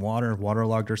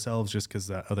 waterlogged ourselves just because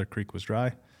that other creek was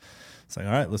dry. It's like,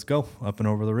 all right, let's go up and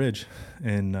over the ridge.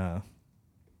 And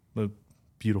the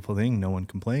beautiful thing, no one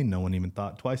complained. No one even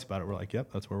thought twice about it. We're like,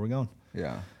 yep, that's where we're going.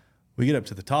 Yeah. We get up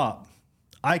to the top.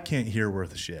 I can't hear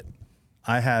worth a shit.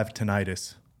 I have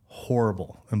tinnitus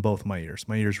horrible in both my ears.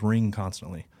 My ears ring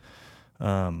constantly.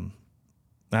 I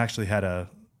actually had a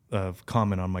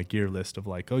comment on my gear list of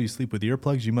like, oh, you sleep with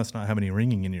earplugs? You must not have any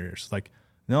ringing in your ears. Like,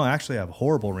 no, I actually have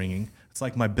horrible ringing. It's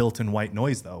like my built-in white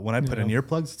noise, though. When I put in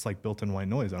earplugs, it's like built-in white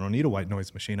noise. I don't need a white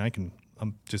noise machine.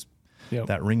 I'm just,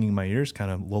 that ringing in my ears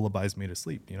kind of lullabies me to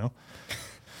sleep,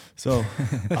 So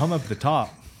I'm up at the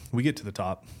top. We get to the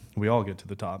top. We all get to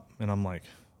the top. And I'm like,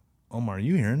 Omar, are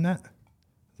you hearing that?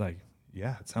 It's like,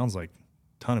 yeah, it sounds like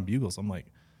a ton of bugles. I'm like,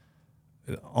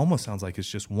 it almost sounds like it's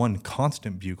just one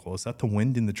constant bugle. Is that the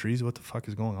wind in the trees? What the fuck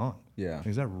is going on? Yeah.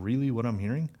 Is that really what I'm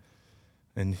hearing?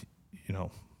 And,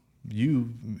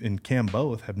 you and Cam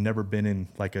both have never been in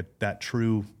like that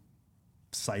true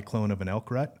cyclone of an elk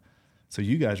rut. So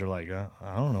you guys are like,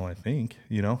 I don't know, I think,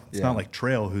 It's not like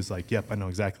Trail who's like, yep, I know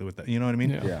exactly what that, you know what I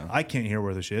mean? Yeah. I can't hear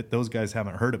worth a shit. Those guys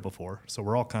haven't heard it before. So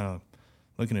we're all kind of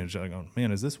looking at each other going,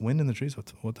 man, is this wind in the trees?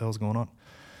 What the hell's going on?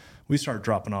 We start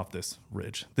dropping off this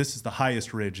ridge. This is the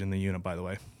highest ridge in the unit, by the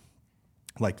way,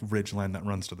 like ridge line that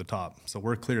runs to the top. So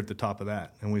we're clear at the top of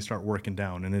that, and we start working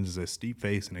down, and it is a steep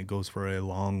face, and it goes for a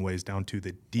long ways down to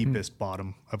the deepest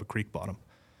bottom of a creek bottom.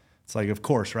 It's like, of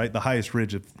course, right? The highest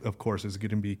ridge, of course, is going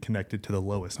to be connected to the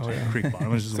lowest creek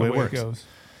bottom. It's just the way it works. Goes.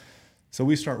 So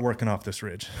we start working off this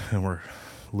ridge, and we're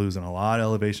losing a lot of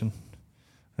elevation.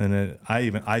 And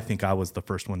I think I was the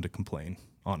first one to complain.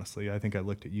 Honestly, I think I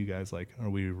looked at you guys like, are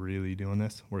we really doing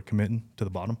this? We're committing to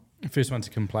the bottom? First one to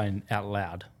complain out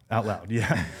loud. Out loud,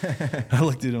 yeah. I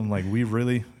looked at them like,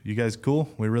 you guys cool?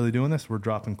 We really doing this? We're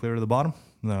dropping clear to the bottom?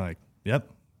 And they're like, yep,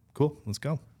 cool, let's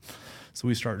go. So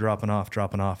we start dropping off,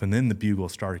 and then the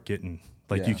bugles start getting,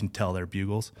 you can tell they're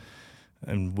bugles.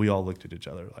 And we all looked at each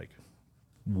other like,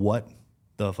 what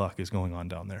the fuck is going on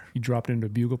down there? You dropped into a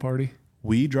bugle party?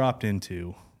 We dropped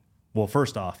into, well,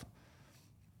 first off,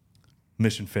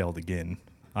 mission failed again.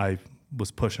 I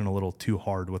was pushing a little too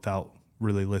hard without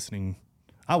really listening.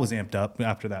 I was amped up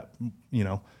after that,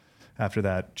 after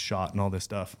that shot and all this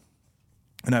stuff.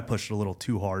 And I pushed a little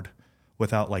too hard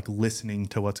without listening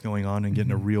to what's going on and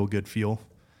getting a real good feel.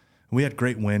 And we had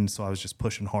great wind, so I was just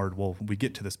pushing hard. Well, we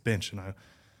get to this bench and I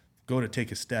go to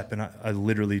take a step, and I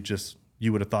literally just,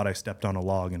 you would have thought I stepped on a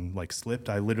log and slipped.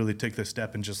 I literally took this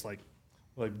step and just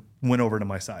went over to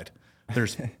my side.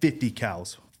 There's 50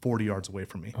 cows 40 yards away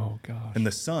from me. Oh, gosh. And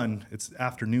the sun, it's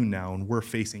afternoon now, and we're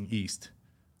facing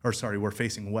we're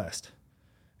facing west.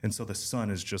 And so the sun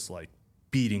is just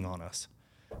beating on us.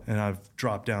 And I've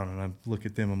dropped down and I look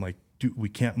at them. I'm like, dude, we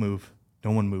can't move.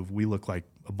 No one move. We look like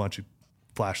a bunch of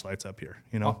flashlights up here,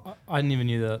 you know? I didn't even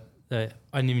knew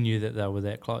that they were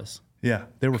that close. Yeah,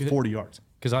 they were 40 yards.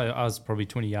 Because I was probably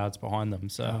 20 yards behind them.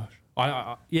 So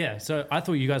so I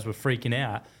thought you guys were freaking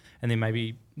out, and then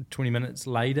maybe 20 minutes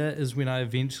later is when I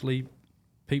eventually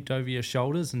peeped over your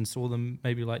shoulders and saw them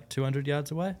maybe like 200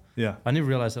 yards away. Yeah, I never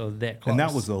realized they were that close. And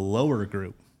that was the lower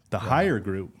group. The higher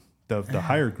group, the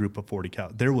higher group of 40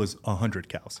 cows. There was 100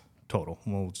 cows total.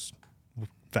 We'll just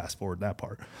fast forward that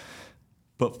part.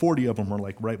 But 40 of them were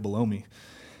like right below me.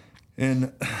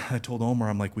 And I told Omar,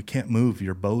 I'm like, we can't move.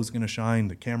 Your bow's going to shine.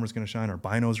 The camera's going to shine. Our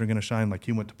binos are going to shine. Like,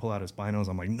 he went to pull out his binos.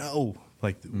 I'm like, no.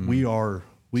 Like,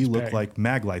 we look like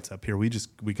mag lights up here. We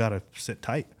got to sit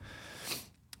tight.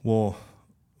 Well,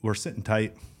 we're sitting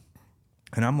tight.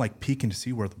 And I'm like peeking to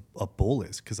see where a bull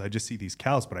is because I just see these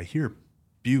cows, but I hear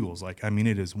bugles. Like, I mean,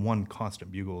 it is one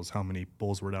constant bugle is how many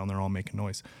bulls were down there all making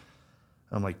noise.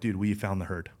 I'm like, dude, we found the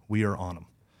herd. We are on them.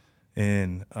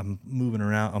 And I'm moving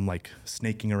around. I'm like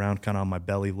snaking around kind of on my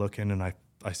belly looking, and I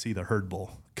see the herd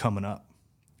bull coming up.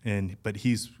 But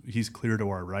he's clear to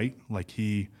our right. Like,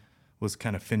 he was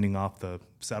kind of fending off the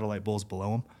satellite bulls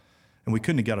below him. And we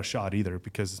couldn't have got a shot either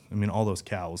because, I mean, all those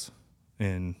cows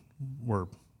and were a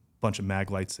bunch of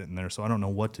mag lights sitting there. So I don't know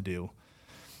what to do.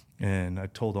 And I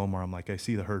told Omar, I'm like, I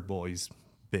see the herd bull. He's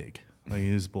big. Like,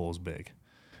 his bull is big.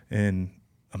 And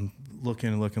I'm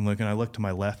looking. I look to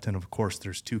my left, and of course,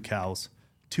 there's two cows,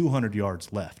 200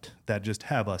 yards left that just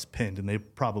have us pinned, and they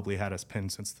probably had us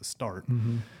pinned since the start.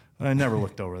 Mm-hmm. And I never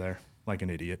looked over there like an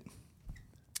idiot.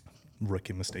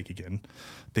 Rookie mistake again,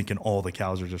 thinking all the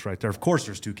cows are just right there. Of course,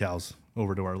 there's two cows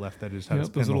over to our left that just had us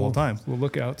pinned the whole time. Little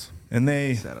lookouts. And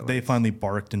they finally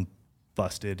barked and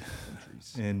busted.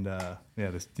 And the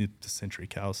century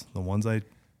cows, the ones I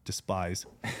despise.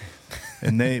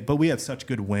 But we had such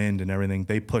good wind and everything.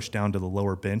 They pushed down to the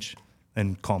lower bench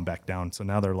and calmed back down. So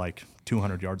now they're like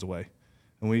 200 yards away,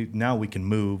 and we can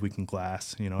move, we can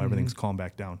glass. You know, everything's calmed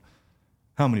back down.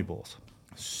 How many bulls?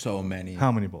 So many.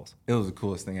 How many bulls? It was the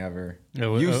coolest thing ever.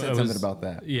 You said something about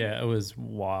that. Yeah, it was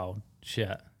wild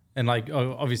shit. And like,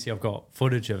 obviously, I've got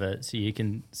footage of it, so you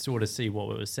can sort of see what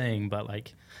we were seeing. But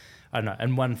like, I don't know,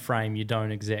 in one frame, you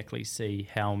don't exactly see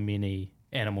how many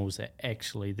animals are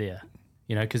actually there.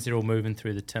 You know, because they're all moving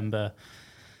through the timber,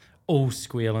 all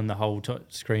squealing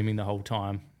screaming the whole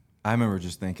time. I remember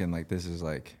just thinking, like, this is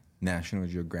like National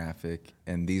Geographic,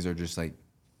 and these are just like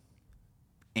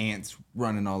ants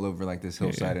running all over like this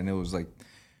hillside. And it was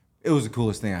the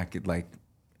coolest thing I could, like,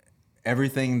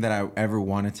 everything that I ever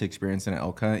wanted to experience in an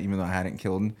elk hunt, even though I hadn't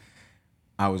killed,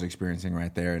 I was experiencing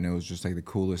right there. And it was just like the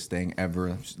coolest thing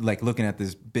ever. Like, looking at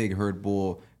this big herd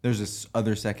bull, there's this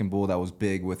other second bull that was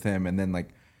big with him, and then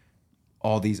like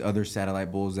all these other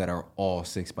satellite bulls that are all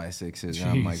 6x6s.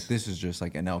 And I'm like, this is just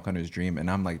like an elk hunter's dream.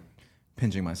 And I'm like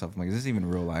pinching myself. I'm like, is this even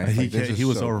real life? He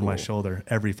was over my shoulder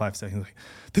every 5 seconds. Like,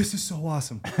 this is so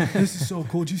awesome. This is so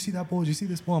cool. Did you see that bull? Did you see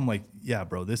this bull? I'm like, yeah,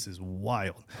 bro, this is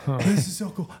wild. This is so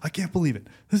cool. I can't believe it.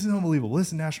 This is unbelievable. This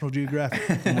is National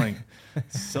Geographic. I'm like,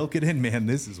 soak it in, man.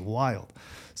 This is wild.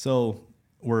 So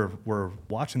we're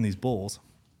watching these bulls,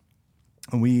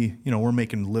 and we're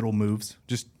making little moves.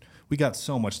 We got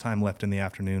so much time left in the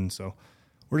afternoon, so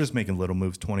we're just making little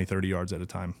moves 20, 30 yards at a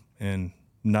time, and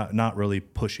not really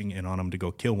pushing in on them to go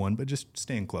kill one, but just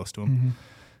staying close to them.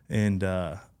 Mm-hmm. And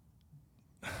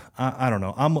I don't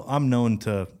know. I'm known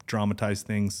to dramatize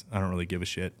things. I don't really give a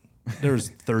shit. There's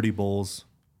 30 bulls,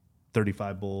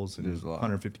 35 bulls, and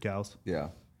 150 cows. Yeah.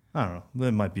 I don't know.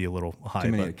 That might be a little high.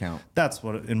 Too many to count. That's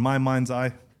what, in my mind's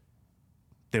eye,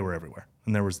 they were everywhere,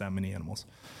 and there was that many animals.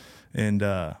 And,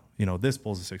 this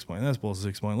bull's a 6 point. This bull's a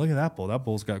 6 point. Look at that bull. That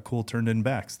bull's got cool turned in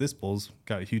backs. This bull's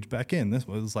got a huge back end. This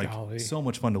was like so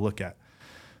much fun to look at.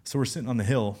 So we're sitting on the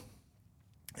hill,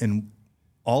 and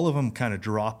all of them kind of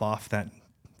drop off that.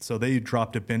 So they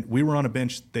dropped a bench. We were on a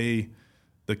bench. The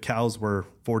cows were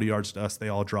 40 yards to us. They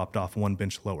all dropped off one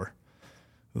bench lower.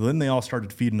 Then they all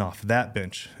started feeding off that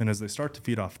bench. And as they start to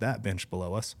feed off that bench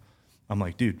below us, I'm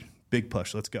like, dude, big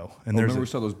push. Let's go. And remember we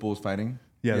saw those bulls fighting?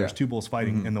 Yeah, there's two bulls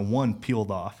fighting, and the one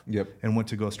peeled off Yep. and went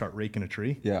to go start raking a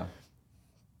tree. Yeah.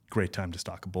 Great time to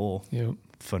stalk a bull. Yep.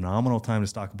 Phenomenal time to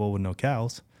stalk a bull with no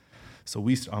cows. So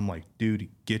I'm like, dude,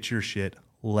 get your shit.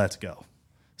 Let's go.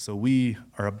 So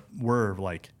we're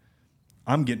like,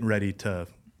 I'm getting ready to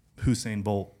Usain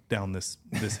Bolt down this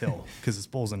hill because this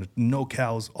bull's in no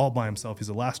cows, all by himself. He's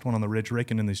the last one on the ridge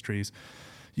raking in these trees.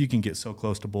 You can get so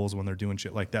close to bulls when they're doing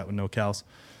shit like that with no cows.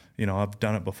 I've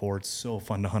done it before. It's so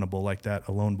fun to hunt a bull like that,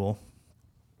 a lone bull.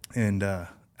 And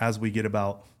as we get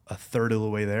about a third of the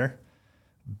way there,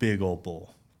 big old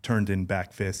bull, turned in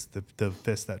back fist, the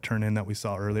fist that turned in that we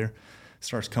saw earlier,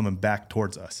 starts coming back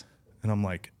towards us. And I'm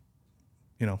like,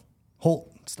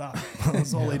 Holt, stop.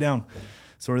 Let's all lay down.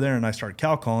 So we're there, and I start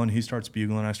cow calling. He starts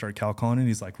bugling. I start cow calling, and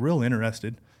he's like real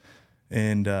interested.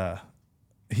 And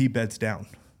he beds down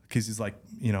because he's like,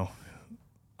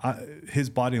 his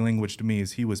body language to me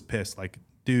is he was pissed. Like,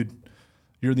 dude,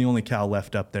 you're the only cow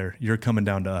left up there. You're coming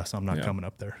down to us. I'm not coming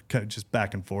up there. Just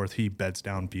back and forth. He beds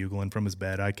down bugling from his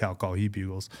bed. I cow call. He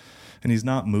bugles. And he's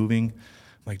not moving.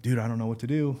 I'm like, dude, I don't know what to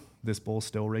do. This bull's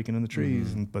still raking in the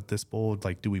trees. But this bull,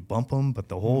 like, do we bump him? But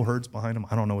the whole herd's behind him.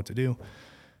 I don't know what to do.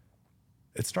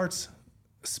 It starts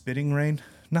spitting rain.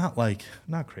 Not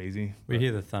crazy. We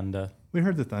hear the thunder. We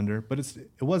heard the thunder, but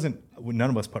it wasn't, none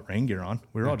of us put rain gear on.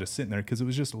 We were all just sitting there because it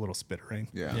was just a little spit of rain.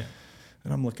 Yeah.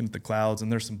 And I'm looking at the clouds,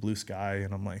 and there's some blue sky,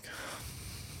 and I'm like,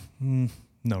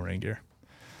 no rain gear.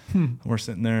 We're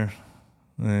sitting there,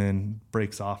 and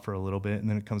breaks off for a little bit, and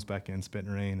then it comes back in,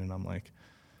 spitting rain, and I'm like,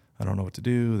 I don't know what to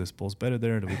do. This bull's bedded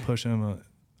there. Do we push him?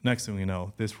 Next thing we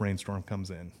know, this rainstorm comes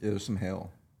in. Yeah, there's some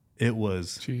hail. It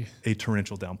was a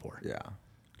torrential downpour. Yeah.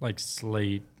 Like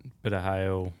sleet, bit of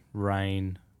hail,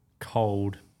 rain,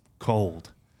 cold.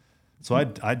 So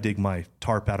I dig my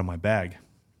tarp out of my bag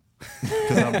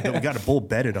because we got a bull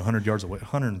bedded 100 yards away,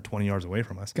 120 yards away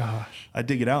from us. Gosh. I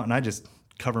dig it out and I just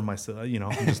cover myself.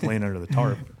 I'm just laying under the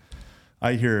tarp.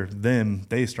 I hear them.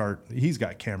 They start. He's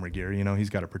got camera gear. He's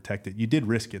got to protect it. You did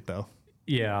risk it though.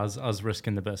 Yeah, I was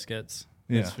risking the biscuits.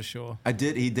 That's for sure. I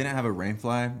did. He didn't have a rain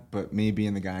fly, but me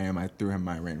being the guy I am, I threw him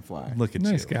my rain fly. Look at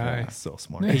nice you. guy. Yeah, so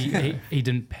smart. He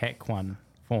didn't pack one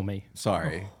for me.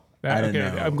 Sorry. I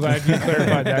didn't know. I'm glad you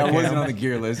clarified that. That wasn't on the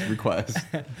gear list request.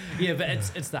 Yeah, but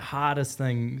it's the hardest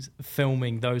things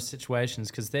filming those situations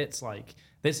because that's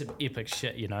an epic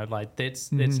shit, Like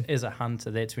that's as a hunter,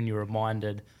 that's when you're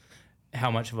reminded how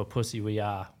much of a pussy we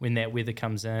are when that weather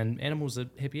comes in. Animals are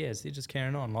happy as they're just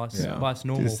carrying on. Life's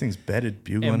normal. Dude, this thing's bedded,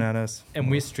 bugling at us.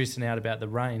 And we're stressing out about the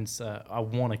rain, so I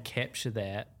want to capture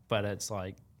that, but it's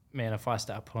like, man, if I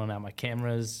start pulling out my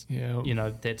cameras,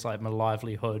 that's like my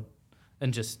livelihood,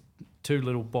 and just two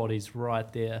little bodies right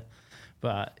there.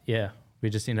 But yeah, we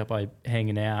just end up by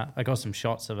hanging out. I got some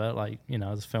shots of it, I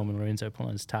was filming Lorenzo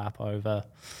pulling his tarp over,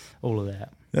 all of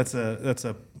that. That's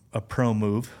a pro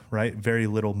move, right? Very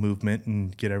little movement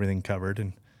and get everything covered.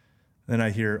 And then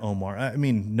I hear Omar. I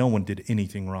mean, no one did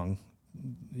anything wrong.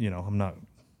 I'm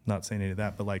not saying any of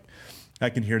that, but like I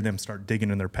can hear them start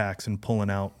digging in their packs and pulling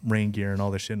out rain gear and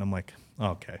all this shit. And I'm like,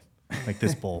 okay, like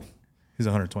this bull, he's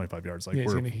 125 yards. Like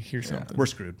he's gonna hear something. We're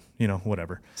screwed.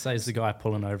 Whatever. Says the guy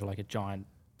pulling over like a giant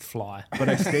fly. But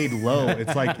I stayed low.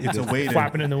 It's like it's a way to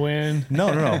flapping in the wind. No.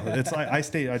 It's like I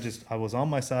stayed. I was on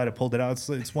my side. I pulled it out.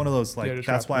 It's one of those like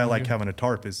that's why I like having a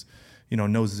tarp is, no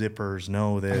zippers,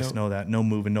 no this, no that, no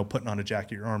moving, no putting on a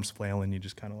jacket, your arms flailing. You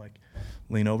just kind of like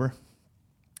lean over,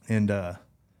 and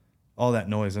all that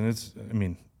noise.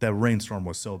 And that rainstorm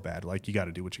was so bad. Like you got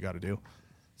to do what you got to do.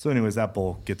 So, anyways, that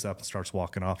bull gets up and starts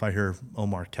walking off. I hear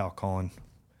Omar cow calling.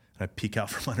 I peek out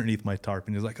from underneath my tarp,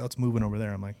 and he's like, "Oh, it's moving over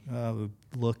there." I'm like,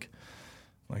 "Look,"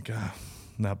 like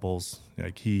that bull's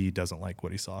like he doesn't like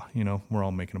what he saw. We're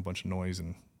all making a bunch of noise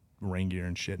and rain gear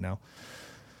and shit now.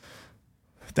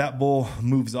 That bull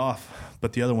moves off,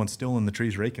 but the other one's still in the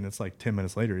trees raking. It's like 10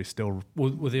 minutes later. He's still.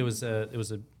 Well, there was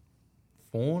a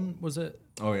fawn. Was it?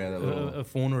 Oh yeah, a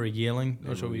fawn or a yearling.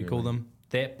 Not sure what you call them.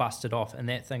 That busted off, and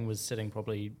that thing was sitting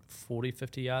probably 40,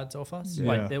 50 yards off us. Yeah.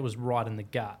 Like that was right in the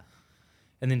gut.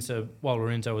 And then so while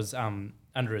Lorenzo was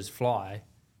under his fly,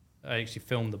 I actually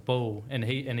filmed the bull, and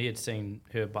he had seen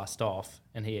her bust off,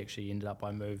 and he actually ended up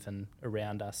by moving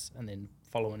around us and then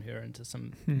following her into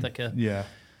some thicker. Yeah,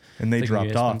 and they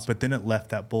dropped off, but then it left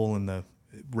that bull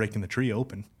raking the tree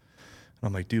open. And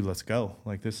I'm like, dude, let's go.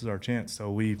 Like this is our chance.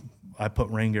 So I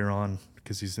put rain gear on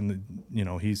because he's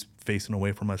he's facing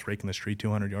away from us, raking this tree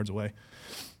 200 yards away.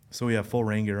 So we have full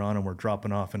rain gear on and we're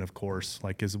dropping off. And of course,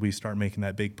 like as we start making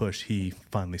that big push, he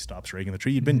finally stops raking the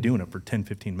tree. He'd been doing it for 10,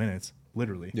 15 minutes,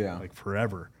 literally. Yeah. Like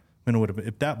forever.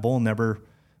 If that bull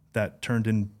that turned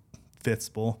in Fifth's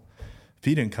bull, if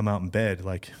he didn't come out in bed,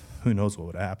 like who knows what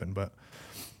would have happened. But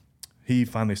he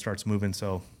finally starts moving.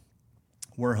 So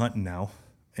we're hunting now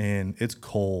and it's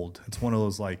cold. It's one of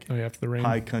those like after the rain.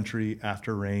 High country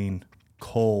after rain,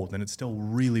 cold, and it's still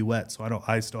really wet. So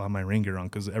I still have my rain gear on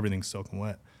because everything's soaking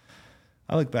wet.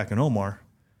 I look back at Omar,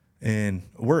 and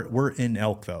we're in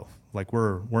elk though. Like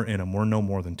we're in them. We're no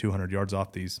more than 200 yards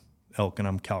off these elk, and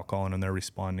I'm cow calling, and they're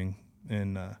responding.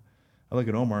 And I look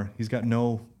at Omar. He's got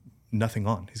nothing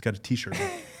on. He's got a t-shirt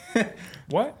on.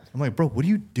 What? I'm like, bro, what are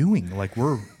you doing? Like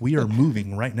we are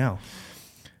moving right now.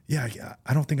 Yeah,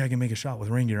 I don't think I can make a shot with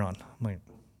rain gear on. I'm like,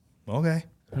 okay.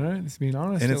 All right, it's being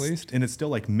honest And at least. And it's still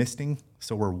like misting,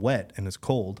 so we're wet and it's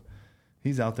cold.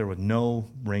 He's out there with no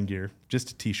rain gear,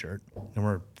 just a t-shirt, and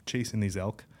we're chasing these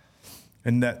elk.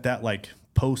 And that like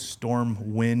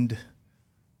post-storm wind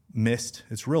mist,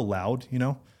 it's real loud, you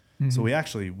know? So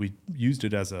we used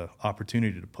it as a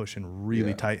opportunity to push in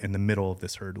really tight in the middle of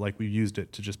this herd. Like we used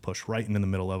it to just push right into the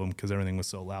middle of them because everything was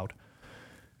so loud.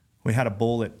 We had a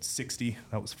bull at 60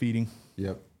 that was feeding.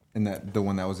 Yep. And the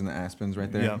one that was in the aspens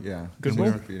right there. Yeah. Good bull.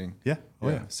 bull. Feeding. Yeah. Oh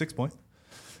yeah. 6 point.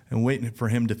 And waiting for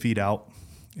him to feed out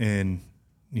and,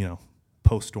 you know,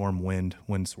 post-storm wind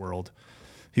swirled.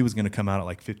 He was going to come out at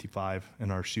like 55 in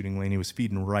our shooting lane. He was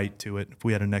feeding right to it. If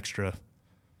we had an extra,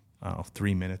 I don't know,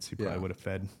 3 minutes, he probably would have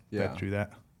fed through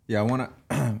that. Yeah, I want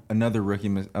to. Another rookie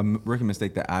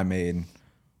mistake that I made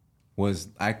was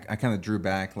I kind of drew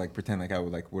back, like pretend like I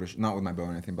would like would not with my bow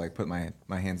or anything, but like put my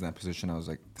hands in that position. I was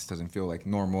like, this doesn't feel like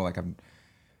normal. Like I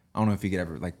don't know if you could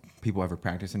ever like people ever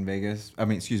practice in Vegas. I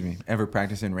mean, excuse me, ever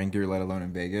practice in rain gear, let alone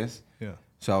in Vegas. Yeah.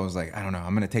 So I was like, I don't know,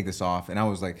 I'm gonna take this off, and I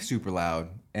was like super loud.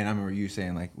 And I remember you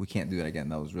saying like, we can't do that again.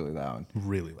 That was really loud.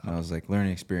 Really loud. And I was like,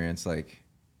 learning experience, like.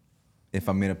 If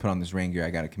I'm gonna put on this rain gear, I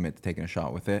got to commit to taking a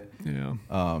shot with it. Yeah.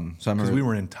 So I remember because we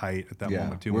were in tight at that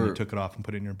moment too. When you took it off and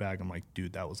put it in your bag, I'm like,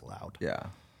 dude, that was loud. Yeah.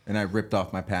 And I ripped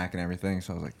off my pack and everything,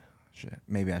 so I was like, shit,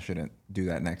 maybe I shouldn't do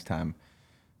that next time.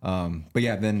 But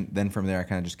yeah, then from there, I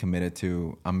kind of just committed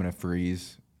to I'm gonna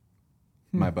freeze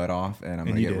my butt off and I'm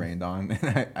gonna get rained on,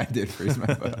 and I did freeze my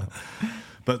butt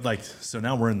off. But like, so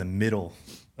now we're in the middle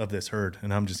of this herd,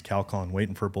 and I'm just cow calling,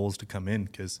 waiting for bulls to come in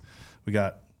because we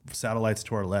got satellites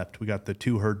to our left. We got the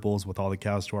 2 herd bulls with all the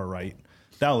cows to our right.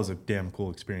 That was a damn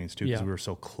cool experience too because we were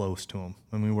so close to them.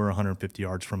 I mean, we were 150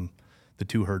 yards from the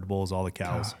 2 herd bulls, all the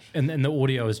cows. Gosh. And the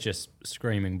audio is just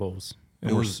screaming bulls.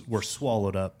 And we're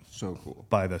swallowed up. So cool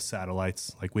by the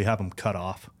satellites. Like we have them cut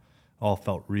off. All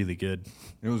felt really good.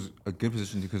 It was a good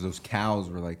position because those cows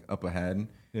were like up ahead.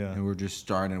 Yeah. And we're just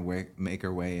starting to make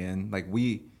our way in. Like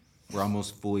we were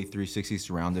almost fully 360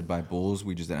 surrounded by bulls.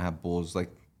 We just didn't have bulls like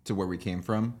to where we came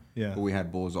from. Yeah. But we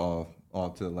had bulls all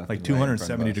to the left. Like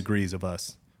 270 degrees of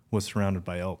us was surrounded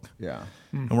by elk. Yeah.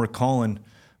 And we're calling,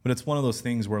 but it's one of those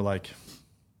things where like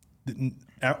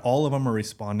all of them are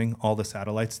responding, all the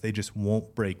satellites, they just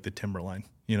won't break the timber line.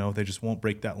 You know, they just won't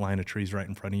break that line of trees right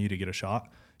in front of you to get a shot.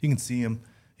 You can see them,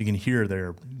 you can hear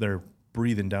they're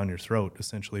breathing down your throat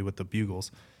essentially with the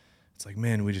bugles. It's like,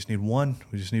 man, we just need one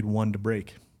to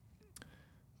break.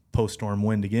 Post-storm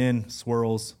wind again,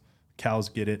 swirls, cows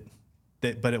get it.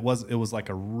 But it was like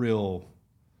a real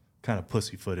kind of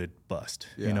pussy-footed bust,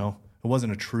 you know? It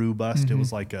wasn't a true bust. It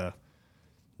was like a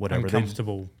whatever.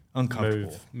 Uncomfortable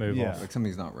move yeah. off. Like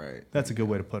something's not right. That's a good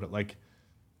way to put it. Like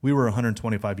we were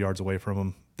 125 yards away from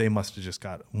them. They must have just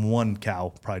got one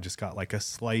cow, probably just got like a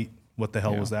slight, what the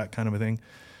hell was that kind of a thing.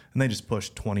 And they just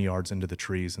pushed 20 yards into the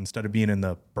trees. Instead of being in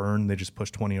the burn, they just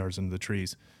pushed 20 yards into the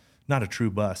trees. Not a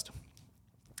true bust,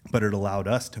 but it allowed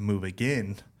us to move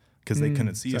again because they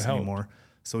couldn't see us anymore.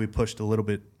 So we pushed a little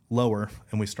bit lower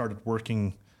and we started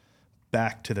working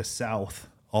back to the south,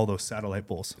 all those satellite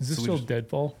bulls. Is this still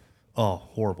deadfall? Oh,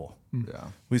 horrible. Yeah.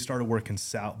 We started working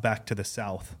back to the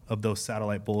south of those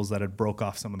satellite bulls that had broke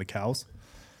off some of the cows.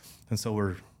 And so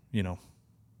we're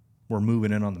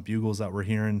moving in on the bugles that we're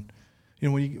hearing. You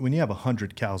know, when you have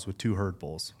 100 cows with 2 herd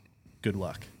bulls, good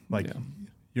luck. Like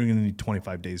you're going to need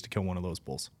 25 days to kill one of those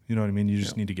bulls. You know what I mean? You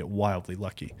just need to get wildly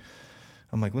lucky.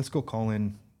 I'm like, let's go call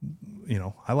in. You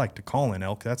know, I like to call in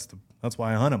elk. That's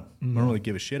why I hunt them. I don't really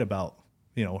give a shit about,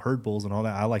 you know, herd bulls and all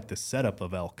that. I like the setup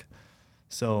of elk.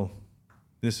 So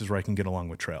this is where I can get along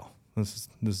with trail. This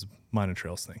is mine and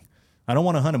trails thing. I don't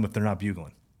want to hunt them if they're not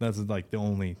bugling. That's like the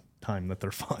only time that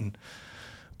they're fun.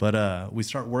 But we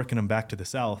start working them back to the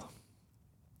south.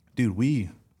 Dude, we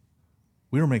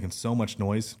were making so much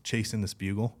noise chasing this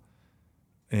bugle.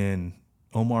 And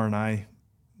Omar and I,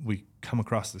 we come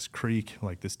across this creek,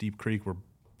 like this deep creek. We're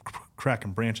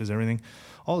cracking branches, everything.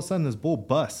 All of a sudden, this bull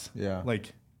busts,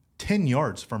 like 10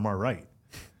 yards from our right.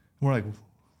 And we're like,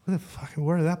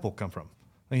 where did that bull come from?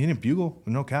 Like, he didn't bugle,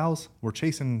 no cows. We're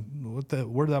chasing,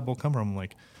 where did that bull come from? I'm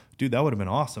like, dude, that would have been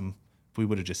awesome if we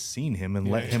would have just seen him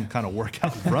and let him kind of work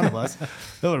out in front of us.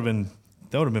 That would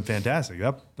have been fantastic.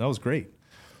 That was great.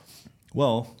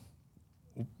 Well,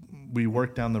 we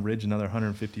worked down the ridge another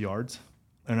 150 yards.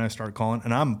 And I start calling,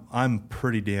 and I'm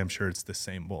pretty damn sure it's the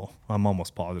same bull. I'm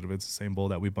almost positive it's the same bull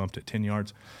that we bumped at 10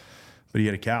 yards, but he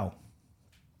had a cow.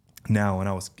 Now,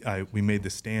 and we made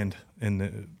the stand in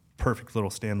the perfect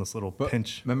little stand, this little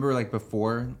pinch. Remember, like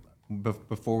before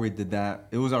we did that,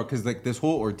 it was because like this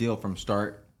whole ordeal from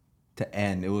start to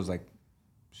end, it was like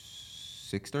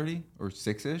 6:30 or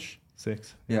 6-ish.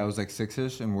 6. Yeah, it was like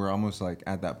 6-ish, and we're almost like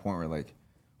at that point where like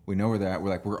we know where they're at. We're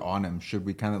like, we're on him. Should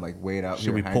we kind of like wait out?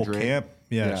 Should we here, pull hydrate? camp?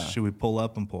 Yeah. Should we pull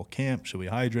up and pull camp? Should we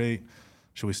hydrate?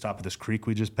 Should we stop at this creek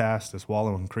we just passed, this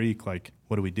wallowing creek? Like,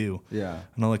 what do we do? Yeah.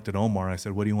 And I looked at Omar. I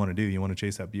said, what do you want to do? You want to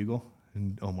chase that bugle?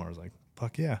 And Omar was like,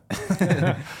 fuck yeah.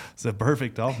 I said,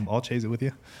 perfect. I'll chase it with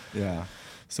you. Yeah.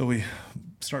 So we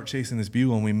start chasing this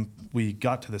bugle, and we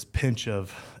got to this pinch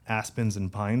of aspens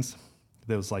and pines.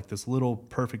 There was like this little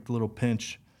perfect little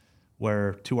pinch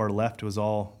where to our left was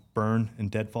all burn and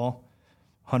deadfall.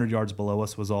 100 yards below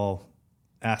us was all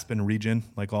aspen region,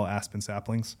 like all aspen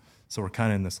saplings. So we're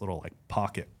kind of in this little like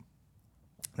pocket.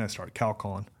 And I started cow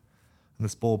calling. And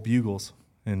this bull bugles,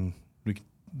 and we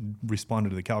responded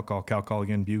to the cow call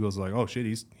again. Bugles like, oh shit,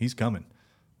 he's coming.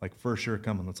 Like for sure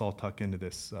coming. Let's all tuck into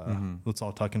this. Let's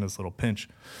all tuck into this little pinch.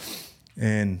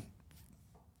 And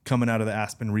coming out of the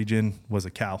aspen region was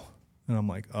a cow. And I'm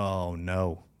like, oh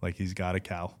no, like he's got a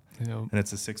cow. Yep. And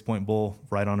it's a 6-point bull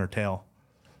right on her tail.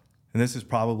 And this is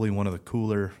probably one of the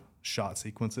cooler shot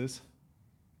sequences,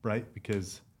 right?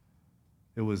 Because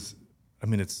it was, I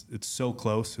mean, it's so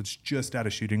close. It's just out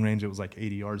of shooting range. It was like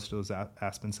 80 yards to those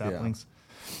aspen saplings.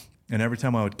 Yeah. And every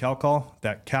time I would cow call,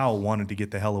 that cow wanted to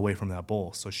get the hell away from that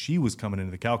bull. So she was coming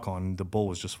into the cow call, and the bull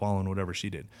was just following whatever she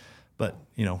did. But,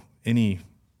 you know, any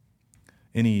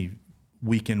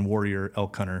weekend warrior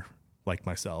elk hunter like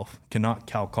myself cannot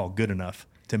cow call good enough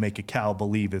to make a cow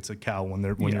believe it's a cow when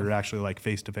you're actually like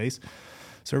face to face.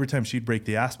 So every time she'd break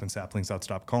the aspen saplings, I'd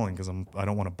stop calling because I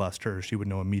don't want to bust her. She would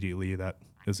know immediately that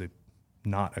is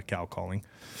not a cow calling.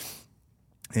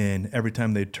 And every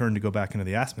time they'd turn to go back into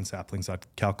the aspen saplings, I'd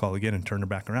cow call again and turn her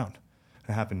back around.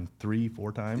 It happened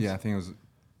 3-4 times. Yeah, I think it was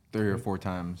 3 or 4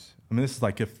 times. I mean, this is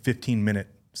like a 15-minute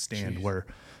stand where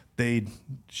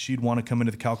she'd want to come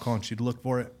into the cow call and she'd look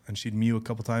for it and she'd mew a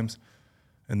couple times.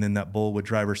 And then that bull would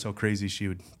drive her so crazy, she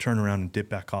would turn around and dip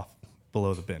back off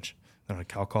below the bench. Then I'd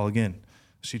cow call again.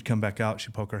 She'd come back out,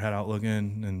 she'd poke her head out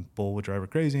looking, and bull would drive her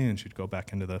crazy, and she'd go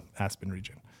back into the aspen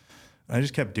region. And I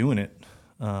just kept doing it,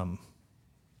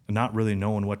 not really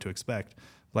knowing what to expect.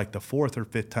 Like the 4th or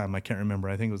 5th time, I can't remember.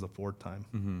 I think it was the 4th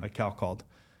time I cow called.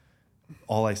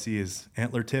 All I see is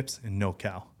antler tips and no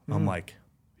cow. I'm like,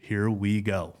 here we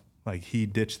go. Like he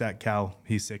ditched that cow.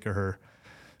 He's sick of her.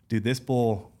 Dude, this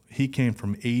bull, he came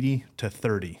from 80 to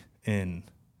 30 in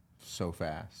so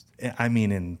fast. I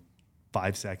mean, in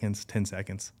 5 seconds, 10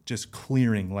 seconds, just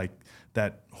clearing like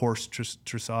that horse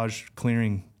dressage,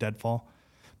 clearing deadfall,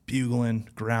 bugling,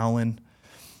 growling.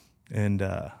 And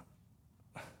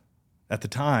at the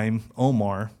time,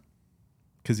 Omar,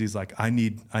 because he's like, I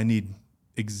need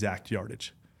exact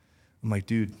yardage. I'm like,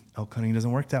 dude, elk hunting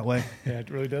doesn't work that way. Yeah, it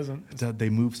really doesn't. They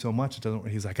move so much. It doesn't.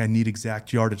 He's like, I need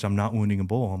exact yardage. I'm not wounding a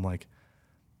bull. I'm like,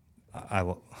 I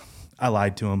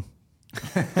lied to him.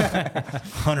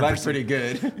 100%. That's pretty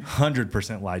good.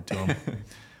 100% lied to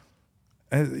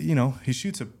him. You know, he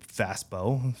shoots a fast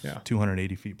bow,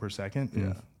 280 feet per second.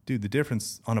 Yeah. Dude, the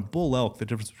difference on a bull elk, the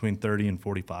difference between 30 and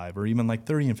 45, or even like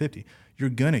 30 and 50, you're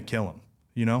going to kill him.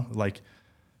 You know, like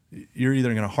you're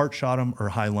either going to heart shot him or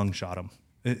high lung shot him.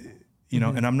 You know,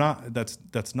 and I'm not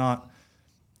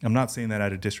saying that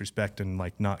out of disrespect and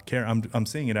like not care. I'm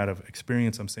saying it out of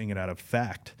experience. I'm saying it out of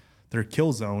fact. Their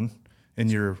kill zone and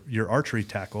your archery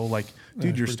tackle, like,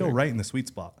 dude, you're still right in the sweet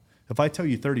spot. If I tell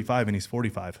you 35 and he's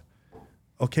 45,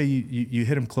 okay, you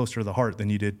hit him closer to the heart than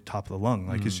you did top of the lung.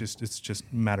 Like it's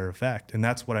just matter of fact. And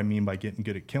that's what I mean by getting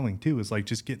good at killing too, is like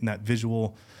just getting that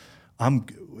visual.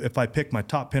 If I pick my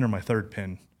top pin or my third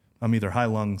pin, I'm either high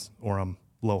lungs or I'm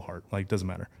low heart. Like, doesn't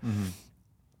matter.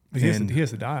 He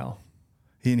has the dial.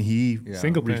 He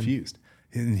single pin. Refused.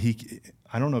 And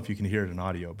I don't know if you can hear it in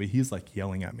audio, but he's like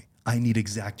yelling at me, I need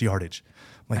exact yardage.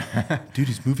 I'm like, dude,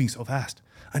 he's moving so fast.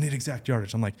 I need exact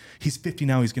yardage. I'm like, he's 50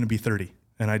 now, he's going to be 30.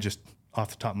 And I just,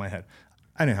 off the top of my head,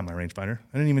 I didn't have my rangefinder.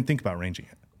 I didn't even think about ranging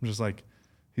it. I'm just like,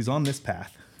 he's on this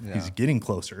path. Yeah. He's getting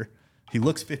closer. He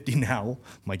looks 50 now.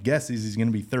 My guess is he's going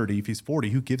to be 30. If he's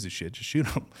 40, who gives a shit? Just shoot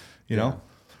him, you know?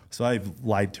 So I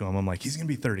lied to him. I'm like, he's going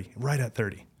to be 30, right at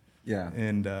 30. Yeah.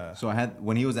 And so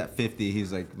when he was at 50,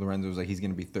 he's like, Lorenzo was like, he's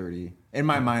going to be 30. In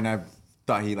my mind, I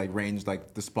thought he like ranged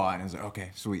like the spot, and I was like,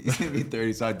 okay, sweet. He's going to be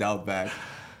 30. So I dialed back.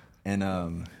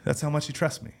 And that's how much he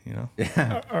trusts me, you know?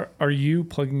 Yeah. Are you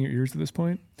plugging your ears at this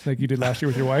point, like you did last year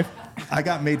with your wife? I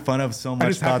got made fun of so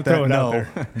much about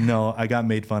that. No, I got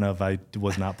made fun of. I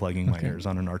was not plugging my ears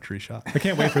on an archery shot. I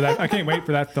can't wait for that. I can't wait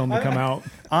for that film to come out.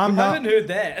 I haven't heard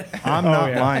that. I'm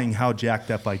not lying how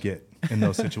jacked up I get in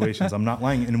those situations. I'm not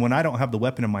lying. And when I don't have the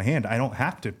weapon in my hand, I don't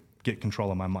have to get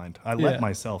control of my mind. I let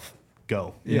myself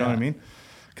go. You know what I mean?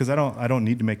 because I don't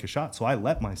need to make a shot. So I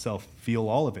let myself feel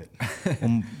all of it.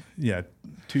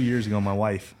 2 years ago, my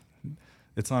wife,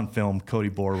 it's on film. Cody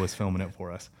Bohr was filming it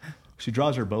for us. She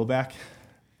draws her bow back.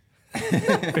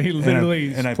 He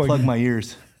literally and I plug my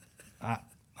ears.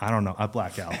 I don't know. I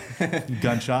black out.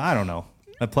 Gunshot. I don't know.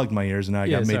 I plugged my ears and I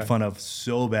got made fun of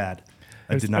so bad.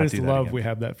 I did not do that. I just love we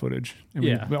have that footage. And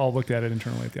we all looked at it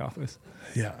internally at the office.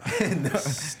 Yeah.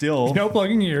 Still. No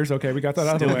plugging ears. Okay, we got that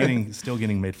out of the way. Still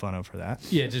getting made fun of for that.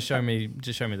 Yeah, just show me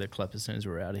the clip as soon as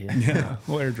we're out of here. Yeah.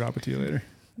 We'll airdrop it to you later.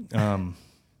 I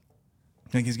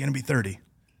think he's going to be 30.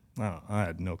 I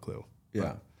had no clue.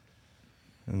 Yeah.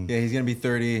 He's going to be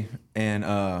 30. And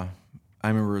I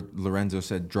remember Lorenzo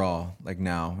said, draw, like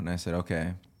now. And I said,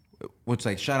 okay. Which,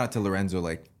 like, shout out to Lorenzo,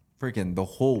 like, freaking the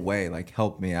whole way, like,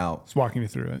 helped me out. It's walking me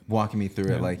through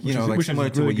it. Like, you know, like similar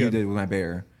to what you did with my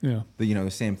bear. Yeah. The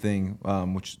same thing,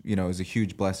 which, you know, is a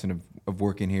huge blessing of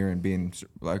working here and being,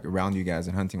 like, around you guys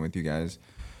and hunting with you guys.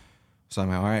 So I'm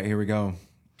like, all right, here we go.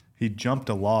 He jumped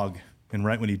a log, and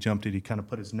right when he jumped it, he kind of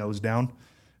put his nose down,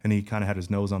 and he kind of had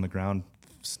his nose on the ground,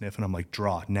 sniffing. I'm like,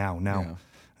 draw, now. Yeah.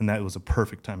 And that was a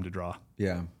perfect time to draw.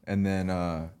 Yeah. And then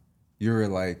you were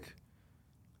like,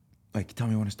 tell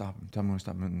me when to stop him.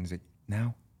 And he's like,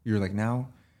 now? You're like, now?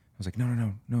 I was like, no,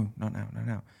 not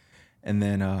now. And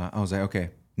then I was like, okay,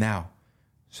 now.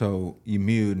 So you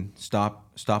mewed,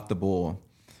 stop the bull,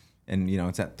 and, you know,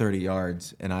 it's at 30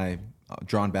 yards, and I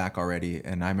drawn back already,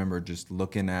 and I remember just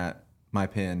looking at my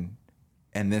pin,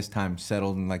 and this time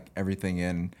settled and, like, everything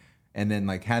in, and then,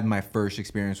 like, had my first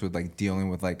experience with, like, dealing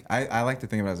with, like, I like to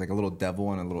think of it as, like, a little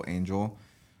devil and a little angel,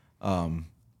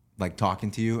 like, talking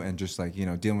to you and just, like, you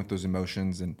know, dealing with those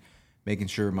emotions and making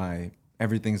sure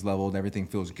everything's leveled, everything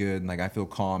feels good, and, like, I feel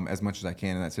calm as much as I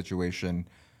can in that situation.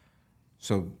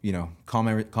 So, you know,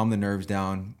 calm the nerves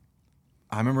down.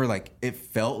 I remember, like, it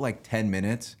felt like 10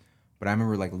 minutes, but I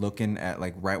remember, like, looking at,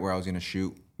 like, right where I was going to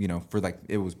shoot, you know, for, like,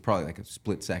 it was probably, like, a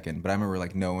split second, but I remember,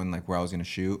 like, knowing, like, where I was going to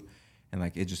shoot, and,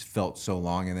 like, it just felt so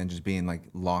long, and then just being, like,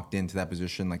 locked into that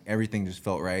position, like, everything just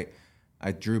felt right.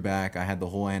 I drew back. I had the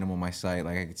whole animal in my sight.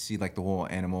 Like, I could see, like, the whole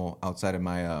animal outside of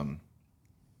my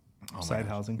sight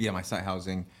housing. Yeah, my sight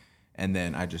housing. And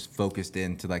then I just focused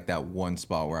into, like, that one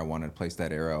spot where I wanted to place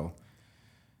that arrow,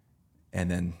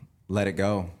 and then let it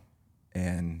go.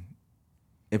 And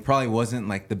it probably wasn't,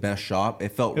 like, the best shot.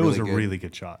 It felt really good. It was a really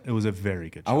good shot. It was a very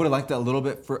good shot. I would have liked that a little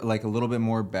bit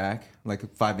more back,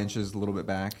 like 5 inches, a little bit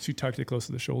back. So you tucked it close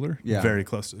to the shoulder? Yeah. Very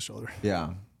close to the shoulder.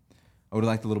 Yeah. I would have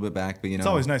liked a little bit back, but, you know. It's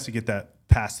always nice to get that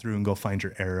pass through and go find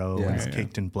your arrow when it's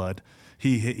caked in blood.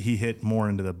 He hit more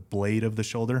into the blade of the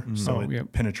shoulder, so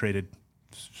it penetrated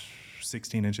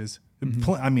 16 inches.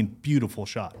 I mean, beautiful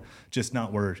shot. Just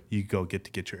not where you go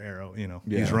get your arrow, you know.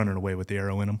 He's running away with the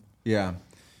arrow in him. Yeah.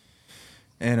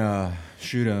 And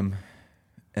shoot him,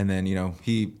 and then, you know,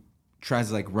 he tries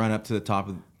to, like, run up to the top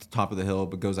of the hill,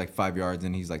 but goes, like, 5 yards,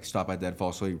 and he's, like, stopped by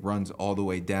deadfall, so he runs all the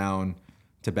way down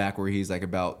to back where he's, like,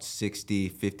 about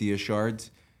 60, 50-ish yards.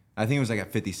 I think it was, like,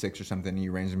 at 56 or something, and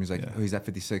you ranged him. He's like, oh, he's at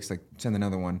 56, like, send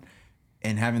another one.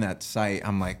 And having that sight,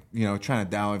 I'm, like, you know, trying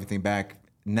to dial everything back.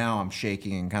 Now I'm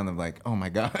shaking and kind of like, oh, my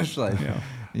gosh. Like,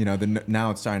 you know, now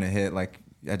it's starting to hit. Like,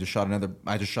 I just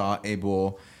shot a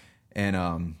bull,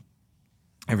 and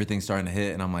everything's starting to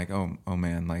hit, and I'm like, oh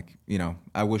man, like, you know,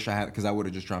 I wish I had, because I would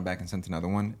have just drawn back and sent another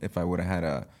one if I would have had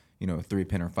a, you know, a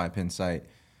 3-pin or 5-pin sight.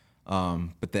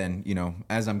 But then, you know,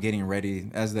 as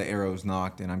the arrow's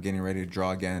knocked and I'm getting ready to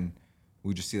draw again,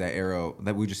 we just see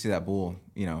that bull,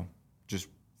 you know, just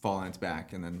fall on its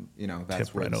back, and then, you know,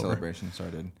 that's where the celebration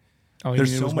started. Oh,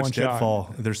 there's so much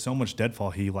deadfall. There's so much deadfall.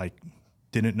 He, like,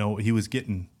 didn't know he was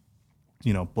getting,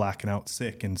 you know, blacking out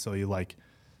sick, and so he, like,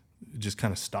 just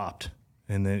kind of stopped.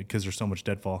 And then, because there's so much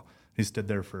deadfall, he stood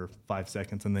there for 5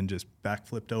 seconds and then just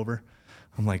backflipped over.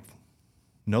 I'm like,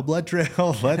 no blood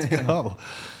trail, let's go.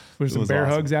 Was some bear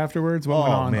hugs afterwards? What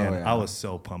went on? Man, I was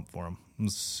so pumped for him. I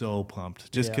was so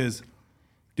pumped, just because,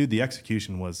 dude, the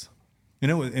execution was,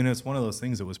 and it's one of those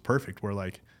things that was perfect. Where,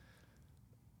 like,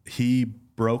 he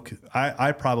broke.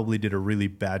 I probably did a really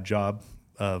bad job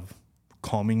of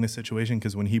calming the situation,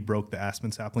 because when he broke the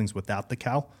aspen saplings without the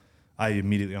cow,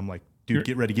 I'm like, dude,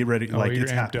 get ready. Like,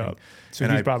 it's happening. Up. So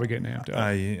he's probably getting amped up.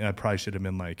 I probably should have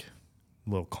been, like, a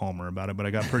little calmer about it, but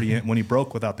I got pretty, when he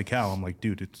broke without the cow, I'm like,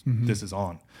 dude, this is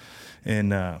on.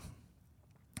 And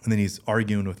then he's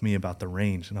arguing with me about the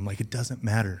range, and I'm like, it doesn't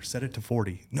matter. Set it to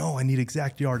 40. No, I need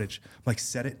exact yardage. I'm like,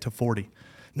 set it to 40.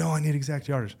 No, I need exact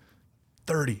yardage.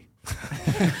 30.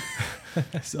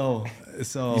 So you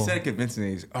said it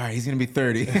convincingly. All right, he's gonna be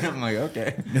 30. I'm like,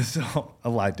 okay. So I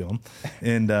lied to him,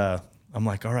 and I'm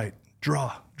like, all right,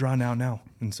 draw now.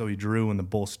 And so he drew, and the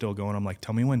bull's still going. I'm like,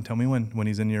 tell me when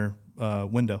he's in your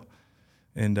window.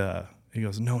 And he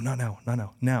goes, no, not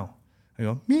now. I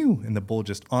go, mew. And the bull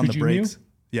just on the brakes. Mew?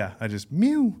 Yeah, I just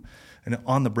mew. And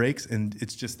on the brakes, and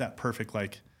it's just that perfect,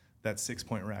 like that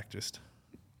 6-point rack just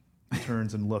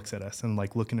turns and looks at us and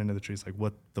like looking into the trees, like,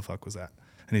 what the fuck was that?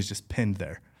 And he's just pinned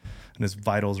there. And his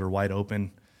vitals are wide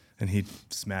open, and he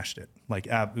smashed it. Like,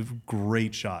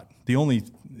 great shot. The only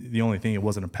thing, it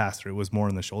wasn't a pass through, it was more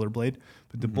in the shoulder blade,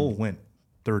 but the bull went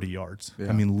 30 yards. Yeah.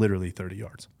 I mean, literally 30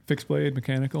 yards. Fixed blade,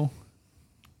 mechanical.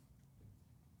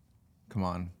 Come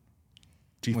on.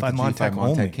 G5 Montec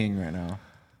only. King right now.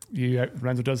 Yeah,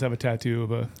 Renzo does have a tattoo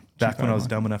of a Back G5 when I was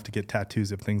dumb enough to get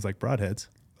tattoos of things like broadheads,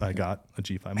 I got a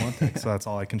G5 Montec, so that's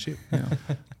all I can shoot.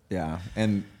 Yeah.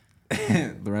 And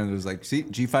Lorenzo was like, see,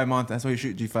 G5 Montec, that's why you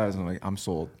shoot G5s. And I'm like, I'm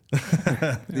sold.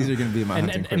 These are going to be my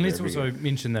hunting and let's also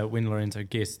mention that when Lorenzo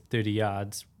guessed 30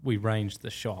 yards, we ranged the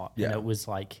shot. Yeah. And it was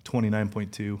like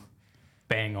 29.2.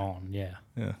 Bang on, yeah.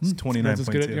 It's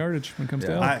 29.2. good at yardage when it comes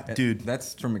to elk. Dude,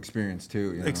 that's from experience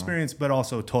too. You know? Experience, but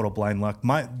also total blind luck.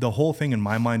 The whole thing in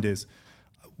my mind is,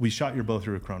 we shot your bow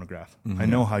through a chronograph. I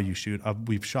know how you shoot.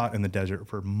 We've shot in the desert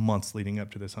for months leading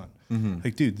up to this hunt.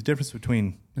 Like, dude, the difference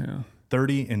between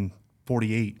 30 and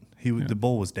 48, the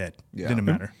bull was dead. Yeah. Didn't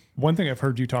matter. One thing I've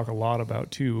heard you talk a lot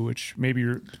about too, which maybe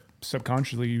you're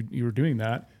subconsciously you were doing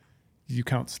that. You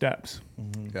count steps.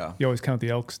 Yeah. You always count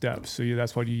the elk steps. So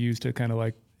that's what you use to kind of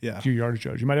like do your yardage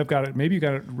judge. You might have got it. Maybe you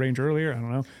got it range earlier. I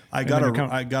don't know.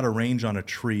 I got a range on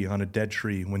a dead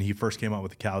tree when he first came out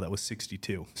with a cow that was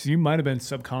 62. So you might have been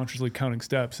subconsciously counting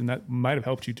steps, and that might have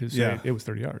helped you to say it was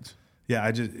 30 yards. Yeah.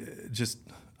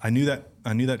 I knew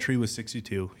that tree was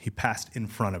 62. He passed in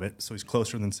front of it, so he's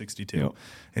closer than 62. Yep.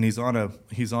 And he's on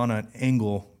an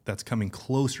angle that's coming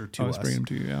closer to us. Bringing him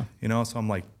to you, yeah. You know, so I'm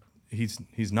like,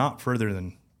 he's not further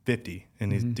than 50,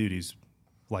 and he's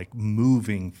like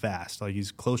moving fast, like he's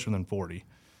closer than 40.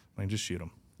 Like, just shoot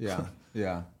him.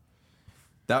 Yeah.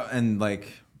 That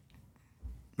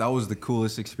was the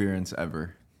coolest experience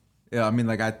ever. Yeah, I mean,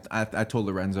 like I told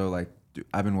Lorenzo, like, dude,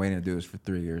 I've been waiting to do this for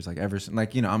 3 years, like ever since,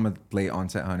 like, you know, I'm a late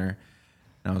onset hunter,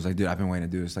 and I was like, dude, I've been waiting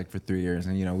to do this like for 3 years,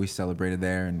 and you know, we celebrated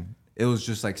there, and it was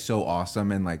just like so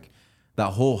awesome, and like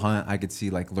that whole hunt, I could see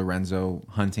like Lorenzo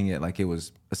hunting it like it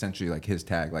was essentially like his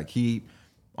tag. Like, he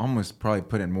almost probably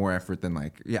put in more effort than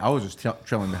like, I was just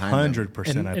trailing behind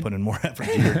 100%. I put in more effort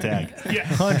to your tag.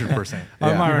 100%.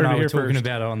 Omar and I were talking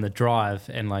about it on the drive,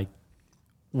 and like,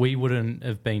 we wouldn't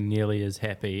have been nearly as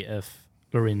happy if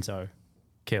Lorenzo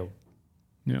killed.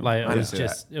 Yeah. Like, it was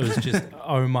just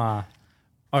Omar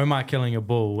killing a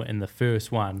bull in the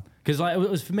first one. Because like, it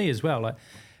was for me as well. Like,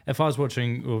 if I was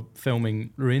watching or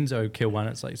filming Lorenzo kill one,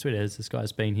 it's like, sweet as, this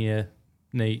guy's been here,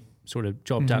 neat, sort of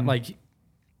job done. Like,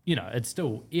 you know, it's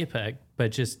still epic,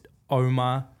 but just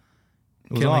Omar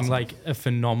killing awesome. Like a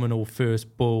phenomenal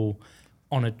first bull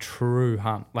on a true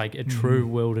hunt, like a true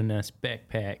wilderness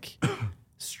backpack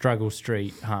struggle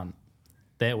street hunt.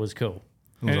 That was cool.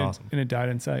 It was awesome. And it died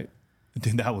in sight.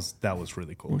 Dude, that was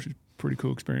really cool. Which is a pretty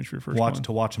cool experience for your first one.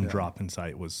 To watch him drop in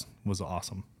sight was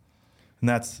awesome. And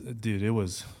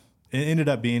it ended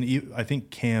up being, I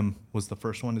think Cam was the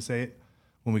first one to say it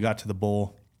when we got to the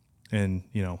bull, and,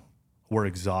 you know, we're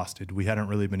exhausted. We hadn't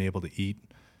really been able to eat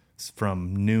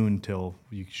from noon till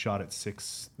you shot at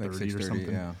 6:30 or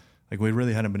something. Yeah. Like, we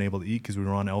really hadn't been able to eat because we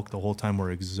were on elk the whole time.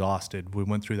 We're exhausted. We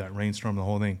went through that rainstorm, the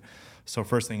whole thing. So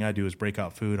first thing I do is break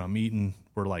out food. I'm eating.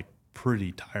 We're like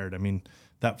pretty tired. I mean,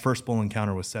 that first bull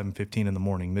encounter was 7:15 in the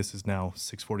morning. This is now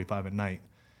 6:45 at night.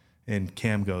 And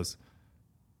Cam goes,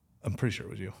 I'm pretty sure it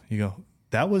was you. You go,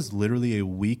 that was literally a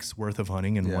week's worth of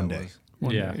hunting in one day.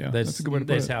 Yeah, that's a good way to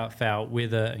put it. How it felt.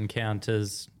 Weather,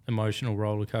 encounters, emotional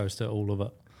roller coaster, all of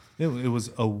it. It was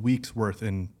a week's worth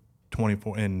in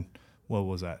 12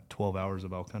 hours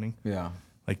of elk hunting. Yeah.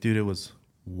 Like, dude, it was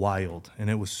wild,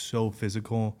 and it was so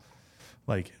physical.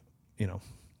 Like, you know,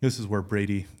 this is where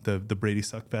Brady, the Brady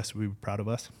Suck Fest, we were proud of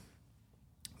us.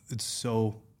 It's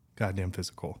so goddamn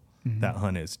physical, that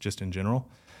hunt is, just in general.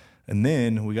 And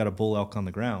then we got a bull elk on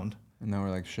the ground. And now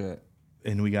we're like, shit.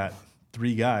 And we got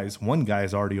 3 guys. One guy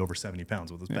is already over 70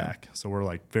 pounds with his back. So we're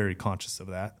like very conscious of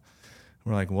that.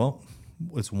 We're like, well,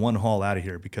 it's one haul out of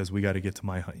here because we got to get to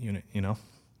my hunt unit, you know?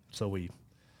 So we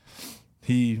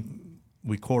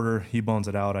quarter, he bones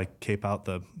it out. I cape out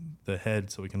the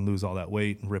head so we can lose all that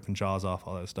weight and ripping jaws off,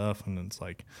 all that stuff. And it's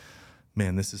like,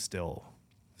 man, this is still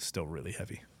really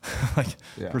heavy.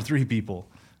 For 3 people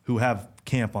who have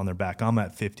camp on their back. I'm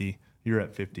at 50, you're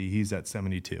at 50, he's at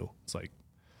 72. It's like,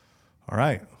 all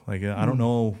right. Like, I don't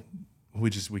know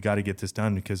we got to get this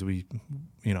done because we're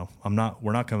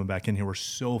not coming back in here. We're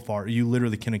so far. You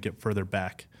literally cannot get further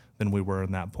back than we were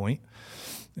in that point.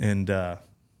 And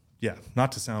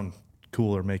not to sound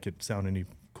cool or make it sound any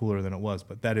cooler than it was,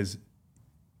 but that is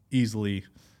easily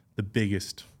the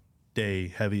biggest day,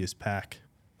 heaviest pack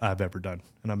I've ever done.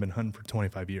 And I've been hunting for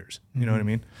 25 years. You know what I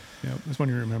mean? Yeah, that's one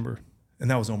you remember.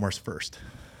 And that was Omar's first.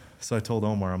 So I told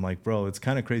Omar, I'm like, bro, it's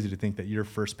kind of crazy to think that your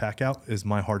first pack out is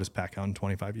my hardest pack out in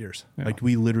 25 years. Yeah. Like,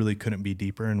 we literally couldn't be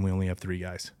deeper, and we only have 3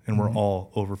 guys. And we're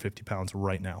all over 50 pounds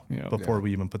right now before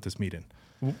we even put this meat in.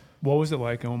 What was it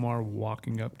like, Omar,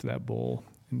 walking up to that bull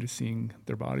and just seeing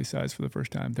their body size for the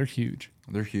first time? They're huge.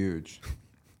 They're huge.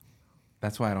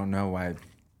 That's why I don't know why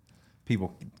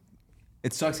people...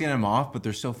 It sucks getting them off, but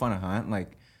they're so fun to hunt.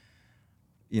 Like,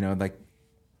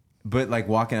 but like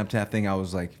walking up to that thing, I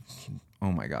was like...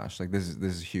 Oh my gosh, like this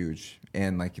is huge.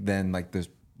 And like then like the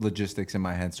logistics in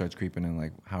my head starts creeping in,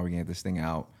 like, how are we gonna get this thing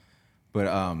out? But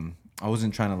I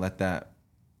wasn't trying to let that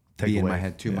be in my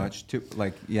head too much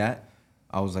yet.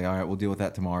 I was like, all right, we'll deal with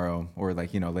that tomorrow, or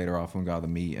like, later off when we got all the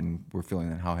meat and we're feeling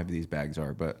how heavy these bags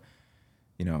are. But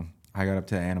I got up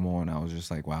to the animal and I was just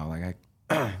like, wow, like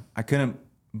I couldn't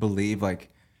believe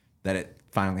like that it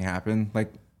finally happened.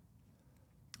 Like,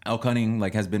 elk hunting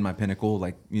like has been my pinnacle,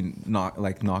 like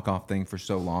knockoff thing for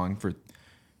so long, for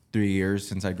 3 years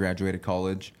since I graduated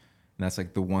college, and that's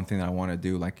like the one thing that I want to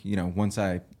do. Like, once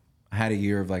I had a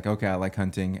year of like, okay, I like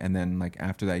hunting, and then like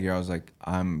after that year, I was like,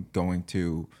 I'm going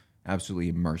to absolutely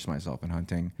immerse myself in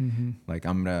hunting. Like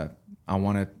I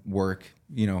want to work,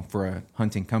 for a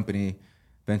hunting company.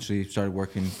 Eventually started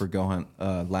working for Go Hunt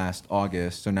last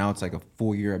August, so now it's like a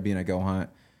full year of being a Go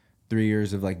Hunt. 3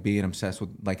 years of like being obsessed with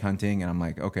like hunting, and I'm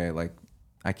like, okay, like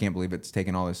I can't believe it's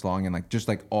taken all this long, and like just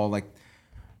like all like,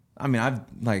 I mean, I've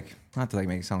like, not to like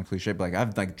make it sound cliche, but like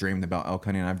I've like dreamed about elk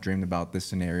hunting, and I've dreamed about this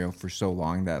scenario for so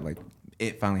long that like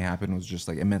it finally happened was just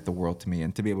like, it meant the world to me.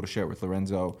 And to be able to share it with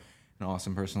Lorenzo, an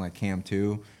awesome person like Cam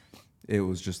too, it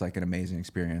was just like an amazing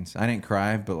experience. I didn't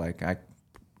cry, but like I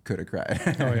could have cried.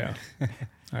 Oh yeah.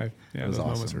 Those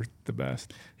awesome. moments are the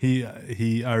best.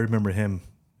 I remember him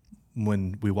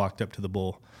when we walked up to the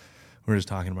bull. We were just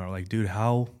talking about, like, dude,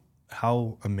 how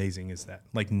amazing is that?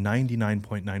 Like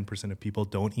 99.9% of people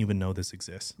don't even know this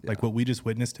exists. Yeah. Like what we just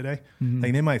witnessed today,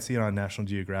 like they might see it on National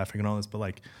Geographic and all this, but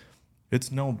like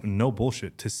it's no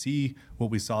bullshit to see what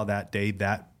we saw that day,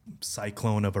 that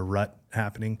cyclone of a rut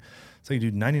happening. It's like,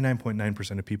 dude,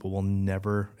 99.9% of people will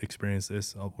never experience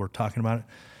this. We're talking about it.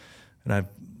 And I'm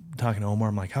talking to Omar.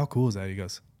 I'm like, how cool is that? He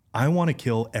goes, I want to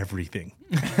kill everything.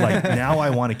 Like now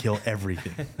I want to kill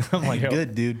everything. I'm like,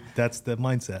 good, dude. That's the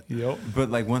mindset. Yep. But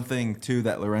like one thing too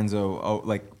that Lorenzo,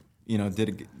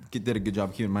 did a good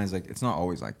job keeping in mind is like, it's not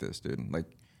always like this, dude. Like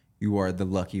you are the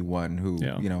lucky one who,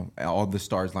 all the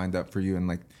stars lined up for you. And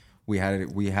like we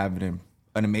have an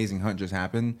amazing hunt just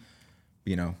happen.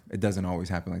 It doesn't always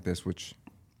happen like this, which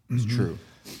is true.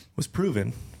 Was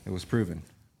proven. It was proven.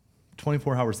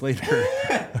 24 hours later.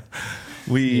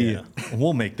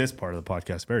 We'll make this part of the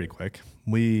podcast very quick.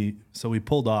 We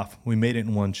pulled off. We made it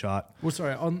in one shot. Well,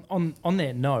 sorry, on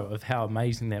that note of how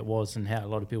amazing that was and how a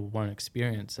lot of people won't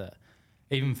experience it,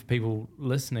 even for people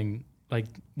listening, like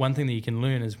one thing that you can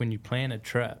learn is when you plan a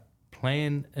trip,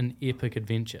 plan an epic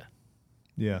adventure.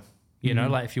 Yeah.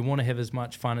 Like if you want to have as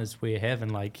much fun as we're having,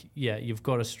 like, you've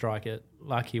got to strike it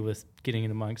lucky with getting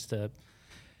in amongst a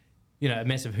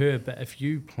massive herd. But if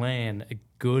you plan a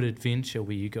good adventure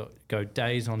where you go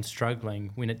days on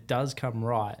struggling, when it does come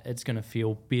right, it's going to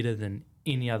feel better than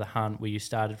any other hunt where you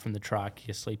started from the truck,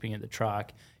 you're sleeping at the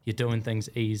truck, you're doing things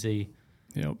easy.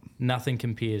 Yep. Nothing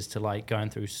compares to like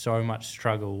going through so much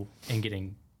struggle and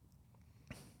getting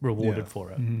rewarded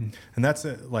for it. Mm-hmm. And that's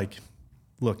like,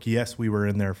 look, yes, we were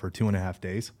in there for 2.5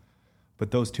 days,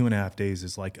 but those 2.5 days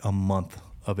is like a month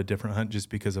of a different hunt just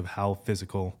because of how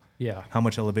physical, how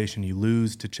much elevation you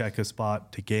lose to check a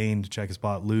spot, to gain, to check a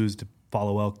spot, lose, to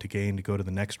follow elk, to gain, to go to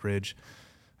the next ridge.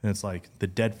 And it's like the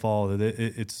deadfall,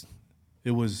 it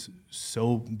was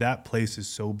so, that place is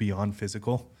so beyond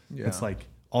physical. Yeah. It's like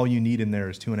all you need in there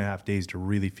is 2.5 days to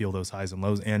really feel those highs and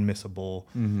lows and miss a bull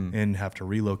and have to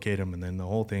relocate them, and then the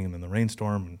whole thing, and then the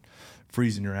rainstorm and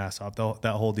freezing your ass off,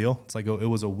 that whole deal. It's like it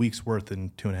was a week's worth in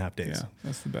 2.5 days. Yeah,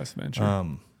 that's the best venture.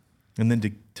 And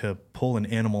then to pull an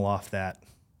animal off that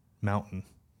mountain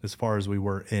as far as we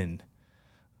were in.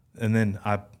 And then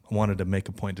I wanted to make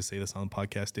a point to say this on the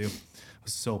podcast too. I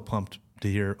was so pumped to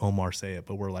hear Omar say it,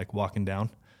 but we're like walking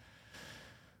down.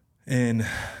 And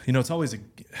it's always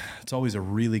a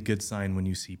really good sign when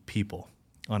you see people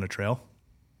on a trail,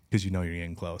 because you're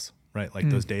getting close, right? Like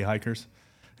those day hikers.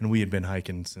 And we had been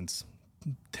hiking since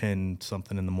 10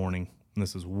 something in the morning and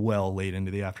this is well late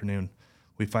into the afternoon.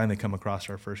 We finally come across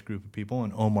our first group of people,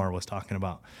 and Omar was talking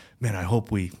about, man, I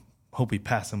hope we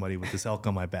pass somebody with this elk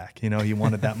on my back. You know, he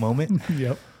wanted that moment.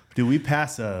 Yep. Dude, we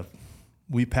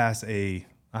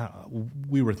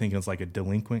were thinking it's like a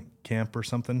delinquent camp or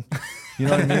something. You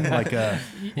know what I mean? Like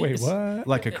wait, what?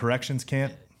 Like a corrections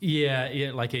camp.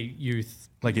 Yeah, like a youth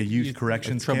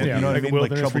corrections camp. Yeah, You know what I like mean?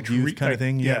 Like troubled youth retreat, kind of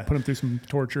thing. Yeah. Put them through some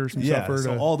torture, some Yeah. suffer.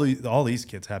 So all these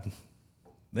kids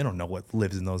they don't know what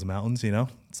lives in those mountains. You know,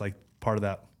 it's like part of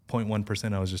that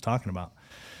 0.1% I was just talking about.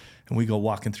 And we go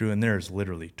walking through, and there's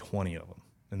literally 20 of them,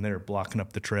 and they're blocking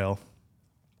up the trail,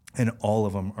 and all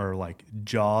of them are like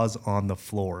jaws on the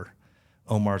floor.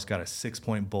 Omar's got a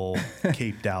 6-point bull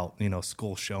caped out, you know,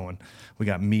 skull showing. We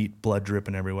got meat, blood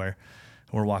dripping everywhere.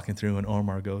 And we're walking through, and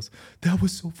Omar goes, "That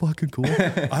was so fucking cool.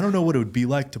 I don't know what it would be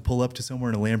like to pull up to somewhere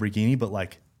in a Lamborghini, but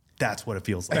like that's what it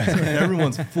feels like."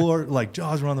 Everyone's floor, like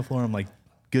jaws are on the floor. I'm like,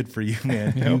 good for you,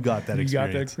 man. Yep. You got that experience. You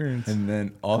got that experience. And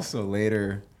then also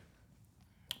later,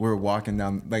 we're walking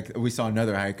down, like we saw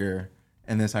another hiker,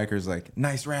 and this hiker's like,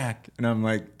 "Nice rack," and I'm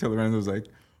like, to Lorenzo was like,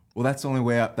 "Well, that's the only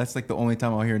way out. That's like the only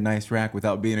time I'll hear nice rack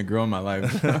without being a girl in my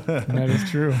life." That is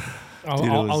true. I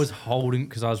was holding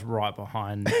because I was right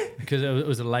behind because it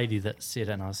was a lady that said it,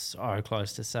 and I was so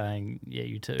close to saying, "Yeah,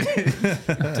 you too."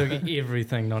 It took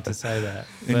everything not to say that,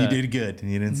 And you did good,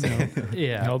 and you didn't say it.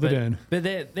 Yeah, held it in. But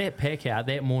that pack out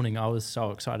that morning, I was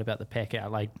so excited about the pack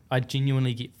out. Like I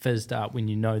genuinely get fizzed up when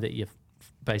you know that you're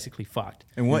basically fucked.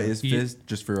 And what is fizz,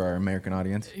 just for our American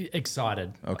audience?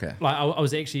 Excited. Okay. Like I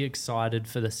was actually excited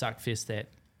for the Suckfest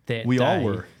that We day. all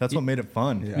were. That's what made it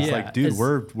fun. Yeah. It's Yeah, like, dude,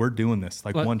 it's- we're doing this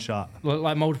like one shot.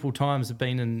 Like multiple times I've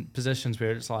been in positions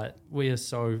where it's like we are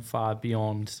so far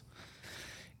beyond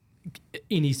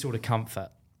any sort of comfort,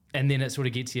 and then it sort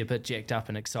of gets you a bit jacked up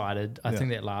and excited. I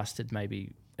think that lasted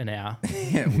maybe an hour.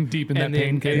 Deep in that And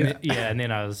pain cave. and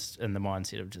then I was in the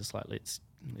mindset of just like let's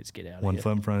get out of One here.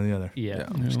 foot in front of the other. Yeah.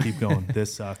 Just keep going.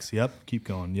 This sucks. Yep. Keep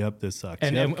going. Yep. This sucks.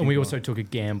 And, Yep, and keep we going. also took a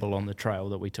gamble on the trail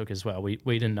that we took as well. We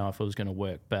didn't know if it was going to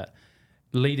work, but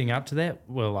leading up to that,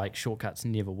 well, like shortcuts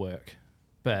never work.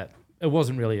 But it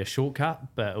wasn't really a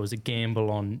shortcut, but it was a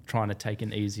gamble on trying to take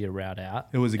an easier route out.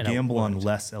 It was a and gamble on worked.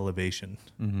 less elevation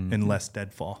and less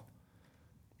deadfall.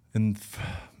 And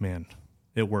man,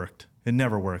 it worked. It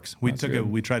never works. We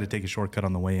tried to take a shortcut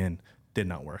on the way in. Did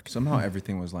not work. Somehow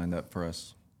everything was lined up for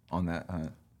us on that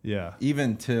hunt. Yeah.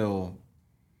 Even till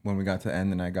when we got to the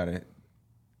end and I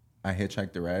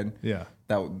hitchhiked the ride. Yeah.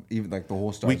 Even like the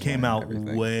whole stars. We came out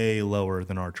everything. way lower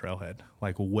than our trailhead,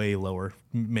 like way lower,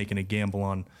 making a gamble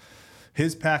on.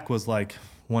 His pack was like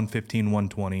 115,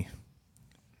 120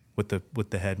 with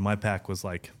the head. My pack was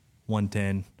like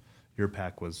 110. Your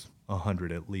pack was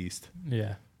 100 at least.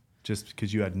 Yeah. Just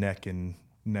because you had neck and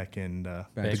the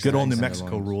Back good old New side Mexico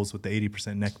sirloins. rules with the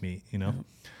 80% neck meat, you know.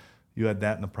 You had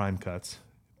that in the prime cuts,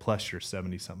 plus your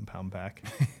 70-something pound pack.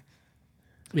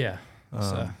 Yeah.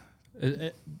 So,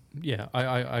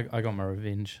 I got my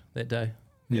revenge that day.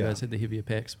 You Yeah. guys had the heavier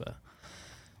packs, but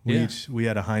We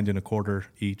had a hind and a quarter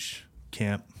each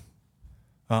camp.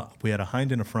 We had a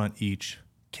hind and a front each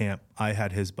camp. I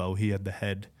had his bow. He had the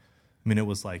head. I mean, it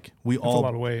was like That's a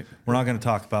lot of weight. We're not going to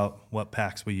talk about what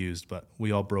packs we used, but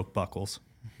we all broke buckles.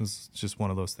 It was just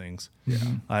one of those things. Yeah,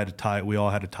 I had to tie. We all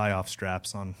had to tie off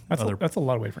straps on That's a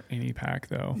lot of weight for any pack,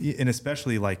 though. and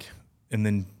especially like, and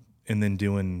then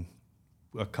doing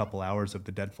a couple hours of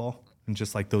the deadfall and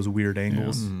just like those weird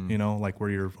angles, you know, like where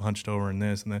you're hunched over and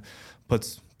this and that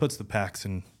puts the packs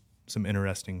in some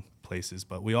interesting places.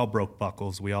 But we all broke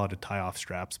buckles. We all had to tie off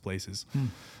straps places.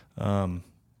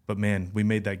 But man, we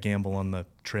made that gamble on the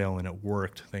trail and it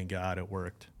worked. Thank God it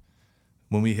worked.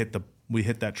 When we hit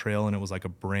that trail and it was like a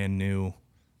brand new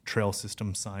trail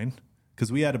system sign,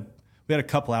 because we had a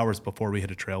couple hours before we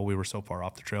hit a trail. We were so far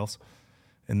off the trails,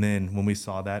 and then when we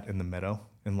saw that in the meadow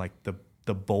and like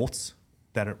the bolts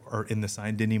that are in the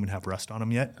sign didn't even have rust on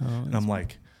them yet, and I'm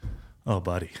like, oh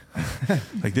buddy,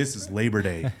 like this is Labor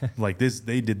Day. Like this,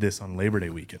 they did this on Labor Day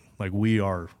weekend. Like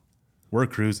we're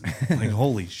cruising. Like,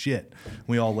 holy shit.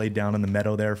 We all laid down in the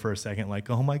meadow there for a second, like,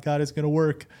 oh my God, it's going to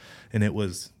work. And it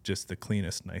was just the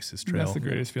cleanest, nicest trail. That's the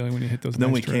greatest feeling when you hit those Then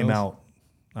nice we came trails. out,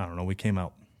 I don't know, we came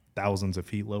out thousands of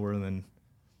feet lower than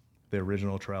the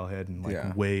original trailhead and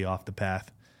like way off the path.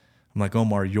 I'm like,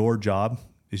 Omar, your job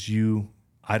is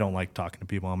I don't like talking to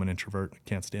people. I'm an introvert. I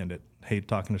can't stand it. Hate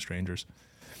talking to strangers.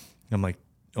 I'm like,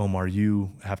 Omar,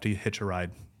 you have to hitch a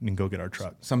ride and go get our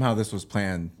truck. Somehow this was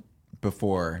planned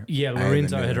before. yeah, I even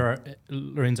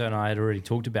Lorenzo and I had already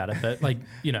talked about it. But like,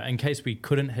 you know, in case we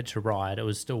couldn't hitch a ride, it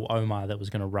was still Omar that was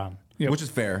going to run. which is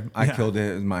fair. I killed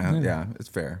it in my hunt. Yeah, it's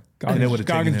fair. And it would have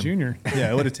taken him, Jr.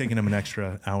 Yeah, it would have taken him an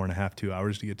extra hour and a half, 2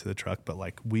 hours to get to the truck. But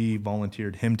like we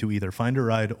volunteered him to either find a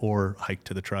ride or hike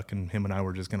to the truck, and him and I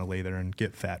were just going to lay there and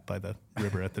get fat by the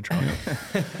river at the truck.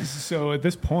 So at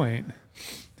this point,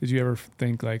 did you ever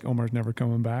think like Omar's never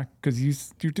coming back? Because you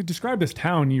to describe this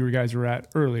town you guys were at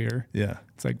earlier. Yeah,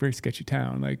 it's like very sketchy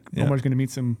town. Like Omar's going to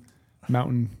meet some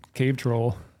mountain cave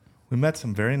troll. We met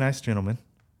some very nice gentlemen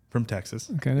from Texas.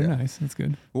 Okay, they're nice. That's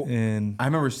good. Well, and I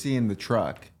remember seeing the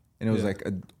truck, and it was like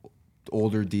an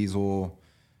older diesel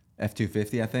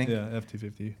F-250, I think. Yeah,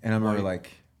 F-250. And I remember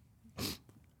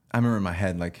I remember in my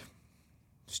head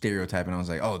stereotyping. I was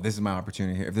like, oh, this is my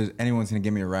opportunity here. If there's anyone's gonna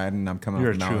give me a ride and I'm coming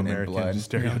You're off the mountain in blood,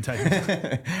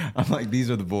 stereotype. I'm like, these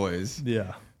are the boys.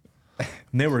 Yeah,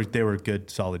 and they were good,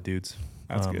 solid dudes.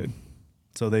 That's good.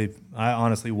 So I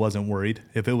honestly wasn't worried.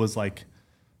 If it was like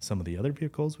some of the other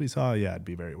vehicles we saw, yeah, I'd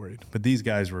be very worried. But these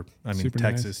guys were, Super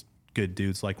Texas nice. Good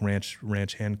dudes, like ranch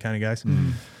hand kind of guys.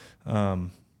 Mm-hmm.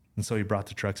 And so he brought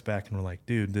the trucks back, and we're like,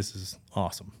 dude, this is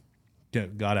awesome.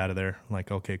 Got out of there. I'm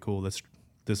like, okay, cool. This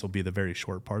will be the very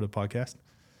short part of the podcast.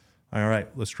 All right,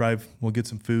 let's drive. We'll get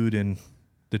some food in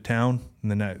the town, and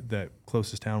then that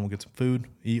closest town, we'll get some food,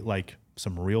 eat like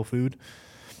some real food.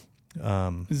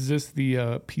 Is this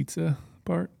the pizza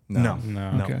part? No.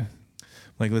 Okay.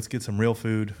 Like, let's get some real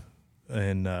food,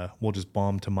 and we'll just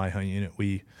bomb to my hunt unit.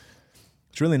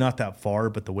 It's really not that far,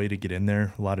 but the way to get in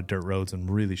there, a lot of dirt roads and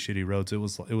really shitty roads. It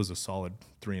was a solid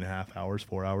 3.5 hours,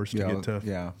 4 hours to get to.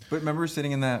 Yeah. But remember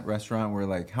sitting in that restaurant where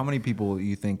like, how many people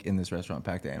you think in this restaurant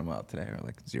packed the animal out today? Or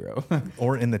like 0.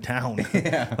 Or in the town.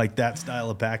 Like that style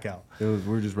of pack out.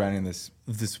 We're just riding this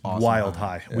awesome wild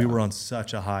high. Yeah. We were on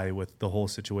such a high with the whole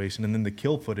situation. And then the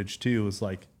kill footage too is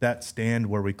like that stand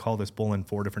where we call this bull in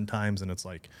 4 different times, and it's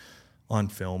like on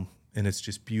film. And it's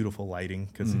just beautiful lighting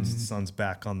because the sun's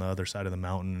back on the other side of the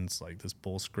mountain. And it's like this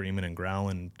bull screaming and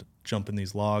growling, jumping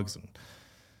these logs. And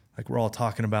like we're all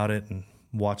talking about it and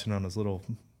watching on his little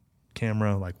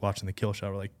camera, like watching the kill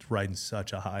shot. We're like riding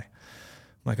such a high.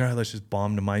 I'm like, all right, let's just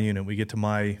bomb to my unit. We get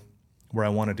to where I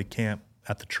wanted to camp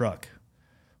at the truck.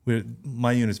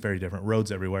 My unit's very different.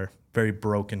 Roads everywhere. Very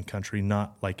broken country.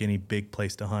 Not like any big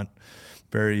place to hunt.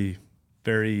 Very,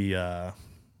 very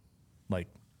like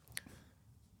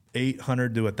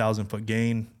 800 to 1,000 foot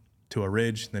gain to a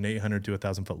ridge, then 800 to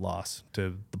 1,000 foot loss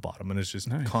to the bottom, and it's just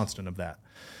constant of that.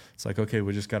 It's like, okay,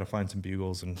 we just got to find some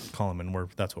bugles and call them, and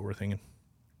that's what we're thinking.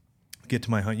 Get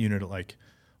to my hunt unit at like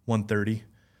 1:30.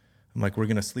 I'm like, we're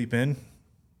gonna sleep in,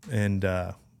 and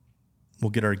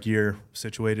we'll get our gear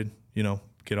situated.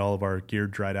 Get all of our gear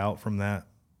dried out from that,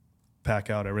 pack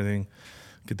out everything,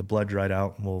 get the blood dried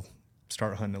out, and we'll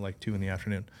start hunting at like 2 in the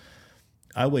afternoon.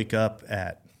 I wake up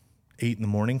at 8 in the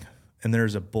morning, and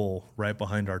there's a bull right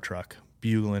behind our truck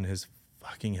bugling his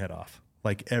fucking head off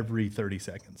like every 30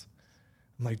 seconds.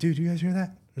 I'm like, dude, you guys hear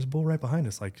that? There's a bull right behind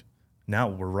us. Like, now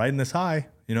we're riding this high,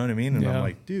 you know what I mean? And I'm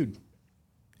like, dude,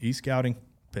 he's scouting,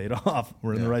 paid off.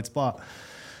 We're in the right spot.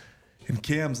 And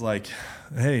Cam's like,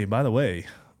 hey, by the way,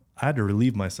 I had to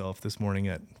relieve myself this morning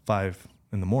at 5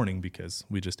 in the morning because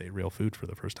we just ate real food for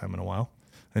the first time in a while.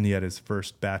 And he had his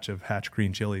first batch of hatch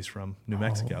green chilies from New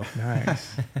Mexico.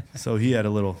 Nice. So he had a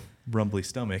little rumbly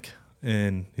stomach.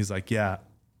 And he's like, yeah,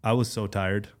 I was so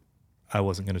tired. I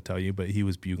wasn't going to tell you, but he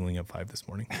was bugling at 5 this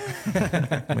morning.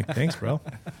 I'm like, thanks, bro.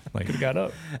 Like, Could have got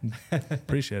up.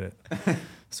 Appreciate it.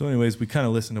 So anyways, we kind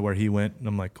of listened to where he went. And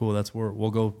I'm like, cool, that's where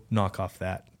we'll go knock off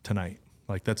that tonight.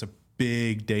 Like, that's a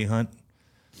big day hunt.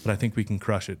 But I think we can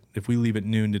crush it. If we leave at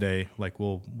noon today, like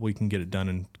we can get it done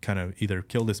and kind of either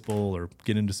kill this bull or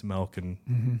get into some elk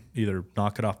and either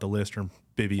knock it off the list or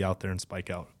bivvy out there and spike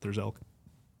out if there's elk.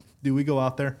 Do we go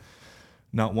out there?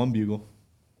 Not one bugle,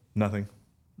 nothing,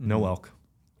 no elk.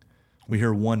 We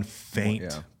hear one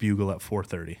faint bugle at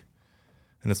 4:30.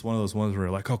 And it's one of those ones where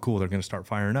we're like, oh, cool, they're going to start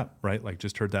firing up, right? Like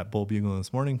just heard that bull bugle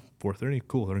this morning, 4:30,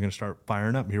 cool, they're going to start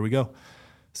firing up. Here we go.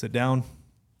 Sit down.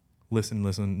 Listen,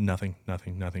 nothing.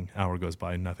 Hour goes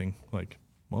by, nothing. Like,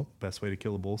 well, best way to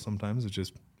kill a bull sometimes is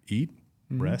just eat,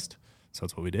 rest. So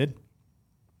that's what we did.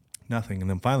 Nothing. And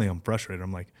then finally I'm frustrated.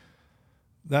 I'm like,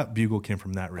 that bugle came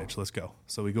from that ridge. Let's go.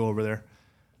 So we go over there.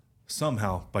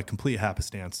 Somehow, by complete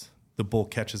happenstance, the bull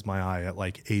catches my eye at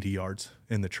like 80 yards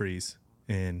in the trees.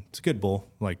 And it's a good bull,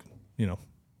 like,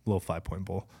 little 5-point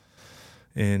bull.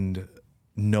 And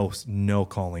no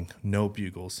calling, no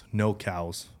bugles, no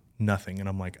cows. Nothing. And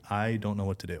I'm like, I don't know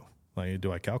what to do. Like,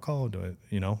 do I cow call? Do I,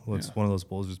 it's one of those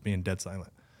bulls just being dead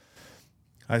silent.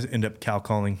 I end up cow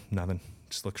calling, nothing.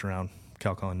 Just looks around,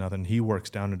 cow calling, nothing. He works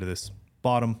down into this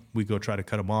bottom. We go try to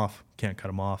cut him off. Can't cut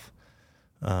him off.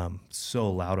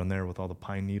 So loud on there with all the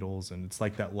pine needles, and it's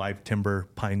like that live timber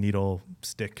pine needle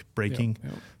stick breaking.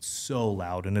 Yep. So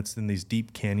loud, and it's in these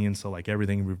deep canyons, so like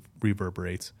everything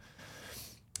reverberates.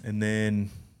 And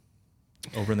then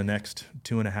over the next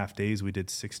 2.5 days, we did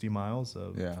 60 miles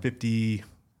of 50,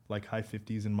 like high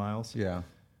 50s in miles. Yeah.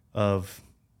 Of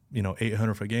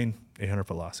 800 foot gain, 800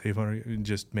 foot loss, 800,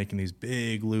 just making these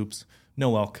big loops.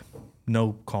 No elk,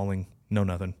 no calling, no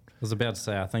nothing. I was about to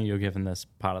say, I think you're giving this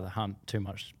part of the hunt too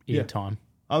much airtime.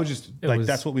 I was just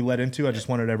that's what we led into. I just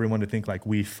wanted everyone to think like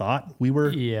we thought we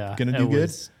were going to do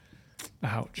good.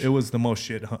 Ouch. It was the most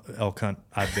shit elk hunt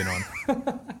I've been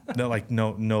on.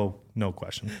 No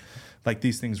question. Like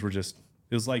these things were just,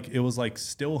 it was like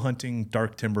still hunting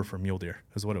dark timber for mule deer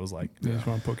is what it was like. You just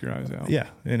want to poke your eyes out. Yeah.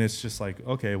 And it's just like,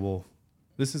 okay, well,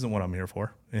 this isn't what I'm here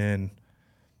for. And,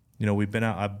 I've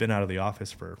been out of the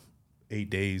office for 8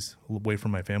 days, away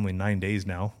from my family 9 days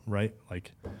now, right?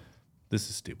 Like, this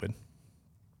is stupid.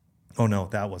 Oh no,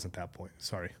 that wasn't that point.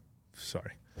 Sorry.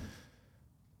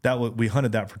 We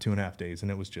hunted that for 2.5 days,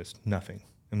 and it was just nothing.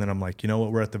 And then I'm like, you know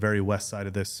what? We're at the very west side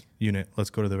of this unit.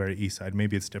 Let's go to the very east side.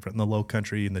 Maybe it's different in the low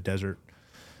country, in the desert.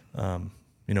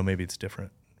 Maybe it's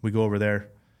different. We go over there,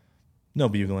 no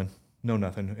bugling, no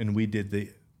nothing, and we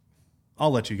did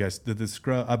I'll let you guys. The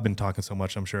scrub. I've been talking so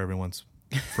much. I'm sure everyone's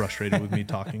frustrated with me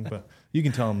talking, but you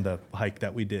can tell them the hike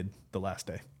that we did the last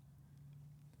day.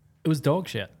 It was dog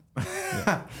shit.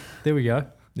 Yeah. There we go.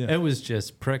 Yeah. It was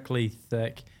just prickly,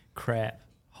 thick, crap,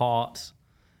 hot.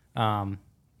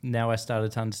 Now I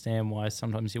started to understand why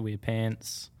sometimes you wear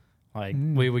pants. Like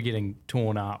we were getting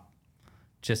torn up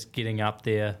just getting up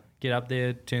there. Get up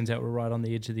there, turns out we're right on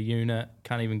the edge of the unit.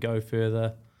 Can't even go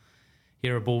further.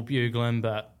 Hear a bull bugling,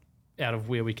 but out of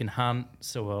where we can hunt.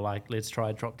 So we're like, let's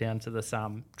try drop down to this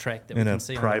track that we can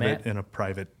see on the map. In a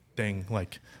private thing,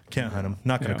 like can't hunt them.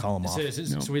 Not going to call them off.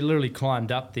 So we literally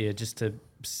climbed up there just to,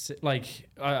 like,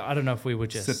 I don't know if we were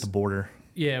just... sit the border.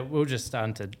 Yeah, we were just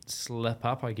starting to slip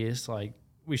up, I guess. Like,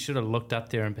 we should have looked up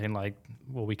there and been like,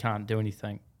 well, we can't do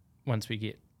anything once we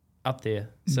get up there.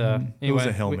 So anyway, it was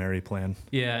a Hail Mary plan.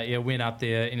 Yeah, went up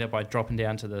there, ended up by dropping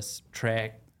down to this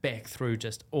track, back through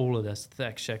just all of this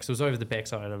thick shit. 'Cause it was over the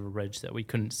backside of a ridge that we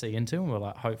couldn't see into, and we're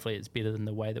like, hopefully it's better than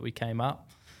the way that we came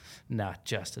up. Nah,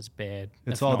 just as bad.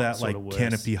 It's all that like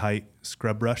canopy height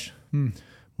scrub brush.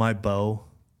 My bow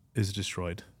is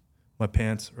destroyed. My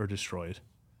pants are destroyed.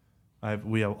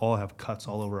 We all have cuts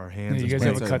all over our hands. Yeah, you guys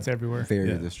have cuts everywhere.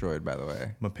 Very destroyed, by the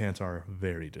way. My pants are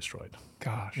very destroyed.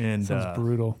 Gosh, and sounds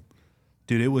brutal.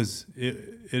 Dude, it was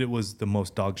the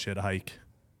most dog shit hike.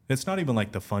 It's not even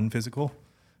like the fun physical.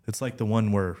 It's like the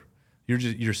one where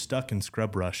you're stuck in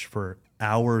scrub brush for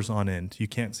hours on end. You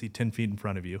can't see 10 feet in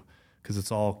front of you because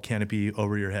it's all canopy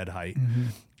over your head height. Mm-hmm.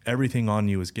 Everything on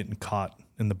you is getting caught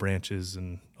in the branches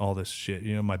and all this shit.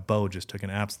 You know, my bow just took an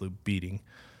absolute beating.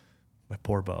 My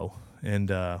poor bow.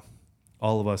 And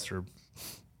all of us are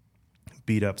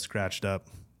beat up, scratched up.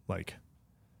 Like,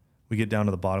 we get down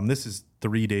to the bottom. This is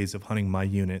 3 days of hunting my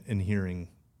unit and hearing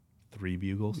 3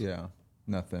 bugles. Yeah,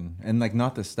 nothing. And, like,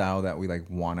 not the style that we, like,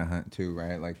 want to hunt, too,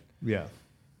 right? Like, yeah.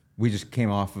 We just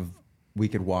came off of, we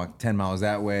could walk 10 miles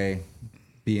that way,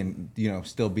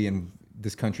 still be in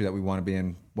this country that we want to be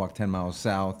in, walk 10 miles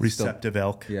south. Receptive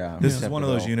elk. Yeah. This is one of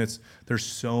those units. There's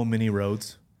so many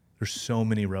roads.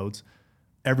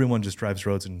 Everyone just drives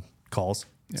roads and calls.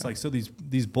 It's like, so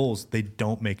these bulls, they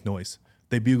don't make noise.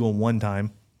 They bugle one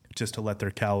time just to let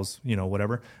their cows,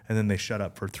 whatever, and then they shut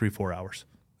up for 3-4 hours.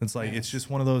 It's like, it's just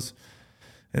one of those.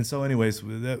 And so anyways,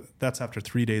 that's after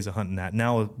 3 days of hunting that.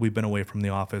 Now we've been away from the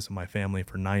office and my family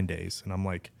for 9 days. And I'm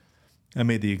like, I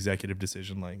made the executive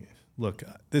decision, like, look,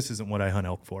 this isn't what I hunt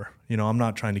elk for. I'm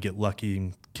not trying to get lucky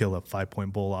and kill a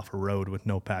 5-point bull off a road with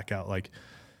no pack out. Like,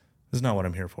 this is not what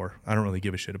I'm here for. I don't really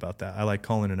give a shit about that. I like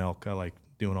calling an elk. I like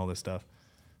doing all this stuff.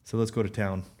 So let's go to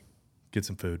town, get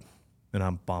some food, and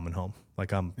I'm bombing home.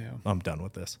 Like, I'm done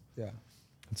with this. Yeah.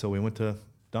 And so we went to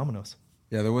Domino's.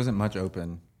 Yeah, there wasn't much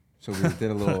open. So we did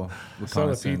a little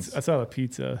reconnaissance. I saw the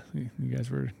pizza. You guys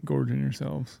were gorging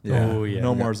yourselves. Yeah. Oh, yeah. And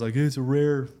Omar's like, it's a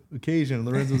rare occasion.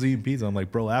 Lorenzo's eating pizza. I'm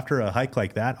like, bro, after a hike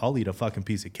like that, I'll eat a fucking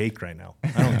piece of cake right now.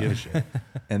 I don't give a shit.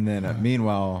 And then,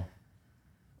 meanwhile,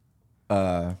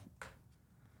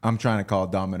 I'm trying to call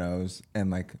Domino's, and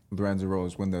like Lorenzo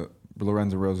rolls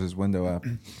his window up,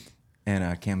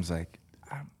 and Cam's like,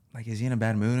 is he in a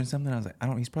bad mood or something? I was like,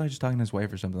 he's probably just talking to his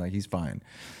wife or something. Like, he's fine.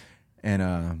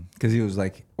 And because he was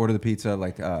like, order the pizza,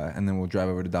 like, and then we'll drive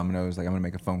over to Domino's. Like, I'm gonna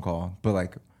make a phone call, but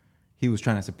like, he was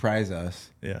trying to surprise us.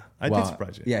 Yeah, I did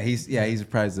surprise you. Yeah, he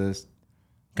surprised us.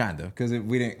 Kind of, because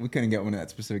we couldn't get one in that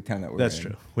specific town that we were That's in.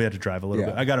 true. We had to drive a little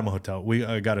bit. I got him a hotel.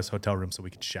 I got us hotel room so we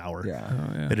could shower.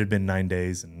 Yeah. It had been 9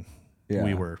 days and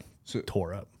we were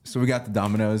tore up. So we got the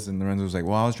Domino's, and Lorenzo was like,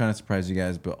 well, I was trying to surprise you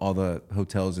guys, but all the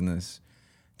hotels in this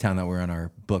town that we're in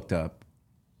are booked up.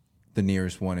 The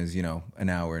nearest one is, an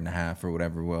hour and a half or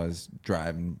whatever it was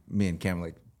drive. And me and Cam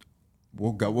like,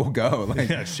 we'll go.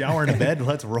 Like, shower in a bed,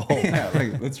 let's roll.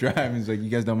 Let's drive. And he's like, you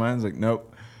guys don't mind? I was like,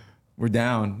 nope, we're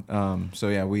down. So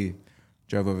yeah, we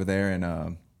drove over there,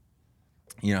 and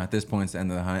at this point it's the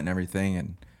end of the hunt and everything,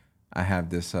 and I have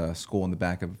this school in the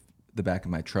back of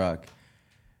my truck,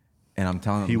 and I'm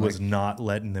telling him he was not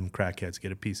letting them crackheads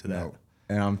get a piece of that. No.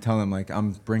 And I'm telling him, like,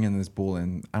 I'm bringing this bull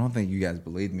in. I don't think you guys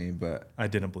believed me, but I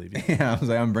didn't believe you. Yeah, I was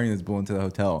like, I'm bringing this bull into the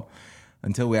hotel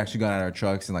until we actually got out our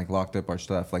trucks and like locked up our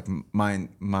stuff, like mine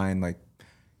like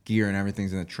gear and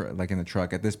everything's in the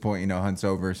truck. At this point, hunt's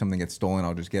over. If something gets stolen,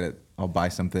 I'll just get it. I'll buy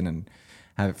something and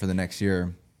have it for the next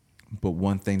year. But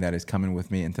one thing that is coming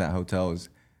with me into that hotel is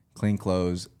clean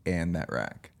clothes and that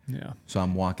rack. Yeah. So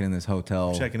I'm walking in this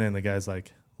hotel, checking in. The guy's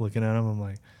like looking at him. I'm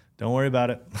like, don't worry about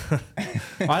it.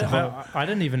 I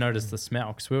didn't even notice the smell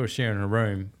because we were sharing a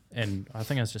room, and I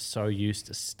think I was just so used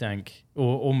to stink.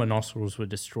 All my nostrils were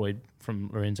destroyed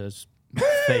from Lorenzo's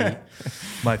feet.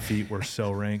 My feet were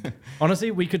so rank.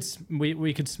 Honestly, we could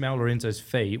smell Lorenzo's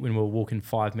feet when we were walking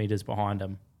 5 meters behind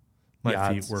him.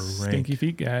 My feet were rank. Stinky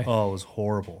feet guy. Oh, it was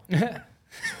horrible. It's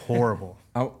horrible.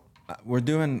 I want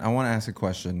to ask a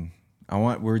question.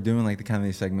 We're doing like the kind of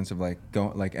these segments of like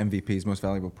MVPs, most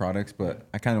valuable products, but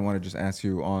I kind of want to just ask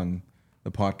you on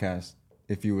the podcast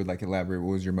if you would like elaborate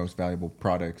what was your most valuable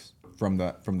products from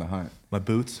the hunt. My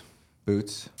boots,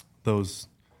 those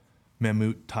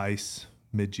Mammut Tice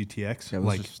Mid GTX. Yeah,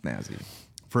 those are snazzy.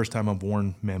 First time I've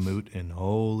worn Mammut, and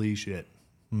holy shit,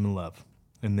 I'm in love.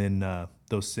 And then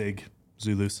those Sig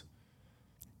Zulus.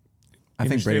 I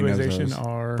think Brady knows those.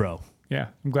 Bro. Yeah,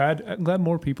 I'm glad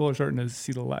more people are starting to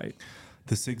see the light.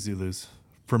 The Sig Zulus.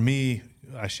 For me,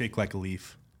 I shake like a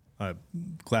leaf.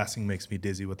 Glassing makes me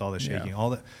dizzy with all the shaking. Yeah. All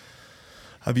that.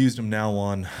 I've used them now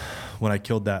on when I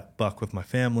killed that buck with my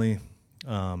family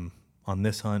on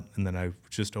this hunt, and then I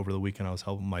just over the weekend I was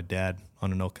helping my dad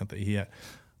on an elk hunt that he had.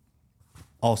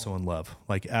 Also in love,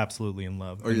 like absolutely in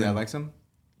love. Oh, your dad likes them?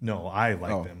 No, I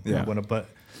like them. Yeah. But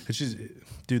it's just,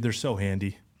 dude, they're so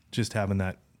handy. Just having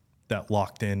that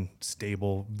locked in,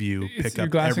 stable view, pick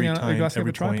up every time,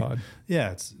 every point. Tripod.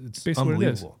 Yeah, it's basically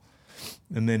unbelievable.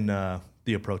 And then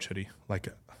the approach hoodie. Like,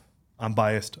 I'm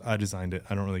biased. I designed it.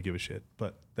 I don't really give a shit.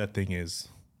 But that thing is,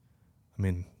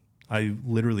 I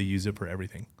literally use it for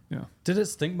everything. Yeah. Did it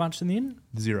stink much in the end?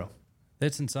 0.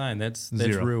 That's insane. That's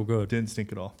Zero. real good. Didn't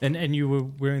stink at all. And you were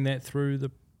wearing that through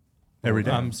the Every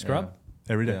day. Scrub?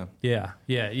 Every day. Yeah.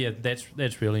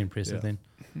 That's really impressive then.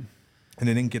 And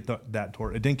it didn't get that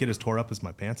tore. It didn't get as tore up as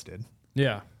my pants did.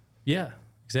 Yeah,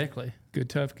 exactly. Good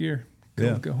tough gear.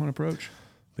 Yeah. Go on approach.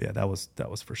 But yeah, that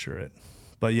was for sure it.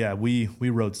 But yeah, we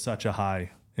rode such a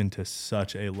high into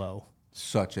such a low.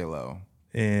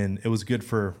 And it was good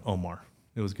for Omar.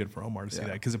 It was good for Omar to see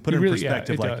that because it put it in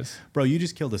perspective. It does. Bro, you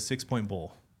just killed a 6-point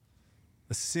bull.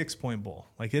 A 6-point bull.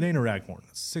 Like, it ain't a raghorn.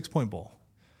 It's a 6-point bull.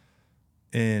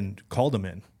 And called him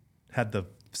in. Had the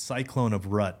cyclone of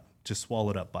rut just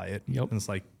swallowed up by it. Yep. And it's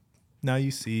like, now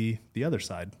you see the other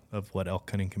side of what elk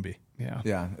hunting can be. Yeah.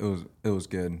 Yeah, it was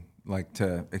good, like,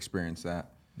 to experience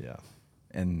that. Yeah.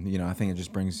 And, I think it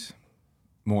just brings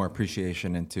more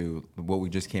appreciation into what we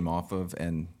just came off of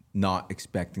and not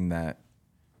expecting that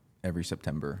every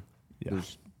September. Yeah.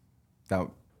 That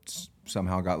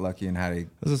somehow got lucky and had It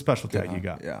was a special good tag you hunt.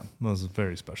 got. Yeah. It was a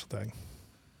very special tag.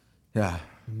 Yeah.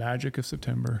 Magic of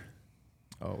September.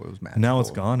 Oh, it was magical. Now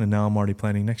it's gone, and now I'm already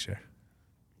planning next year.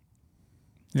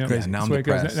 Yeah. Crazy. Now That's I'm the way it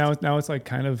goes. depressed. Now it's like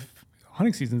kind of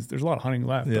hunting seasons. There's a lot of hunting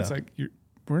left. But Yeah. it's like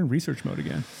we're in research mode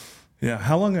again. Yeah.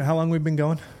 How long we've been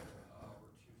going?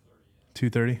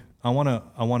 2:30. I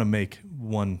wanna make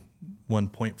one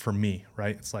point for me,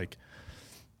 right? It's like,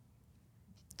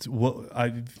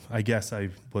 I guess I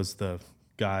was the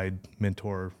guide,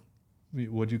 mentor.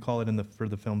 What'd you call it for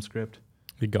the film script?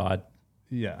 The God.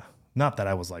 Yeah. Not that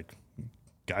I was like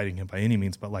guiding him by any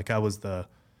means, but like I was the,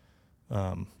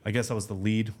 I guess I was the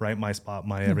lead, right? My spot,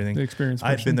 my everything. The experience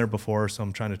I'd person. been there before, so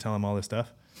I'm trying to tell him all this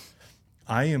stuff.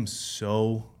 I am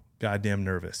so goddamn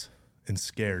nervous and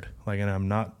scared. Like, and I'm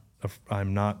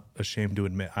not ashamed to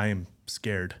admit I am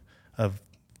scared of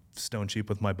stone sheep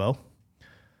with my bow.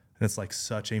 And it's like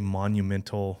such a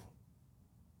monumental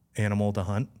animal to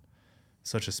hunt,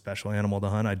 such a special animal to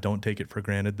hunt. I don't take it for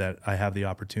granted that I have the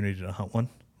opportunity to hunt one,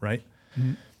 right?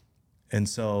 Mm-hmm. And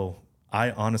so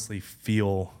I honestly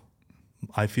feel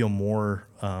I feel more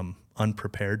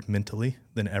unprepared mentally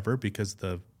than ever because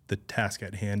the task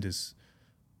at hand is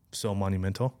so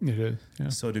monumental. It is. Yeah.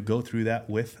 So to go through that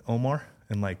with Omar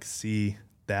and like see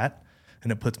that,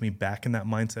 and it puts me back in that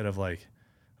mindset of like,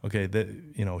 okay, that,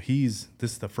 you know, this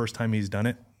is the first time he's done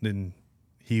it, then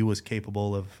he was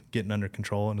capable of getting under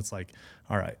control. And it's like,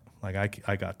 all right, like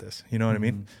I got this, you know what I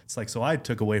mean? It's like, so I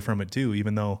took away from it too,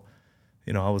 even though,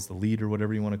 you know, I was the lead or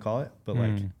whatever you want to call it, but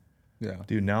like, Yeah.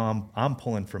 dude, now I'm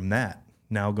pulling from that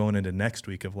now going into next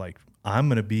week of like, I'm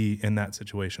going to be in that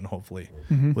situation, hopefully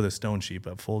with a stone sheep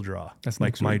at full draw. That's like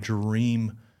next my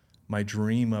week.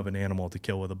 dream of an animal to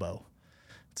kill with a bow.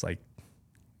 It's like,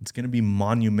 it's going to be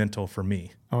monumental for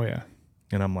me. Oh yeah.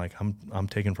 And I'm like, I'm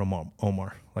taking from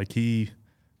Omar. Like he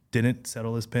didn't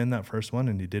settle his pin that first one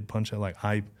and he did punch it. Like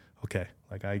I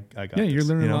got Yeah, this, you're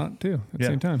learning you know? a lot too at the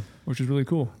same time, which is really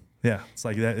cool. Yeah. It's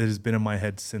like that. It has been in my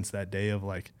head since that day of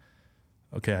like,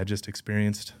 okay, I just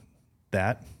experienced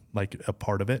that, like a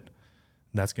part of it.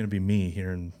 And that's going to be me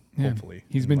here and hopefully.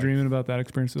 He's been dreaming about that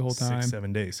experience the whole time.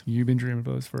 6-7 days. You've been dreaming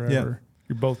about this forever. Yeah.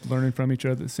 You're both learning from each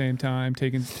other at the same time,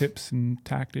 taking tips and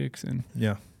tactics, and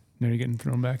Yeah. now you're getting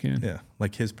thrown back in. Yeah.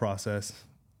 Like his process.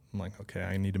 I'm like, okay,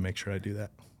 I need to make sure I do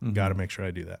that. Got to make sure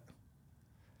I do that.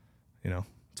 You know,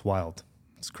 it's wild.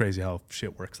 It's crazy how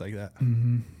shit works like that.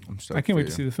 Mm-hmm. I'm stoked I can't for wait you.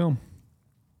 to see the film.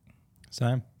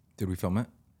 Same. Did we film it?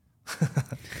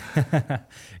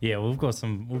 Yeah, we've got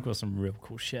some real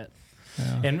cool shit.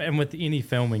 Yeah. And with any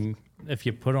filming, if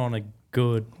you put on a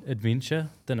good adventure,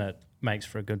 then it makes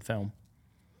for a good film.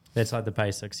 That's like the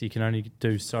basics. You can only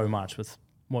do so much with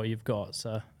what you've got.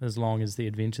 So as long as the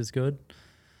adventure's good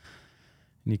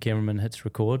and your cameraman hits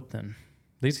record, then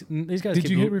these guys. Did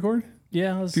you hit record?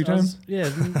 Yeah, I was, few times? yeah.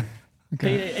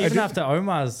 Okay. Even after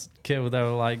Omar's kill, they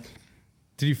were like,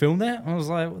 "Did you film that?" I was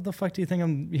like, "What the fuck do you think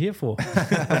I'm here for?"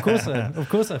 Of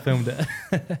course I filmed it.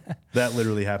 That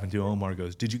literally happened to Omar.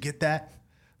 Goes, did you get that?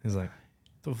 He's like,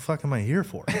 the fuck am I here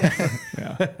for?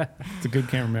 Yeah, it's a good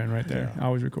cameraman right there.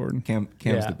 Always recording. Cam's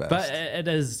the best. But it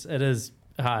is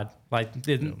hard. Like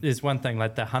there's one thing,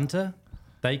 like the hunter,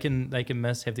 they can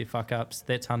miss, have their fuck ups.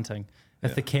 That's hunting.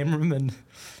 If the cameraman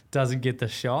doesn't get the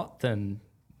shot, then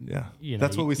Yeah, you know,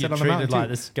 that's what we said you're on the mountain treated like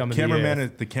too. the scum of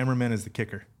The cameraman is the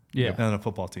kicker. Yeah. on a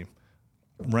football team.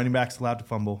 Running back's allowed to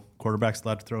fumble. Quarterback's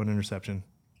allowed to throw an interception.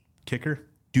 Kicker,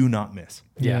 do not miss.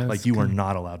 Yeah, like you are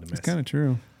not allowed to miss. It's kind of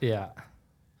true. Yeah.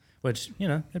 Which, you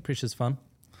know, that pressure's fun.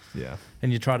 Yeah,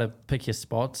 And you try to pick your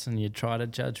spots and you try to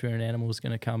judge where an animal's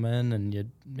going to come in and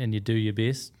you do your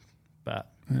best. But,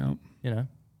 Yeah. you know,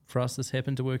 for us, this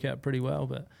happened to work out pretty well.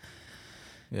 But,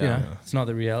 yeah. you know, it's not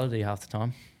the reality half the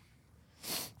time.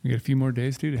 We got a few more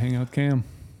days too to hang out with Cam.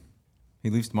 He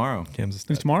leaves tomorrow. Cam's a Is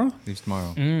stud. tomorrow? Leaves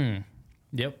tomorrow.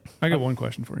 Yep. I got one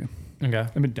question for you. Okay.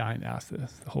 I've been dying to ask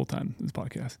this the whole time this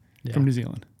podcast. Yeah. From New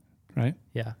Zealand, right?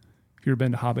 Yeah. Have you ever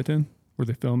been to Hobbiton where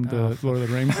they filmed the Lord of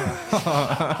the Rings?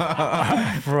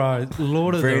 Bro,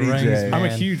 Lord of Brady the Rings, J. man. I'm a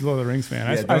huge Lord of the Rings fan.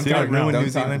 Yeah, I don't talk talk ruin about New New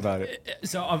Zealand. about it.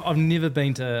 So I've never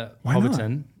been to Why not?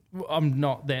 Hobbiton. I'm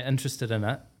not that interested in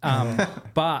it.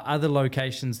 But other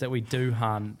locations that we do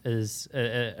hunt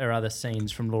are other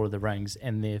scenes from Lord of the Rings,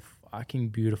 and they're fucking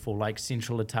beautiful. Like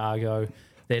Central Otago,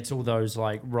 that's all those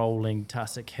like rolling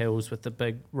tussock hills with the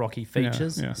big rocky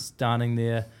features. yeah. Stunning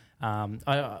there.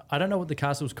 I don't know what the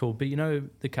castle's called, but you know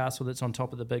the castle that's on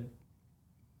top of the big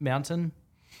mountain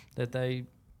that they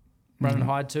run and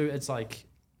hide to. It's like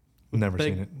Never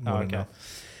big. seen it. Oh, Wouldn't okay.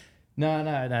 know.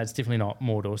 No, it's definitely not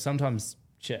Mordor. Sometimes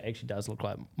shit actually does look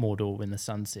like Mordor when the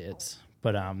sun sets.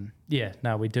 But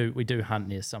we do hunt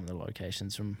near some of the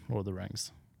locations from Lord of the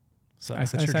Rings. So I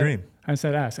That's your said- dream. I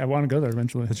said ask. I want to go there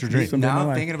eventually. That's your dream. Someday in my Now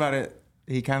life. thinking about it,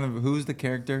 he kind of who's the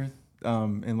character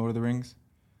in Lord of the Rings?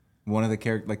 One of the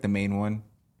character, like the main one.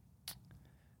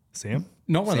 Sam?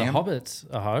 not one Sam? of the hobbits,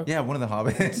 I hope. Yeah, one of the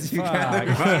hobbits. You Fuck. kind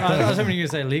of, I was hoping you were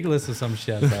going to say Legolas or some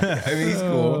shit. But I mean, he's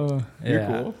cool. You're yeah.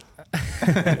 cool.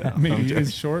 I mean, he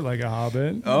is short like a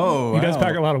hobbit. Oh, He does wow.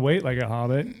 pack a lot of weight like a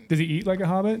hobbit. Does he eat like a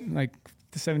hobbit? Like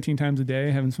 17 times a day,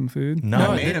 having some food? No,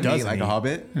 I it made him eat doesn't like eat. a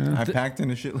hobbit. Yeah. I packed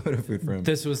in a shitload of food for him.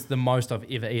 This was the most I've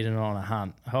ever eaten on a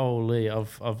hunt. Holy,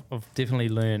 I've definitely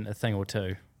learned a thing or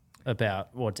two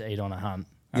about what to eat on a hunt.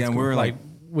 Yeah, and we're like,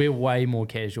 we're way more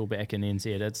casual back in NZ.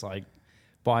 It's like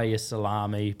buy your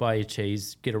salami, buy your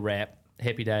cheese, get a wrap,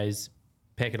 happy days,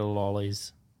 packet of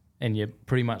lollies, and you're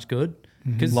pretty much good.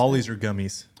 Because Lollies or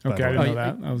gummies. by Okay, the I way. didn't know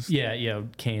that. I was, yeah,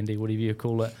 candy, whatever you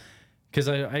call it. Because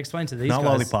I explained to these Not guys,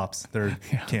 lollipops. They're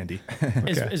candy.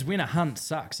 is when a hunt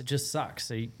sucks. It just sucks.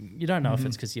 So you don't know if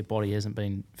it's because your body hasn't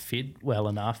been fed well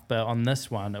enough. But on this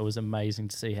one, it was amazing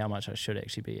to see how much I should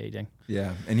actually be eating.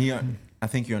 yeah, and I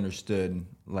think you understood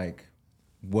like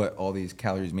what all these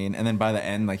calories mean. And then by the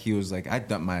end, like he was like, I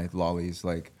dumped my lollies.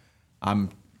 Like I'm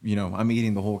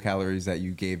eating the whole calories that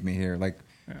you gave me here. Like,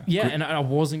 yeah, and I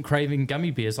wasn't craving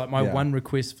gummy bears. Like my one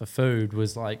request for food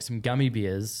was like some gummy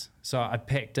bears. So I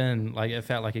packed in, like it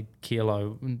felt like a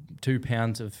kilo, 2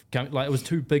 pounds of like it was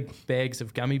 2 big bags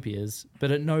of gummy bears.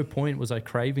 But at no point was I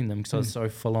craving them because I was so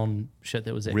full on shit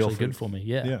that was actually good for me.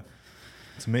 Yeah, yeah,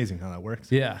 it's amazing how that works.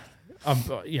 Yeah,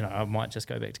 I might just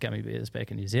go back to gummy bears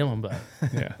back in New Zealand, but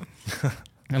yeah,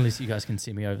 unless you guys can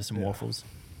send me over some waffles.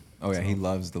 Oh yeah, he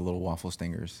loves the little waffle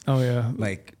stingers. Oh yeah,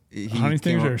 like honey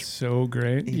stingers are so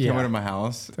great. He came over to my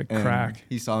house. It's like crack.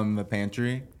 He saw them in the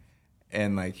pantry,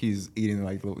 and like he's eating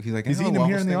like he's eating them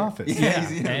here in the office. Yeah,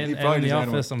 and in the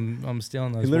office, I'm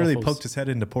stealing those. He literally waffles. poked his head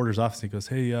into Porter's office. He goes,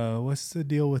 "Hey, what's the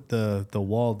deal with the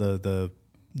wall, the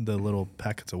little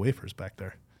packets of wafers back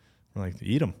there?" We're like,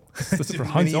 "Eat them. This is for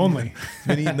hunts only."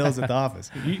 Been eating those at the office.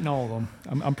 You're eating all of them.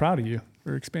 I'm proud of you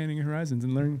for expanding your horizons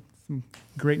and learning some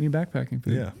great new backpacking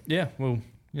food. Yeah. Well,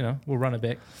 we'll run it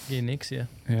back here next year.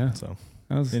 Yeah. So,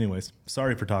 anyways,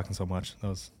 sorry for talking so much.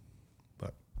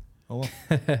 But oh well.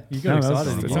 You got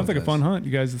excited. It sounds like a fun hunt.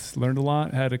 You guys learned a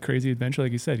lot, had a crazy adventure.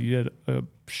 Like you said, you had a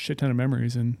shit ton of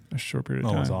memories in a short period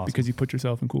of time. Awesome. Because you put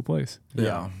yourself in a cool place.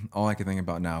 Yeah. All I can think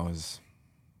about now is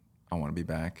I want to be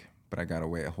back, but I got to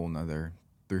wait a whole nother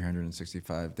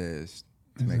 365 days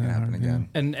to make it happen again.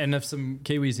 And if some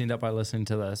Kiwis end up by listening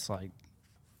to this, like,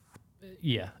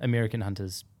 yeah, American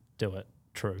hunters do it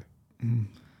true.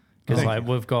 Because like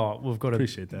we've got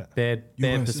Appreciate that. bad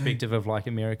perspective of like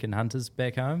American hunters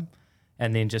back home,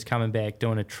 and then just coming back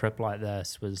doing a trip like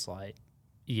this was like,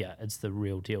 yeah, it's the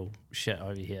real deal shit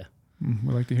over here.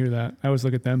 We like to hear that. I always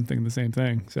look at them thinking the same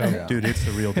thing. So, dude, it's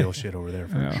the real deal shit over there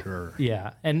for sure.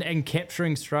 Yeah, and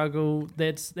capturing struggle,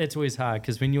 that's always hard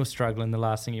because when you're struggling, the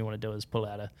last thing you want to do is pull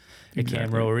out a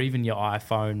camera or even your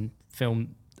iPhone,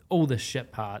 film all the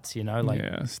shit parts,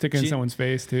 like stick in someone's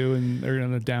face too, and they're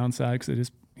on the downside because they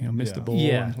just missed the bull.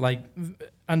 Yeah, like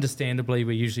understandably,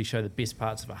 we usually show the best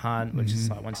parts of a hunt, which is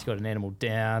like once you got an animal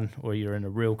down or you're in a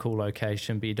real cool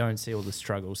location, but you don't see all the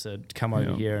struggles. So to come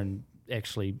over here and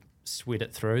actually sweat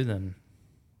it through, then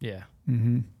yeah.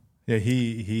 Yeah,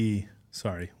 he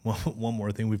sorry, one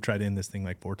more thing. We've tried to end this thing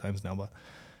like 4 times now, but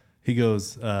he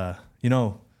goes, that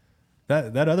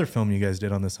other film you guys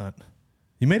did on this hunt,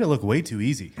 you made it look way too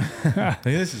easy. Like,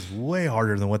 this is way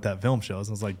harder than what that film shows.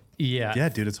 And I was like, yeah,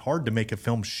 dude, it's hard to make a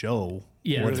film show.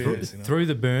 Yeah, through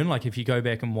the burn, like if you go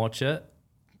back and watch it,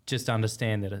 just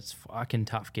understand that it's fucking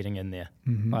tough getting in there.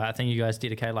 Like, I think you guys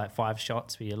dedicate like 5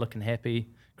 shots where you're looking happy,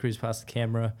 cruise past the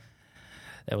camera.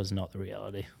 That was not the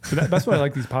reality. So that's why I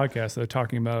like these podcasts that are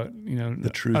talking about,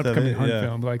 the truth upcoming of it, hunt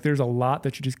film. Like there's a lot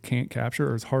that you just can't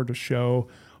capture, or it's hard to show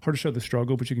the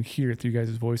struggle, but you can hear it through you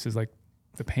guys' voices, like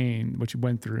the pain, what you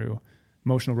went through,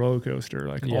 emotional roller coaster,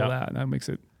 like all that. And that makes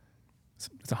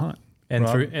it's a hunt.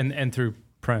 And through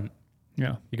print.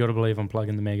 Yeah. You got to believe I'm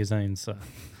plugging the magazine. So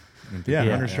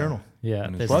Hunter's Journal. Yeah,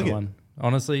 that's Plug the one.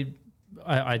 Honestly,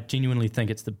 I genuinely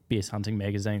think it's the best hunting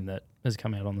magazine that has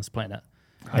come out on this planet.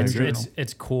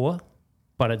 It's core,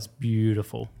 but it's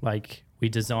beautiful. Like we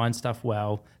design stuff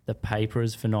well. The paper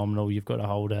is phenomenal. You've got to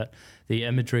hold it. The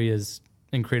imagery is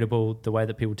incredible. The way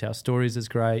that people tell stories is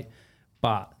great,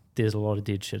 but there's a lot of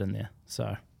dead shit in there.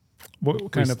 So,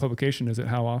 what kind of publication is it?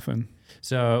 How often?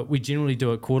 So we generally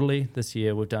do it quarterly. This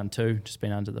year we've done 2, just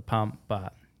been under the pump,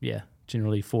 but yeah,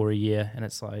 generally 4 a year, and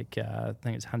it's like I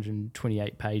think it's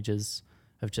 128 pages.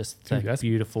 Of just that's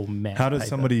beautiful matte How does paper.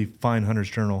 somebody find Hunter's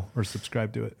Journal or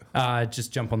subscribe to it?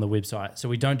 Just jump on the website. So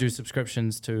we don't do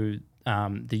subscriptions to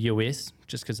the US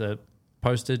just because of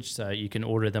postage. So you can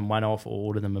order them one-off or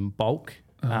order them in bulk.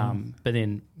 But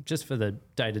then just for the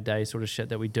day-to-day sort of shit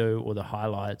that we do or the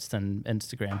highlights, then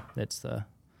Instagram, that's the...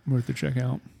 Worth the check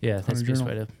out. Yeah, that's the best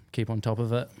way to keep on top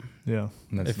of it. Yeah.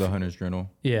 And that's the Hunter's Journal.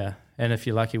 Yeah. And if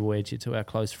you're lucky, we'll add you to our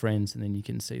close friends and then you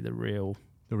can see the real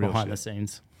behind the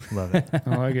scenes. Love it.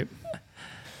 I like it.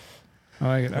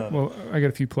 Well, I got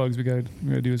a few plugs we got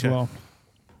to do as well.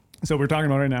 So we're talking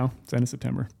about right now, it's end of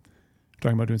September. We're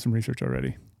talking about doing some research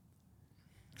already.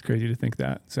 It's crazy to think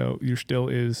that. So there still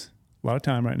is a lot of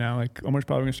time right now. Like Omar's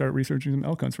probably going to start researching some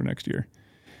elk hunts for next year.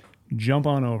 Jump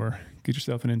on over. Get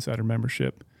yourself an insider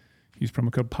membership. Use promo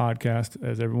code podcast,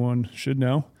 as everyone should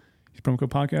know. Use promo code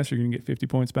podcast. You're going to get 50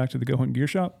 points back to the Go Hunt Gear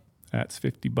Shop. That's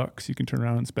 $50 you can turn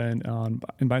around and spend on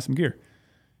and buy some gear.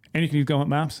 And you can use Go Hunt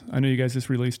Maps. I know you guys just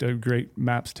released a great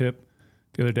maps tip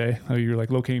the other day, how you're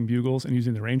like locating bugles and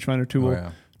using the rangefinder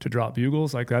tool to drop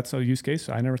bugles. Like that's a use case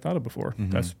I never thought of before.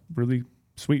 That's really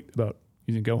sweet about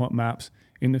using Go Hunt Maps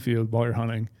in the field while you're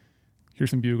hunting. Here's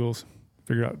some bugles.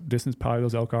 Figure out distance probably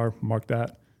those elk are, mark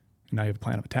that, and now you have a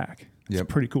plan of attack. It's Yep.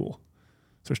 pretty cool.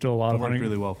 So there's still a lot of worked hunting.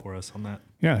 really well for us on that.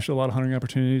 Yeah, still a lot of hunting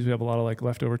opportunities. We have a lot of like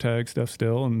leftover tag stuff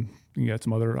still, and you got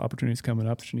some other opportunities coming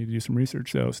up that you need to do some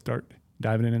research. So start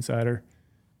diving in Insider.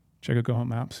 Check out Go Hunt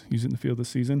Maps. Use it in the field this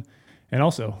season. And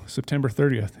also, September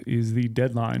 30th is the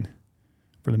deadline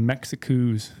for the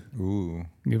Mexicoos Ooh,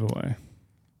 giveaway.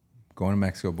 going to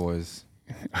Mexico, boys.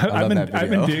 I've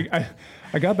been digging.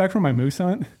 I got back from my moose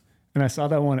hunt, and I saw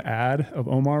that one ad of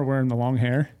Omar wearing the long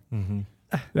hair. Mm-hmm.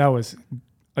 That was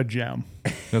a gem.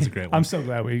 That's a great one. I'm so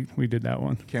glad we did that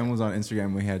one. Cam was on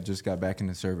Instagram. We had just got back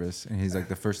into service, and he's like,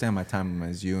 the first time I timed him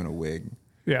is you in a wig.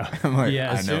 Yeah. I'm like,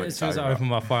 Yeah, I as know soon as I opened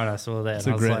my phone, I saw that.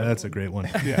 That's a great one.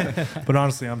 Yeah. But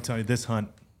honestly, I'm telling you, this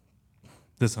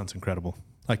hunt's incredible.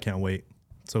 I can't wait.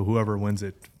 So whoever wins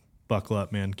it, buckle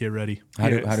up, man. Get ready. How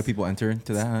do people enter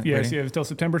to that hunt? Yes, yeah, until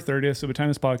September 30th. So by the time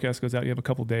this podcast goes out, you have a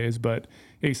couple days. But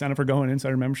hey, you sign up for Go Hunt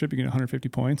Insider membership, you get 150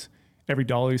 points. Every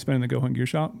 $1 you spend in the Go Hunt Gear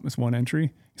Shop is one entry. You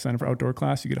sign up for outdoor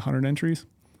class, you get 100 entries.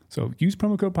 So use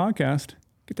promo code podcast,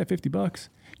 get that $50.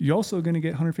 You're also going to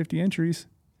get 150 entries.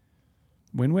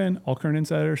 Win-win. All current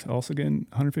insiders also getting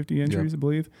 150 entries, I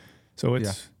believe. So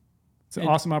it's an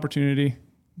awesome opportunity.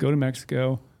 Go to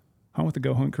Mexico, hunt with the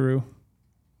Go Hunt crew,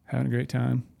 having a great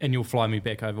time. And you'll fly me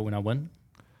back over when I win?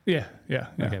 Yeah, Okay,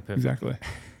 perfect. exactly.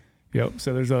 Yep.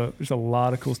 So there's a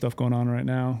lot of cool stuff going on right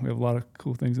now. We have a lot of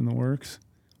cool things in the works.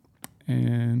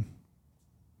 And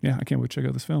yeah, I can't wait to check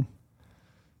out this film.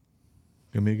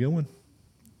 Gonna be a good one.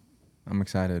 I'm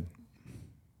excited.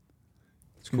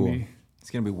 It's cool. It's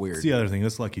going to be weird. It's the other thing.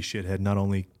 This lucky shithead not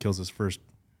only kills his first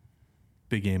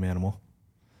big game animal,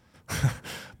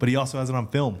 but he also has it on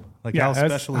film. Like, how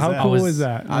special is that? How cool is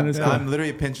that? I'm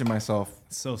literally pinching myself.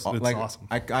 It's Like, awesome.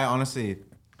 I honestly,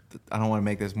 I don't want to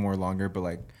make this more longer, but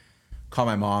like, call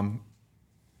my mom.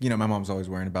 You know, my mom's always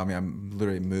worrying about me. I'm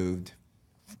literally moved,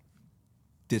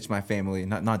 ditched my family,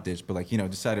 not ditched, but like, you know,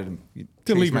 decided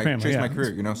to leave your family, chase my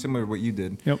career. You know, similar to what you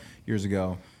did years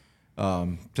ago.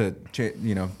 To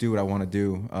do what I want to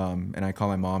do. And I call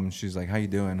my mom, and she's like, "How you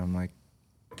doing?" I'm like,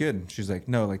 "Good." She's like,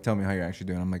 "No, like, tell me how you're actually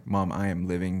doing." I'm like, "Mom, I am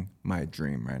living my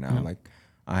dream right now. Like,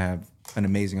 I have an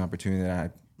amazing opportunity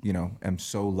that I, am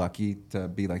so lucky to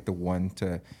be like the one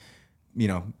to,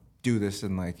 do this.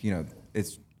 And like,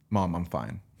 it's Mom, I'm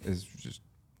fine. It's just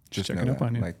checking know up that.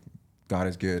 on you. Like, God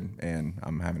is good, and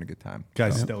I'm having a good time."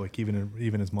 Guy's stoic.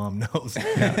 Even his mom knows.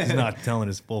 He's not telling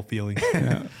his full feelings.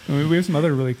 Yeah. I mean, we have some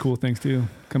other really cool things too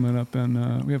coming up,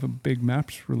 and we have a big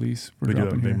maps release. We do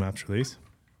have a big maps release.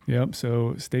 Yep.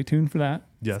 So stay tuned for that.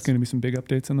 Yes. It's going to be some big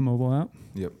updates on the mobile app.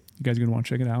 Yep. You guys are going to want to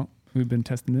check it out. We've been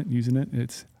testing it, using it.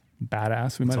 It's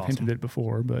badass. We might have hinted it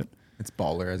before, but It's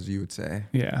baller, as you would say.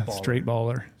 yeah, Baller. straight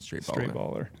baller. Straight Straight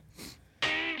baller.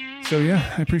 So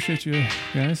yeah, I appreciate you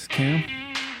guys. Cam,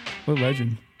 what a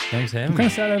legend. Thanks for I'm having kind me.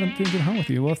 of sad I haven't been to hunt with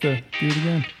you. We'll have to do it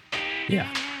again.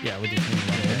 Yeah, we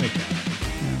definitely want to.